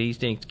walked in. He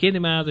stinks. Get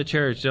him out of the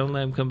church. Don't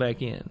let him come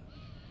back in.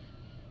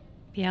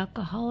 The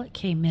alcoholic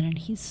came in and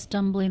he's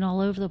stumbling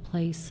all over the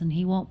place and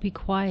he won't be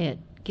quiet.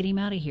 Get him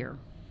out of here.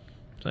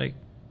 It's like,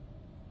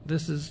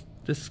 this is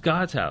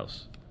God's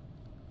house.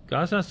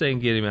 God's not saying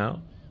get him out.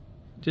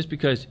 Just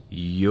because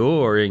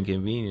you're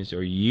inconvenienced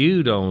or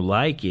you don't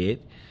like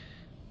it,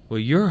 well,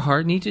 your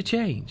heart needs to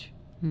change.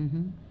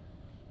 Mm-hmm.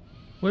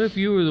 What if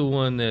you were the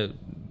one that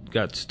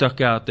got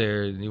stuck out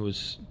there and it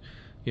was,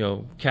 you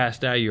know,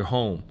 cast out of your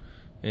home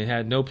and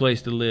had no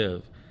place to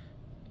live?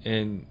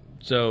 And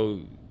so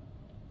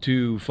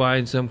to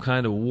find some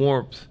kind of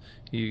warmth,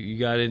 you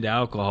got into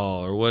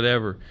alcohol or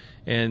whatever,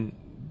 and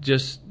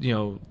just, you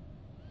know,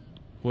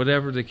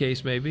 whatever the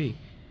case may be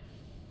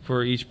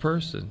for each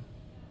person.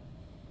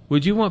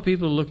 Would you want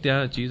people to look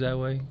down at you that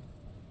way?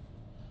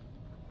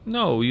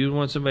 No, you'd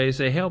want somebody to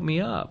say, help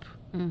me up.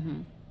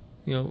 Mm-hmm.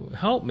 You know,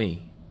 help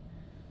me.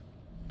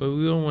 But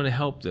we don't want to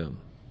help them.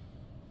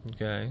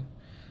 Okay?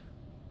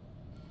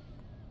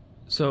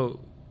 So,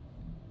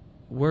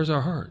 where's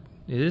our heart?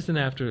 It isn't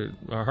after,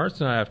 our heart's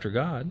not after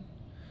God.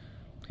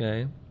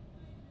 Okay?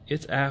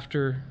 It's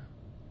after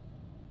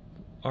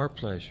our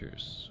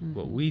pleasures,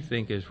 what we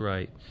think is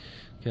right.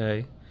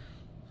 Okay?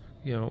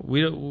 You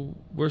know,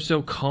 we're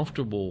so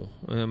comfortable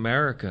in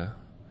America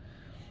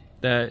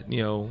that,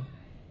 you know,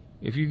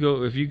 if you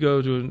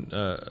go to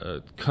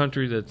a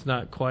country that's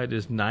not quite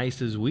as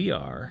nice as we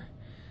are,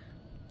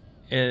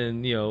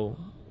 and, you know,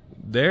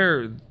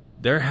 they're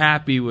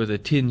happy with a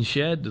tin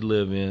shed to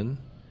live in.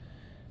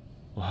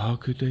 Well, how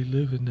could they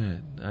live in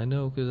that? I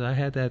know, because I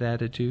had that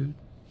attitude.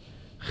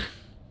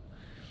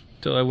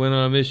 Until I went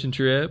on a mission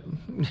trip.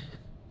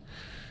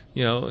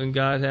 You know, and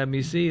God had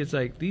me see, it's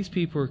like, these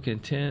people are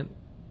content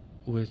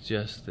with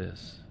just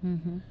this.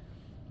 Mm-hmm.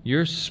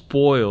 You're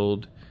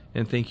spoiled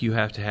and think you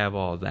have to have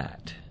all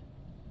that.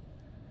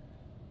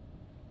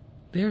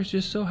 They're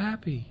just so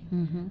happy.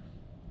 Mm-hmm.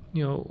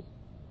 You know,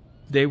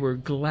 they were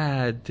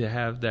glad to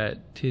have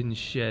that tin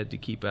shed to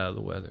keep out of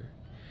the weather.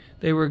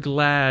 They were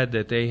glad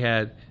that they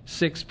had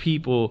 6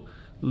 people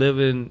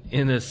living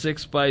in a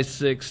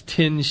 6x6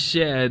 tin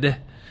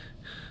shed.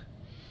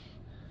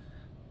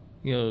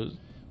 You know,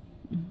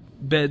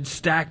 beds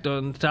stacked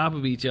on top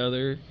of each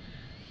other.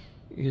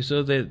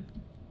 So that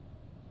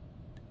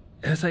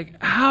it's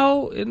like,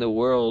 how in the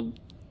world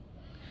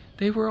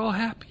they were all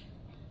happy?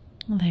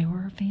 They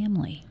were a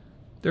family.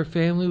 Their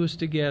family was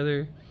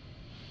together.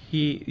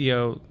 You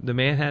know, the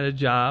man had a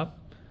job.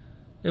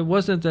 It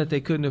wasn't that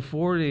they couldn't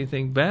afford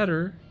anything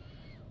better.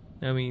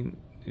 I mean,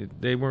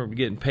 they weren't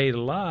getting paid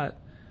a lot,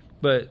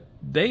 but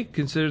they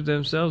considered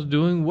themselves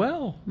doing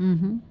well.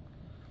 Mm-hmm.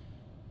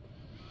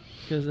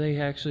 Because they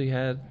actually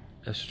had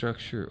a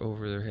structure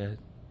over their head.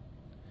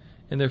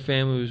 And their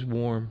family was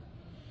warm.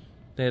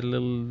 They had a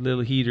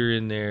little heater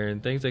in there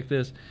and things like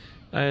this.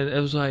 And it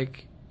was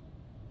like,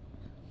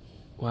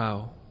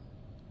 wow.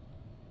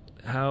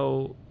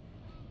 How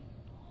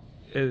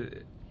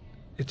it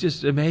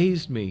just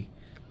amazed me.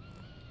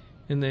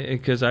 And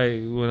because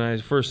when I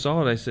first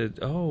saw it, I said,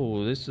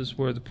 "Oh, this is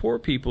where the poor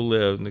people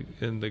live."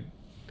 And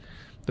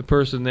the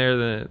person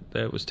there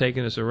that was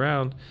taking us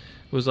around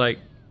was like,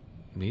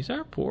 "These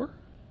aren't poor."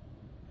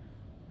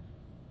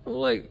 I'm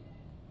like,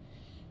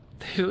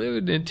 they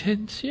live in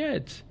tin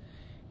sheds.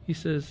 He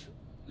says,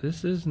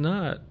 "This is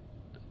not,"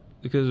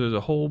 because there's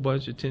a whole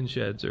bunch of tin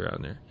sheds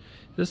around there.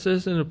 This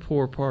isn't a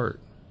poor part.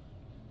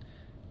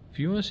 If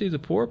you want to see the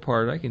poor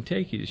part, I can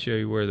take you to show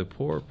you where the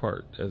poor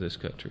part of this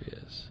country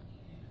is.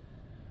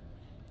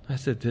 I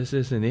said, this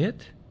isn't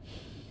it?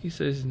 He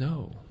says,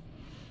 no.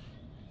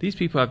 These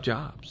people have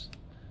jobs.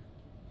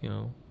 You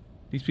know,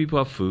 these people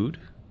have food,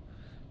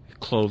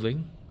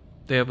 clothing,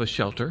 they have a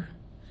shelter.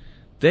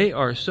 They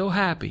are so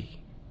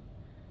happy.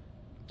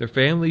 Their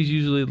families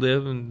usually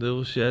live in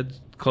little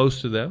sheds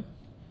close to them.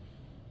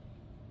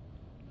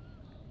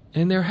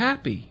 And they're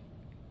happy.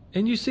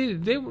 And you see,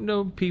 there were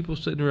no people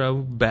sitting around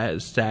with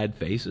bad, sad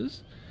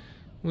faces.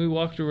 When we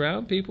walked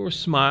around, people were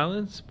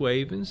smiling,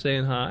 waving,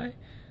 saying hi,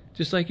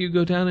 just like you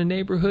go down a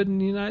neighborhood in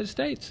the United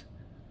States.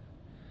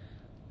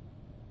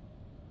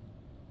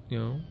 You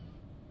know,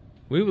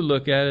 we would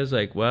look at it as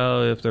like,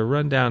 well, if they're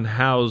rundown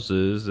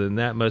houses, then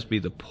that must be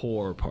the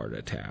poor part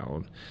of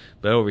town.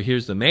 But over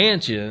here's the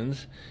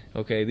mansions.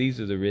 Okay, these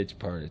are the rich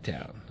part of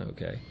town.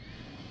 Okay.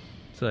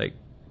 It's like,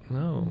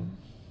 no.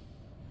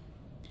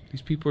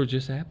 These people are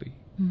just happy.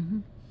 Mm-hmm.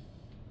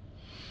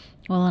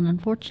 Well, and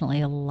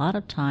unfortunately, a lot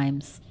of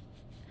times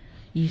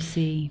you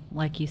see,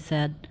 like you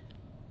said,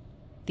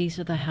 these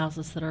are the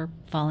houses that are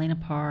falling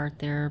apart.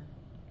 They're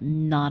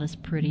not as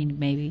pretty,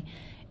 maybe.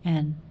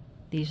 And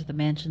these are the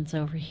mansions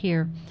over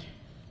here.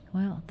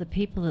 Well, the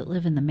people that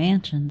live in the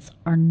mansions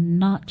are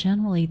not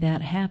generally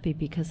that happy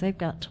because they've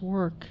got to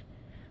work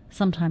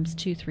sometimes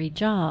 2-3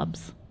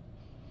 jobs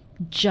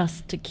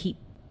just to keep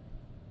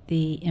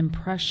the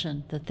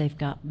impression that they've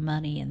got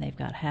money and they've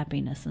got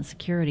happiness and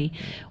security,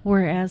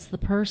 whereas the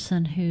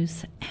person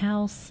whose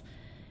house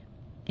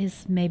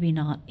is maybe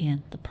not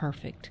in the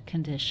perfect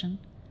condition,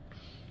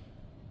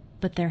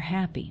 but they're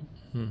happy.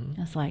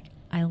 Mm-hmm. It's like,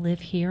 I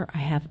live here, I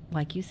have,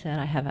 like you said,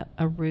 I have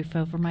a roof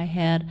over my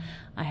head,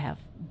 I have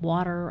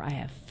water, I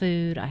have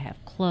food, I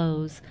have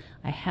clothes,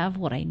 I have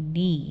what I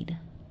need.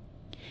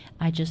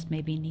 I just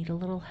maybe need a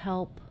little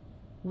help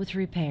with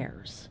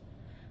repairs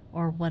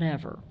or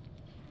whatever.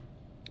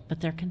 But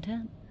they're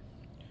content.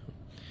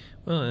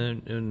 Well,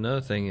 and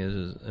another thing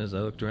is, as I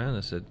looked around,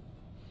 I said,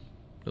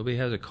 nobody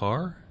has a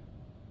car?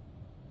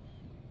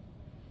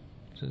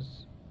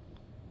 Says,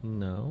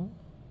 no,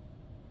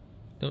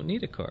 don't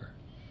need a car.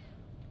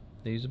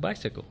 They use a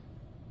bicycle.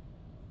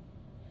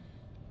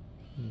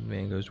 The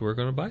man goes to work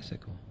on a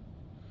bicycle.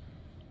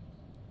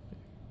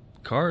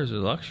 Car is a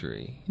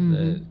luxury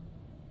that,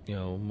 you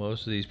know,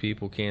 most of these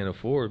people can't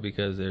afford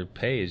because their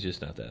pay is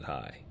just not that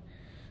high.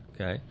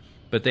 Okay?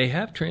 But they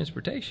have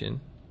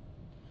transportation.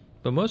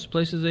 But most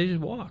places they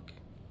just walk.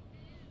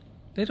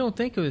 They don't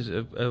think it was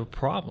a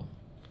problem.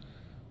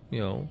 You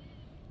know.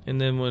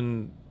 And then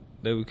when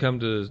they would come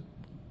to,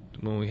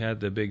 when we had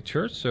the big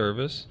church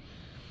service,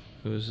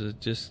 it was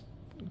just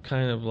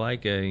kind of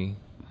like a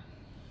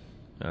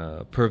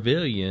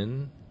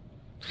pavilion.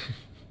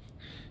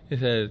 It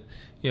had,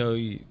 you know,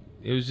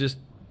 it was just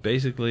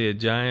basically a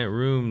giant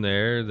room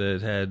there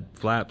that had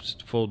flaps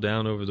to fold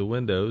down over the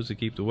windows to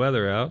keep the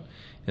weather out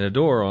and a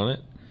door on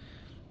it.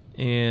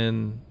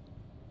 And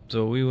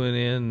so we went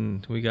in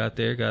and we got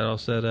there, got all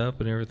set up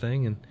and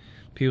everything, and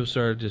people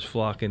started just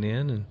flocking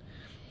in, and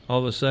all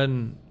of a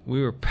sudden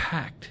we were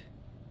packed.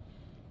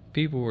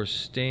 People were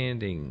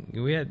standing.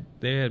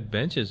 They had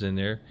benches in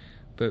there,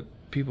 but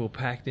people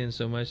packed in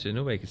so much that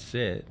nobody could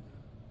sit.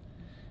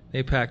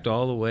 They packed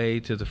all the way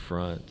to the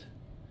front,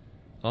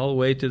 all the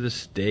way to the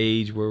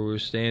stage where we were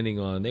standing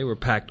on. They were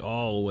packed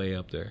all the way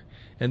up there.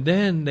 And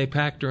then they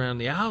packed around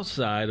the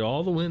outside.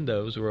 All the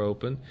windows were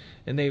open,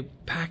 and they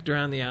packed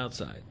around the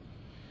outside.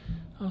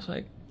 I was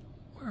like,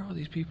 where are all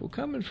these people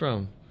coming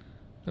from?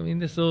 I mean,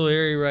 this little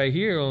area right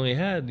here only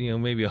had, you know,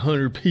 maybe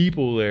 100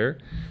 people there.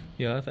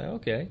 You know, I thought,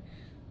 okay.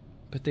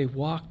 But they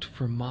walked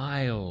for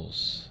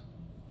miles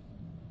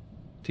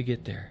to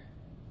get there,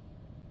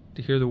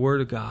 to hear the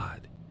Word of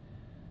God.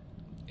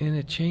 And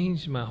it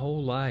changed my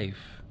whole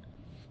life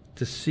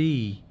to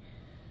see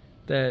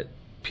that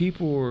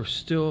people were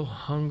still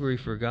hungry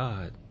for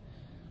God.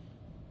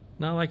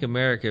 Not like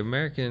America.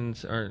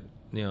 Americans aren't,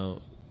 you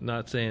know,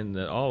 not saying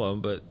that all of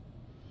them, but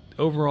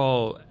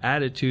overall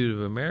attitude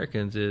of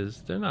Americans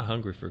is they're not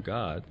hungry for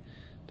God.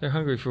 They're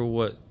hungry for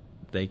what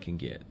they can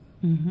get.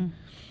 Mm-hmm.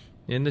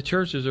 And the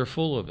churches are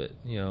full of it.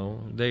 You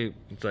know,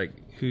 it's like,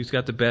 who's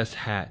got the best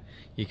hat?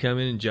 You come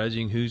in and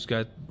judging who's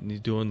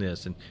doing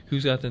this and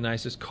who's got the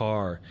nicest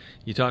car.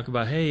 You talk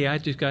about, hey, I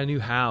just got a new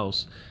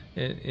house.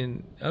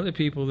 And other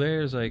people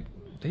there is like,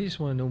 they just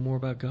want to know more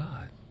about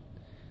God.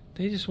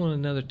 They just want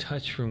another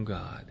touch from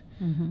God.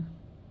 Mm-hmm.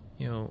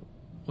 You know,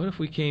 what if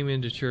we came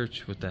into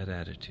church with that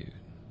attitude?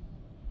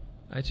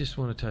 I just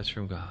want a touch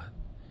from God.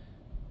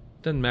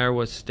 Doesn't matter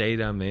what state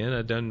I'm in.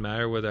 It doesn't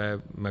matter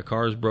whether my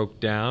car's broke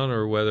down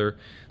or whether,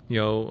 you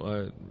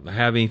know, I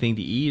have anything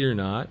to eat or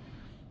not.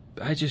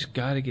 I just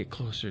got to get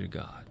closer to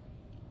God.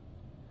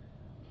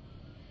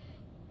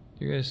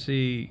 You're going to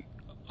see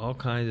all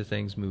kinds of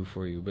things move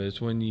for you. But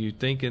it's when you're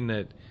thinking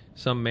that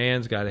some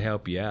man's got to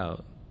help you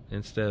out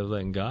instead of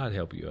letting God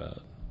help you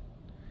out.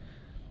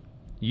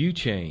 You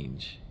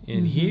change.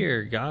 And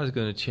here, God's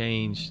going to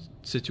change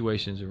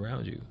situations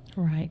around you.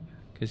 Right.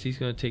 Because he's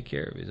going to take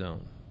care of his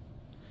own.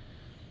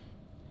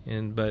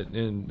 But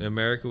in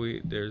America,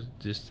 there's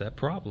just that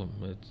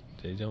problem.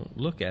 They don't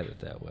look at it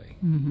that way.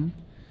 Mm-hmm.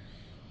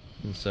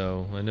 And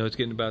so I know it's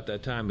getting about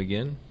that time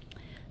again.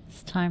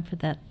 It's time for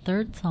that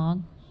third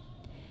song.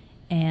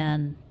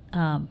 And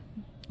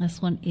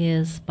This one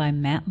is by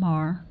Matt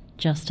Maher,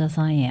 Just As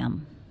I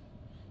Am.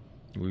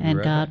 We'll be And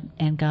right God back.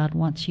 and God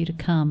wants you to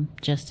come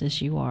just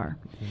as you are.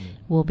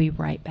 We'll be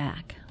right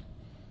back.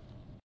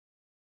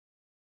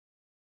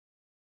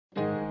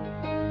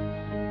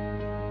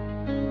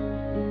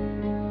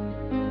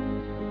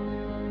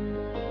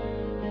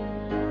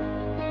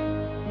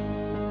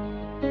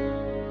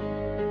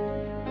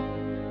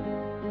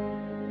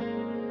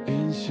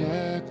 In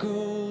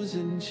shackles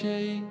and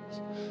chains,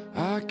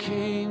 I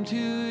came to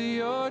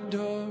your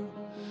door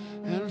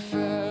and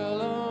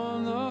fell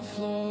on the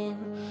floor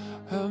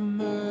of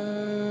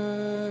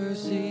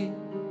mercy.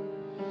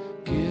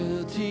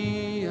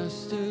 Guilty I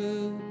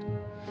stood,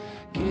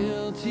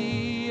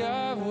 guilty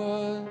I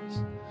was.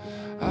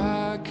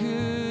 I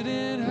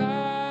couldn't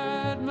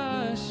hide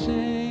my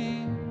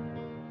shame.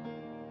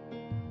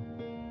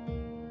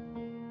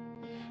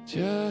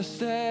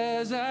 Just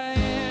as I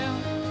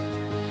am,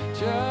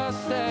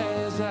 just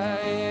as I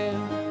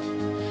am,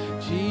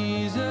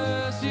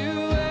 Jesus,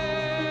 you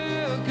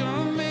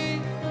welcome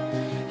me,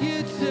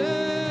 you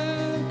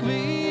took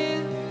me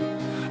in.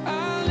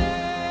 I'll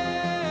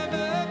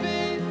never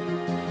be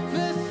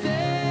the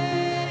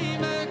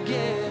same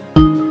again.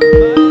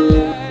 My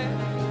life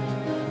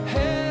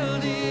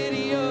held in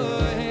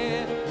your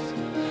hands,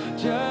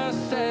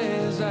 just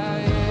as I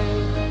am.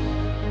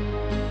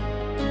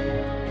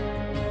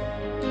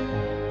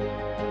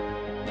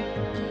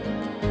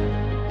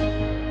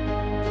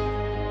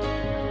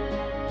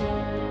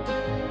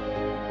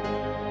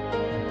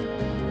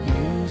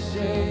 You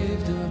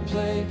saved a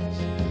place,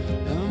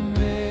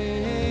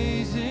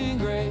 amazing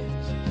grace.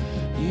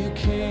 You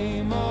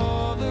came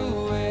all the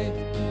way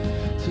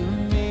to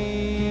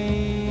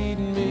meet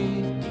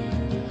me,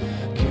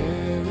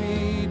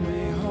 carried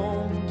me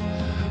home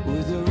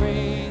with a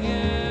ring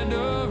and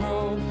a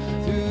robe.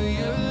 Through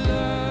your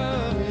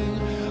loving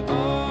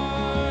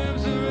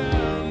arms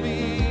around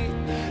me,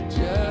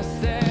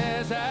 just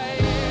as I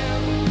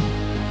am,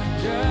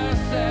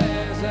 just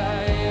as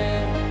I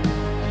am.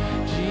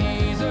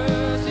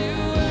 Jesus, you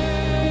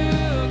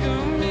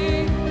welcome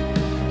me,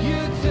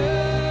 you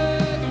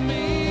took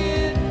me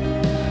in.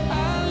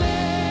 I'll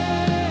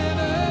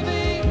never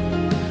be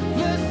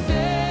the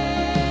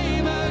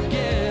same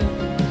again.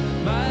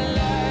 My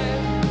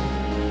life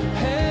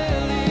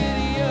held in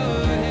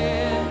your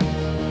hands,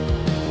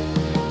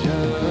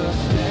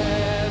 just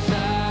as I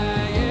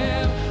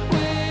am,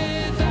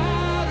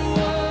 without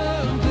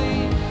one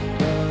plea,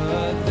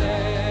 but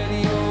that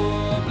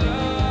your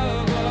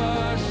blood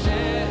was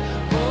shed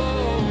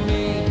for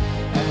me,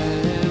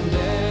 and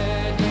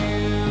that you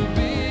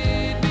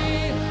bid me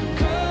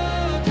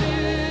come to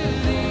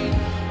thee.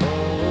 Oh,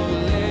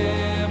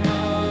 Lamb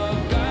of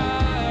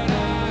God, I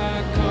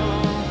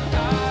come,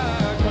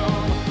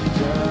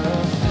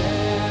 just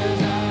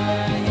as I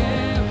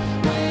am,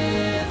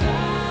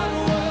 without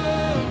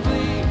one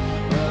plea,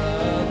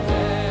 but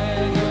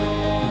that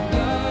your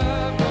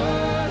blood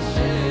was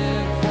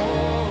shed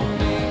for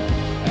me,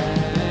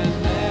 and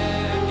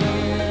that you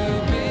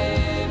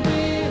bid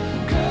me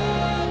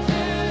come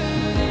to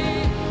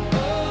thee.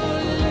 Oh,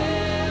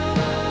 Lamb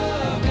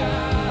of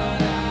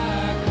God, I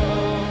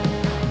come,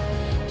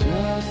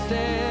 just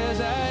as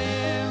I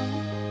am,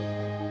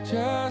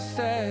 just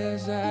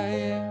as I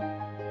am.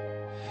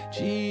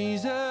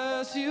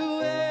 Jesus, you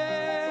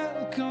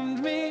welcomed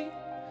me,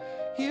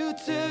 you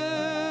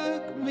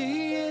took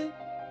me in.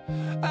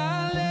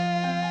 I'll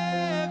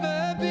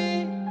never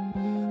be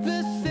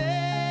the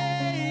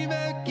same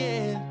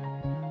again.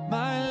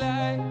 My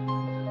life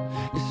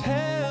is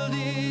held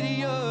in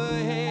your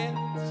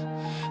hands,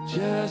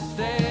 just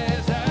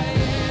as I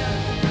am,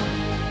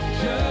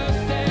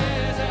 just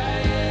as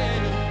I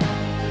am.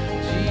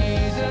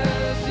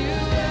 Jesus, you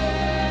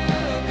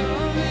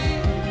welcome me,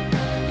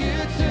 you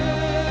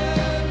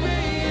took me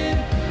in.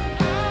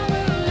 I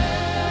will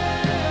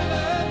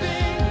never be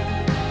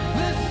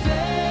the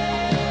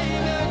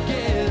same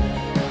again.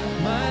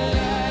 My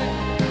life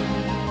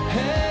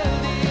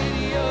held in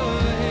your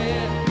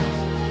hands.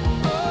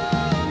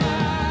 Oh,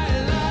 my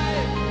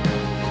life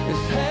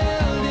is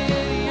held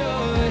in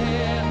your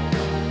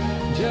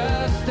hands,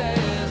 just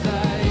as I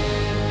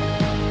am,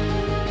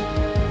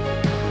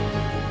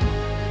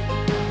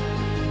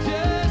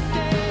 just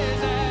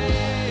as I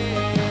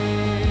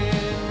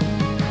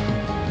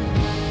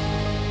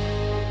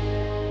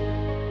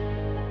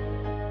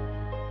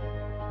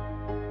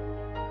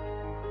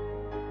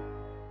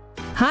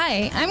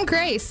Hi, I'm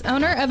Grace,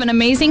 owner of an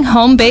amazing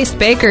home-based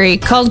bakery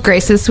called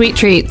Grace's Sweet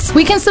Treats.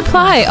 We can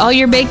supply all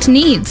your baked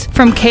needs,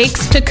 from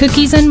cakes to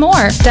cookies and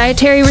more.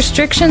 Dietary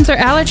restrictions or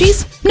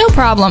allergies? No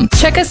problem.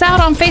 Check us out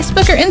on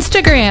Facebook or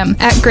Instagram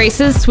at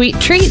Grace's Sweet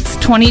Treats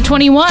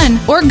 2021,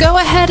 or go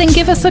ahead and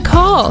give us a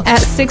call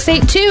at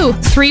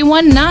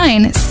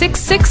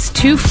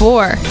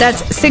 682-319-6624.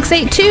 That's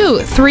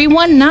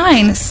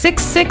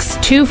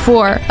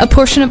 682-319-6624. A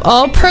portion of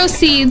all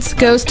proceeds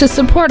goes to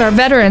support our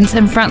veterans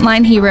and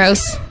frontline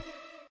heroes.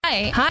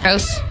 Hi.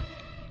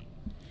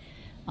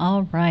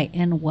 All right,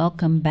 and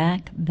welcome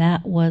back.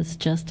 That was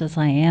Just As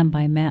I Am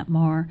by Matt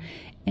Maher.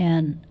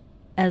 And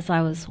as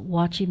I was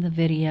watching the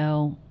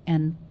video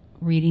and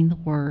reading the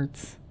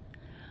words,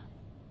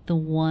 the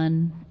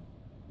one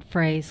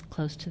phrase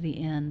close to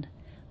the end,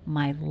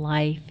 my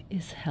life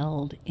is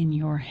held in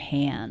your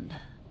hand.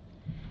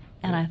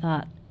 And I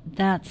thought,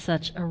 that's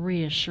such a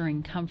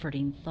reassuring,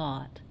 comforting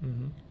thought,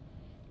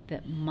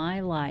 that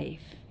my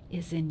life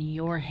is in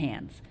your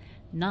hands,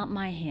 not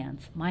my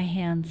hands. My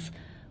hands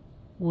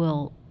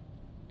will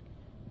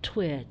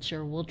twitch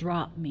or will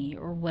drop me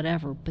or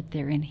whatever, but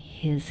they're in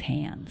his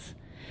hands.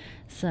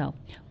 So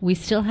we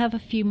still have a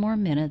few more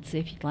minutes.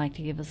 If you'd like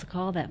to give us a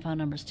call, that phone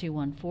number is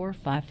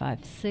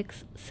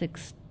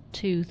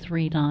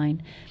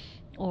 214-556-6239,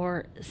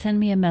 or send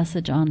me a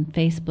message on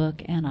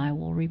Facebook and I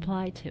will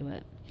reply to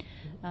it.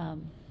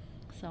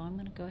 So I'm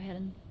going to go ahead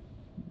and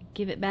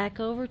give it back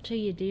over to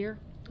you, dear.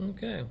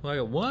 Okay. Well, I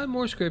got one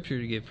more scripture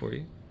to give for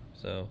you.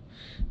 So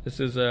this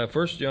is 1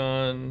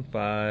 John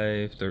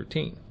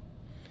 5:13.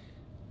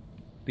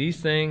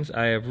 These things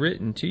I have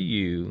written to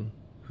you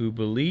who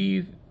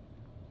believe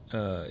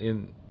I've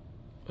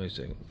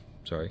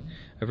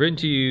written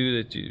to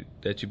you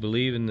that you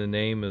believe in the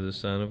name of the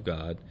Son of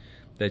God,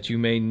 that you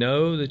may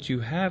know that you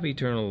have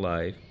eternal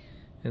life,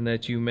 and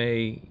that you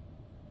may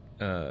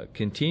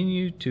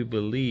continue to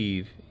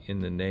believe in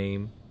the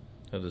name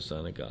of the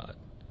Son of God.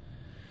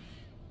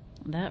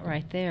 That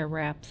right there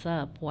wraps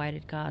up why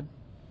did God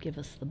give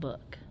us the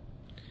book.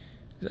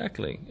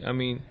 Exactly. I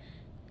mean,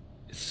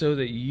 so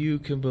that you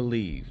can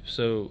believe.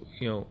 So,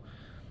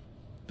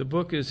 the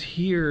book is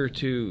here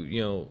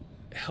to,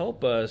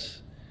 help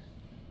us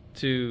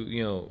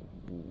to,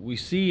 we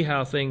see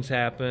how things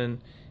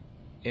happen,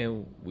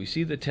 and we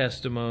see the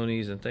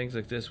testimonies and things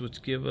like this,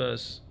 which give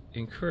us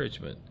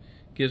encouragement.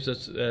 Gives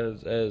us,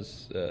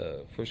 as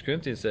 1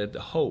 Corinthians said, the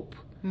hope.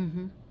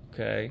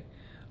 Okay?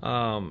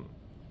 That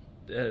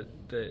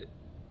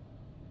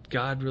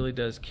God really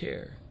does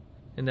care,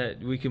 and that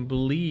we can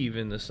believe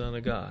in the Son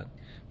of God,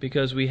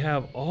 because we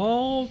have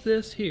all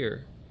this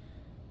here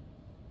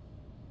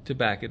to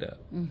back it up.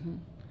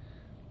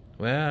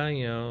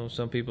 Well,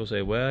 some people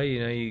say, well,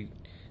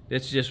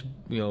 it's just,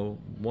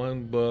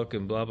 one book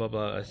and blah, blah,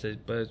 blah. I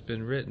said, but it's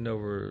been written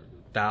over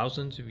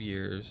thousands of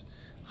years,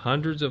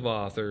 hundreds of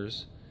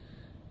authors,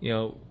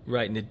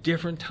 writing at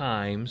different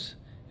times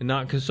and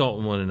not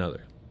consulting one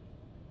another.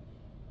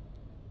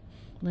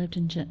 Lived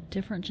in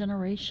different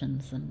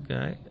generations.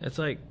 Okay? It's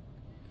like,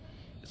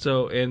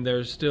 and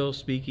they're still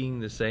speaking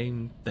the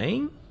same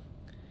thing?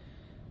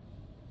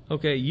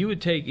 Okay, you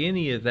would take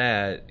any of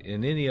that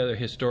in any other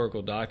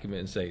historical document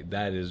and say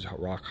that is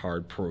rock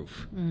hard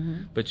proof.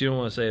 But you don't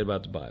want to say it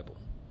about the Bible.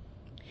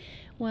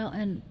 Well,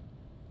 and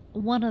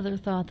one other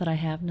thought that I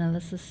have, now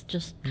this is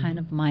just kind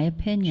of my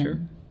opinion. Sure.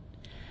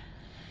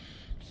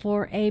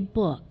 For a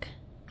book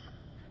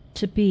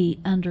to be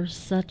under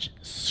such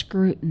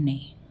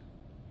scrutiny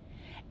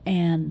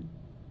and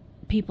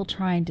people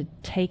trying to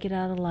take it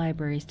out of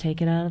libraries,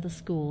 take it out of the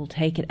school,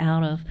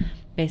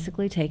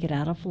 basically take it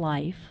out of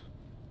life,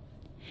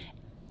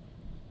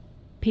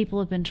 people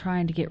have been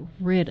trying to get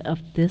rid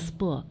of this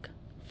book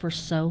for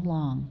so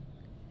long.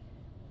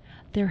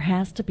 There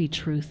has to be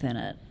truth in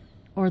it,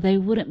 or they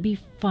wouldn't be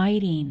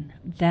fighting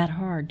that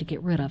hard to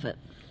get rid of it.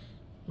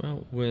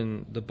 Well,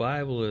 when the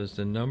Bible is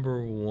the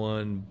number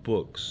one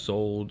book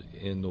sold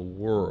in the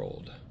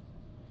world,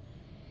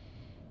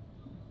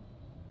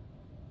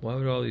 why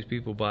would all these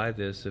people buy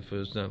this if it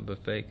was nothing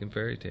but fake and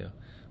fairy tale?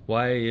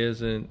 Why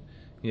isn't,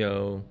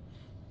 the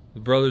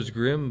Brothers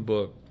Grimm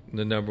book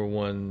the number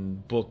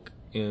one book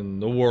in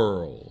the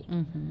world?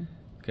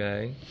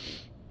 Okay?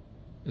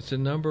 It's the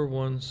number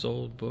one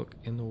sold book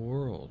in the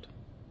world.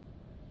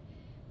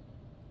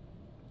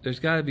 There's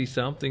got to be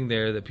something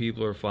there that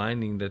people are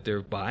finding that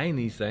they're buying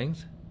these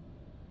things.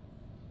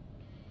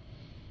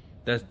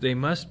 That they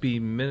must be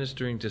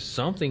ministering to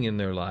something in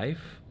their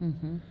life.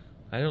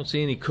 I don't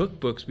see any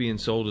cookbooks being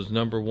sold as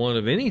number one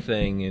of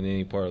anything in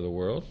any part of the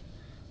world.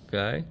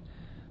 Okay?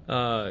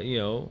 Or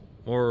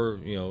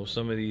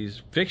some of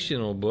these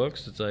fictional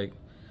books, it's like,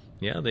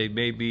 yeah, they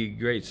may be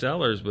great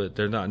sellers, but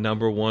they're not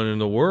number one in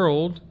the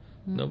world.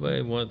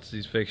 Nobody wants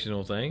these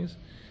fictional things.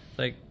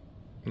 Like,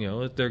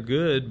 if they're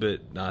good,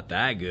 but not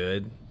that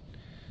good,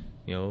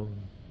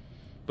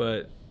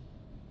 but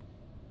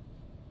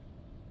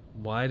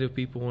why do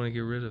people want to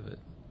get rid of it?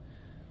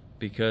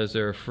 Because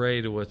they're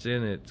afraid of what's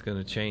in it. It's going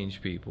to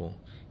change people,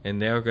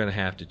 and they're going to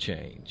have to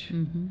change.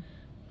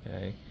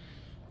 Okay?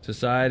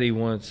 Society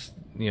wants,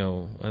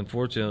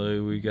 unfortunately,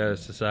 we got a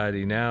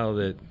society now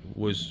that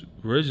was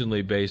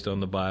originally based on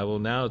the Bible.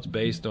 Now it's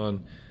based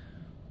on,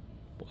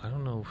 I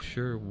don't know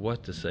sure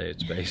what to say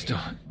it's based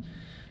on.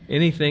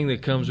 Anything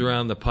that comes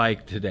around the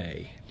pike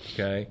today,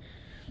 okay?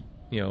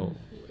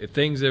 If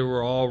things that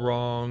were all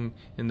wrong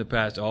in the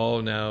past,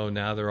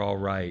 now they're all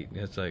right.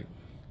 It's like,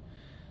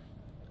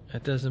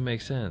 that doesn't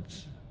make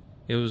sense.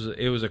 It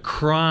was a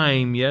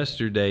crime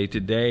yesterday.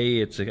 Today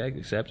it's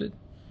accepted.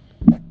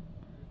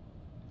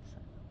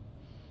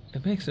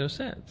 It makes no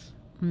sense.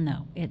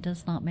 No, it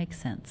does not make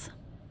sense.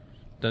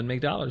 Doesn't make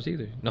dollars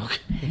either. No.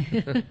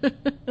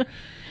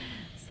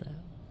 So.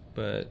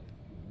 But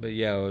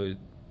yeah,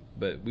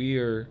 But we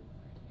are,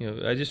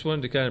 I just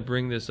wanted to kind of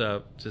bring this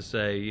up to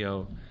say,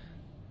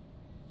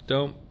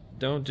 don't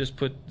just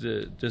put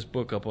this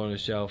book up on a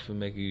shelf and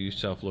make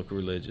yourself look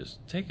religious.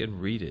 Take it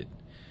and read it.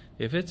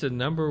 If it's a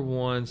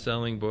 #1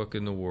 selling book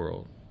in the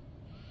world,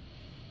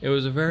 it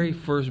was the very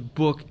first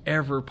book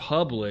ever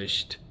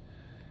published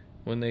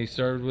when they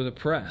started with a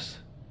press.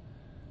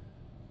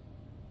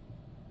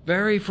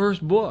 Very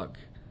first book.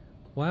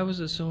 Why was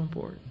it so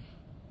important?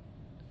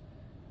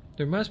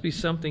 There must be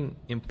something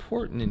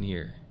important in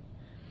here.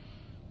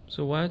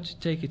 So why don't you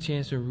take a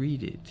chance and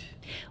read it?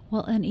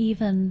 Well, and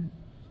even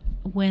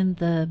when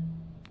the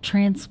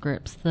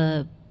transcripts,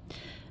 the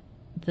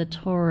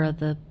Torah,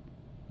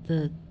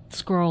 the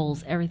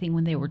scrolls, everything,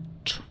 when they were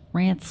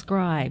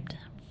transcribed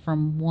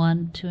from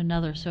one to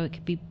another so it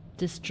could be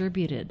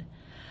distributed,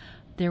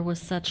 there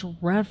was such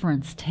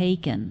reverence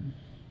taken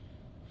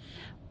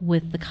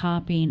with the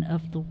copying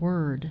of the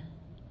word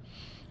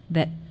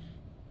that,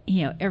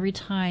 every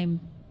time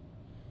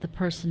the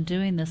person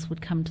doing this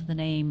would come to the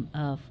name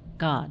of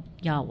God,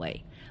 Yahweh,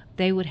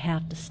 they would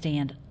have to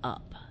stand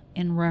up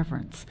in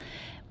reverence.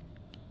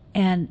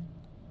 And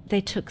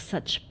they took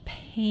such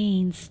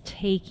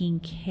painstaking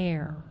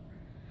care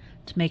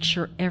to make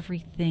sure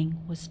everything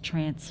was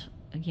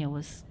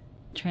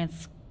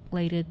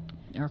translated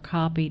or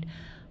copied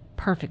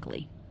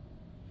perfectly.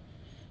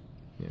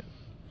 Yeah.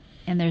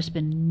 And there's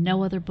been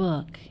no other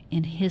book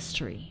in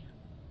history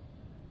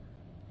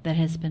that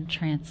has been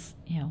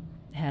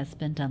has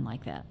been done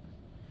like that.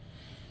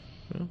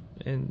 Well,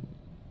 and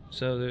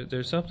so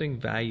there's something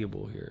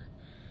valuable here.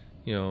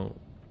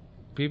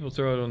 People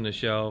throw it on the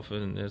shelf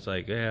and it's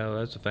like, yeah,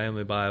 that's a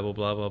family Bible,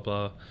 blah, blah,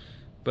 blah.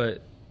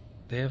 But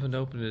they haven't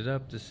opened it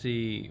up to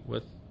see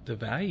what the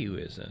value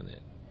is in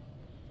it.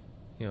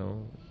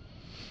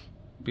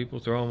 People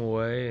throw them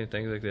away and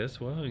things like this.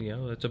 Well,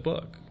 it's a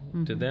book.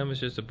 Mm-hmm. To them, it's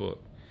just a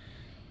book.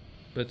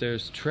 But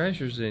there's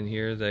treasures in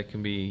here that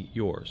can be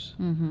yours.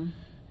 Mm-hmm.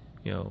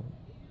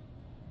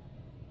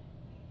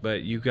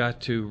 But you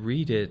got to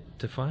read it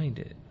to find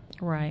it.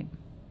 Right.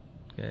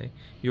 Okay.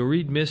 You'll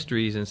read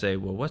mysteries and say,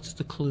 well, what's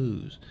the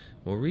clues?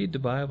 Well, read the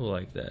Bible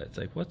like that. It's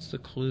like, what's the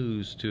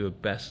clues to a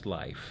best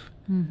life?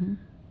 Mm-hmm.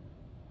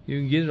 You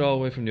can get it all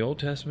the way from the Old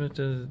Testament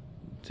to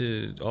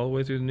all the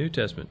way through the New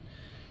Testament.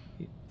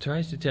 It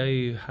tries to tell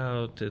you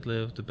how to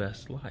live the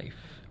best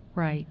life.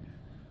 Right.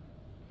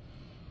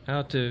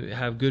 How to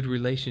have good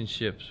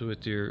relationships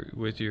with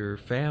your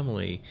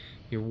family,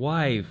 your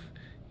wife,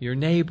 your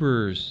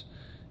neighbors,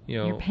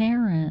 your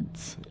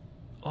parents.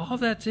 All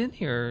that's in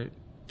here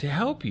to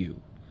help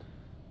you.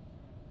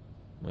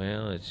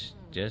 Well, it's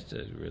just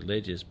a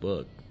religious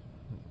book.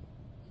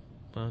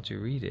 Why don't you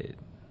read it?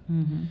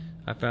 Mm-hmm.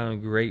 I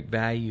found great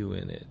value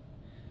in it.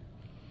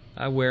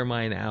 I wear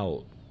mine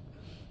out.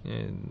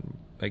 And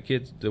my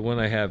kids, the one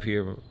I have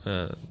here,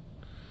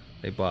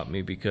 they bought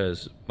me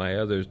because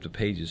the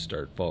pages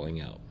start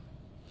falling out.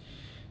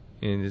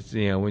 And it's,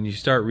 when you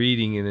start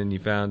reading and then you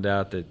found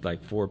out that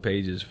like 4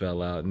 pages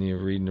fell out and you're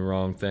reading the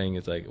wrong thing,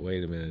 it's like,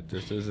 wait a minute,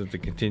 this isn't the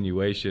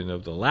continuation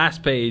of the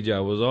last page I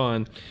was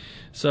on.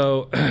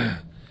 So,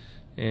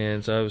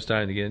 and so I was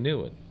trying to get a new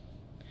one.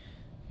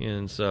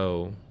 And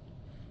so,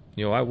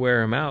 I wear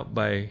them out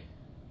by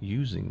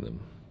using them.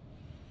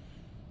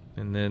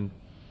 And then,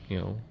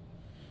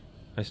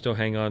 I still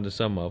hang on to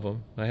some of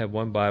them. I have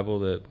one Bible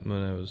that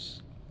when I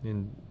was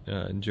in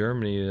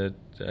Germany that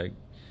I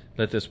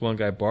let this one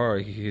guy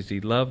borrow because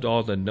he loved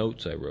all the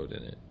notes I wrote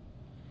in it.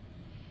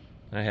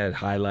 I had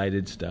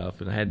highlighted stuff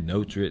and I had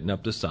notes written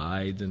up the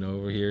sides and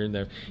over here and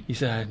there. He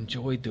said, I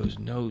enjoyed those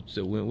notes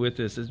that went with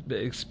this. It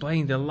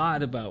explained a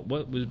lot about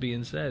what was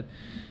being said.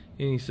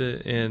 And he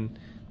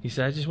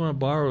said, I just want to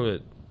borrow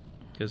it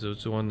because it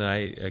was the one that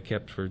I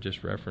kept for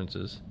just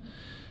references.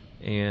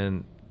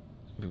 And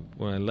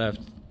when I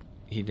left,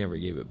 he never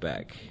gave it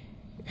back.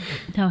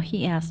 No,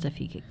 he asked if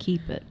he could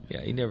keep it.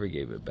 Yeah, he never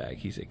gave it back.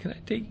 He said, can I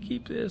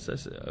keep this? I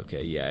said,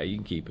 okay, yeah, you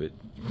can keep it.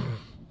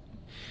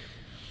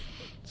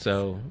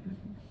 So,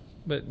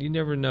 but you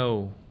never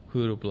know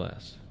who to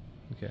bless,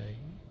 okay?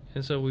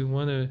 And so we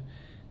want to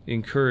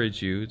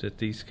encourage you that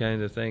these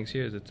kind of things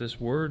here, that this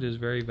word is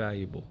very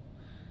valuable.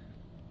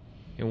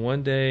 And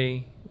one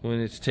day when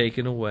it's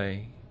taken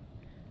away,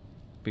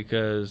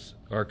 because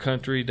our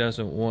country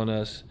doesn't want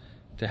us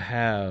to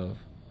have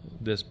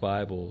this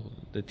Bible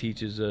that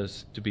teaches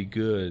us to be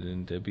good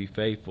and to be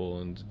faithful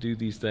and to do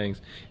these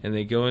things, and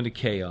they go into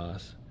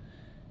chaos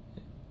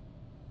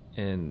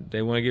and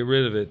they want to get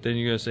rid of it, then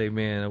you're going to say,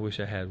 man, I wish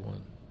I had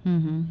one.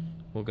 Mm-hmm.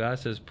 Well, God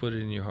says put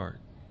it in your heart.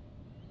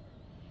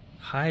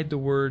 Hide the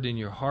word in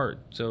your heart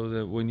so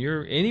that when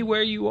you're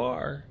anywhere you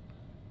are,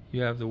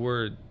 you have the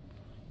word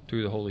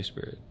through the Holy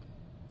Spirit.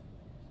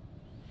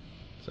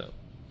 So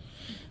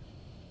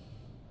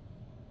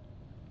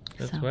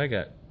that's what I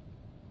got.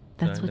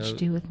 That's what you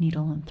do with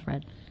needle and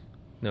thread.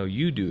 No,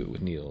 you do it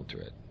with needle and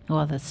thread.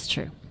 Well, that's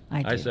true.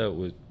 I do. I saw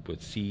it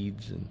with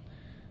seeds and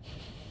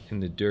in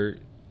the dirt.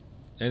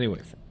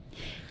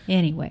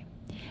 Anyway,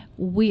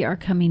 we are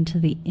coming to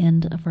the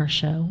end of our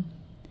show,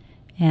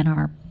 and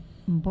our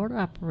board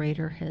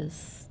operator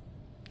has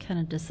kind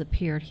of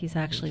disappeared. He's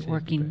actually see,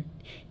 working.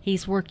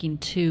 He's working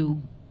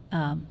 2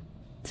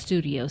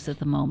 studios at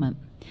the moment.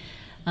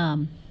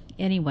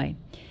 Anyway,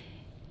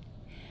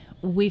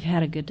 we've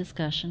had a good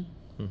discussion.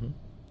 Mm-hmm.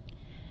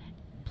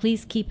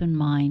 Please keep in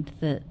mind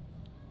that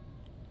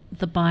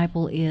the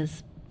Bible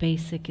is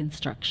basic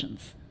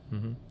instructions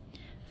Mm-hmm.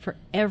 for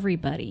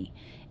everybody.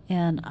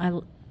 And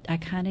I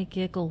kind of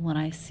giggle when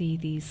I see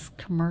these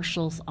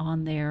commercials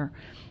on there.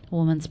 A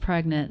woman's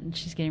pregnant and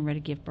she's getting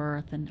ready to give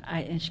birth, and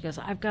she goes,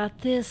 "I've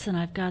got this and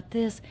I've got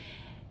this,"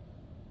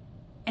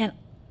 and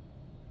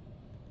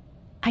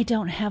I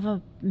don't have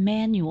a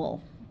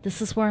manual.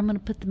 This is where I'm going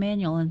to put the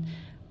manual. And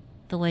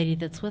the lady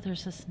that's with her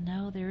says,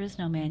 "No, there is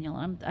no manual."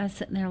 I'm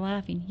sitting there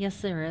laughing. Yes,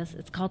 there is.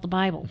 It's called the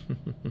Bible.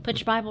 Put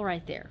your Bible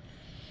right there.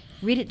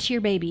 Read it to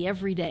your baby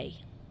every day.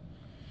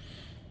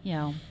 You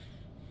know,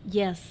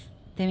 yes,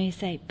 they may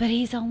say, "But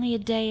he's only a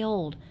day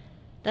old."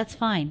 That's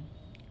fine.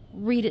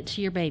 Read it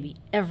to your baby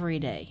every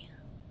day.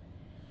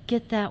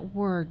 Get that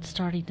word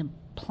starting to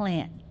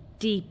plant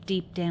deep,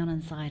 deep down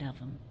inside of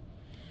him.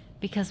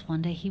 Because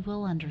one day he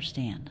will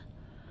understand.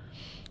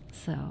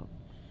 So.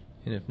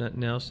 And if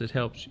nothing else, it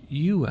helps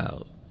you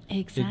out.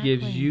 Exactly.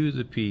 It gives you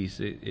the peace.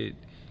 It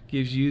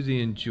gives you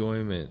the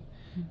enjoyment.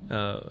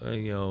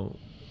 Mm-hmm.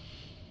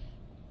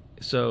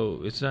 So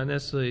it's not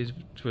necessarily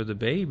for the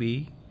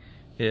baby.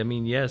 I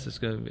mean, yes, it's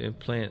going to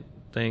implant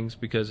things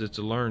because it's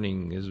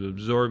learning, is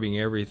absorbing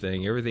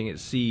everything. Everything it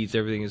sees,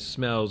 everything it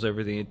smells,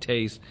 everything it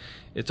tastes,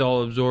 it's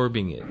all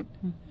absorbing it.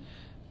 Mm-hmm.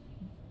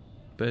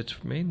 But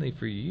it's mainly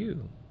for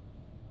you.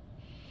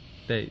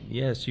 That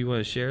yes, you want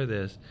to share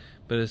this,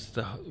 but it's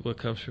what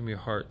comes from your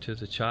heart to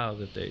the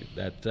child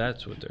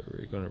that's what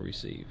they're going to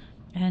receive.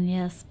 And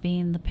yes,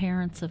 being the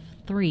parents of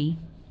 3,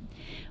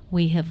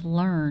 we have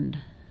learned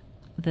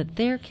that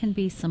there can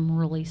be some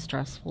really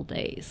stressful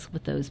days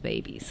with those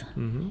babies.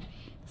 Mm-hmm.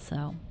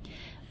 So,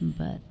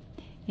 but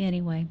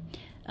anyway,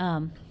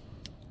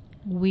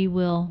 we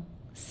will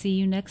see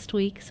you next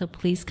week. So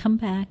please come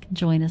back and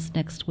join us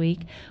next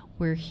week.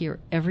 We're here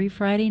every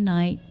Friday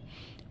night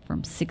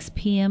from 6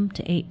 p.m.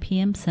 to 8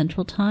 p.m.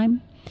 Central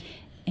Time.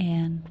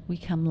 And we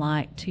come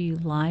to you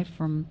live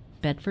from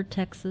Bedford,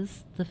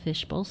 Texas, the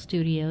Fishbowl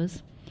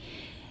Studios.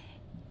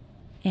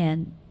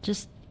 And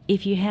just,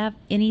 if you have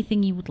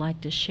anything you would like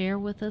to share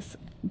with us,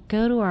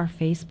 go to our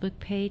Facebook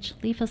page,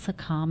 leave us a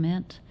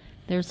comment.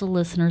 There's a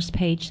listeners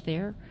page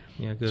there.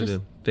 Yeah, go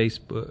to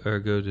Facebook or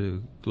go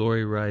to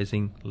Glory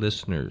Rising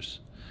Listeners.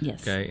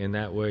 Yes. Okay, and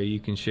that way you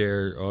can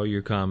share all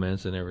your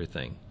comments and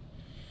everything.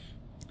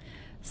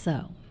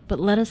 So, but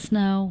let us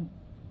know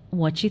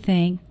what you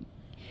think.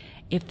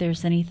 If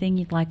there's anything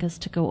you'd like us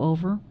to go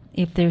over,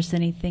 if there's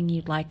anything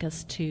you'd like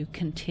us to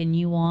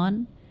continue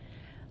on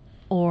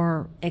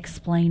or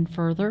explain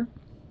further,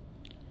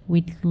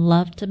 we'd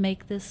love to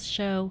make this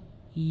show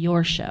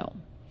your show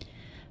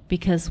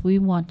because we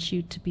want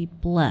you to be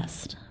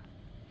blessed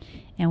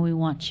and we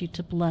want you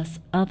to bless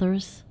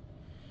others.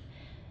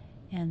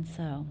 And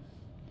so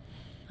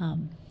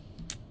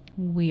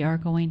we are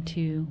going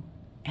to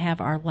have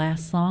our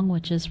last song,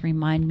 which is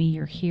Remind Me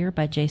You're Here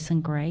by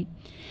Jason Gray.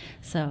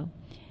 So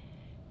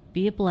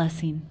be a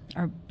blessing,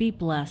 or be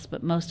blessed,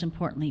 but most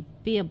importantly,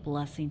 be a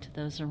blessing to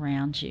those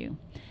around you.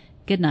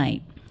 Good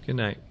night. Good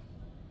night.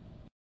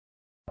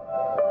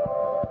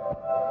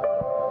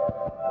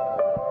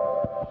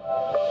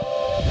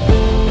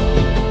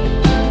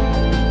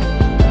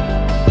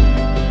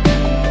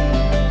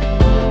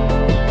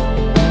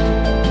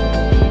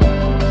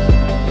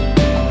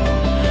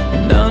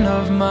 None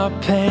of my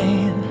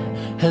pain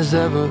has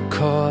ever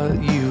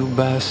caught you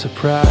by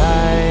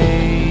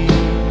surprise.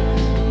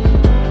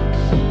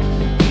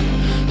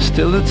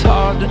 Still it's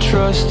hard to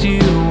trust you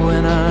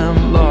when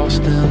I'm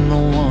lost in the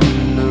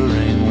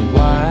wondering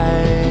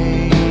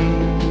why.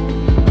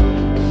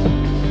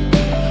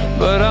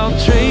 But I'll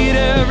trade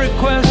every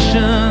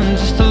question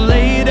just to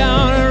lay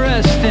down and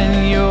rest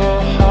in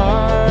your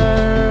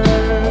heart.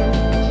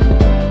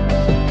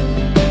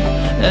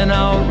 And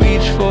I'll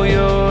reach for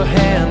your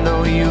hand,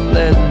 oh you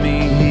led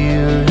me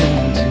here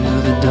into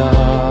the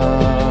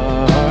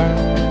dark.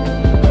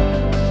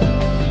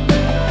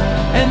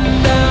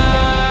 And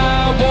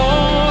I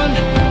won't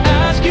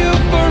ask you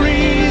for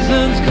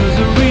reasons, 'cause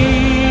a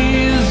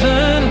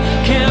reason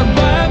can't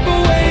wipe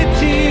away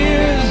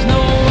tears.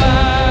 No,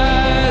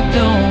 I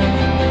don't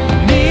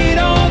need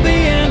all the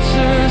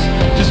answers,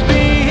 just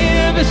be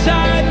here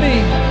beside me.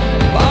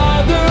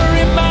 Father,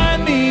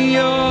 remind me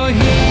you're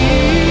here.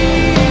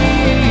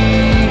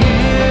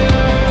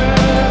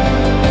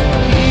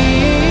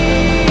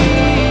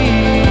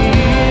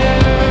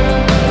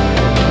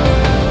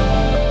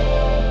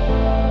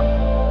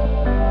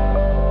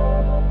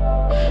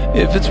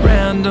 If it's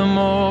random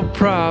or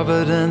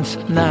providence,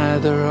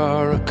 neither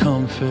are a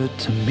comfort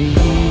to me.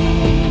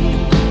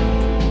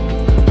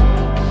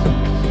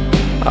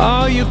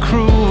 Are you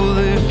cruel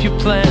if you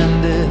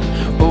planned it,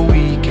 or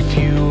weak if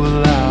you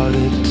allowed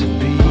it to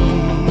be?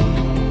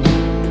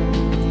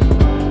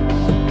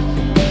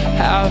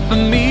 Half of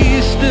me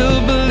is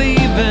still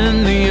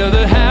believing, the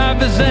other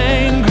half is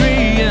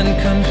angry and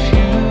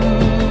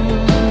confused.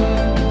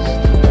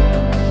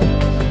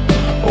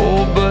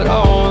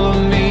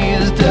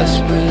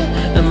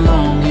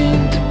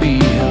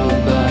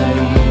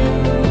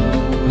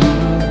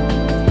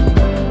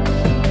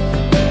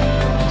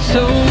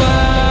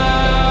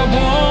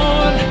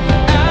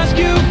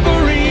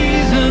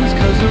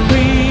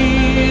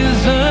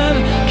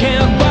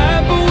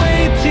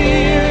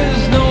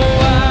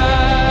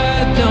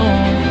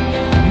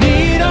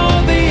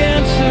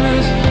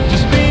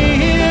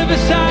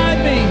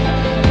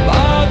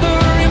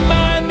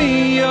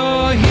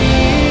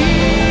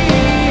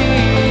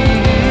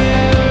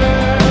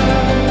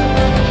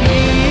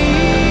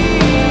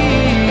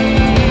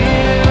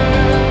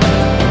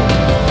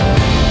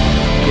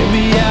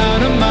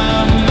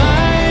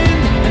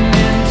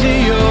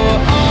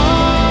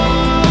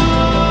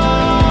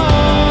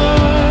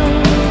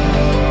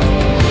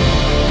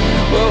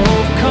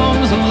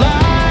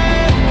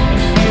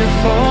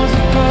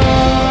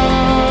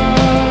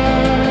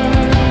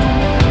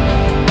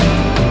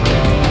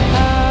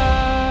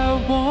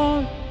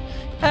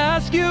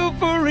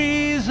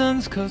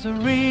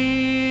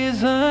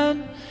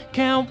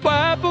 help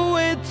wipe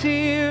away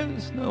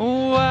tears.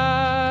 No,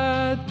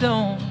 I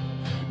don't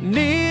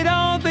need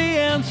all the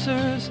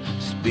answers.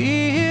 Just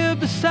be here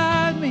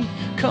beside me.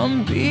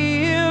 Come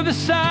be here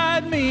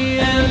beside me.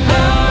 And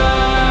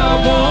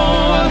I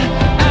won't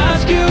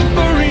ask you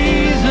for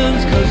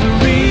reasons, 'cause the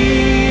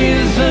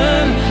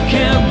reason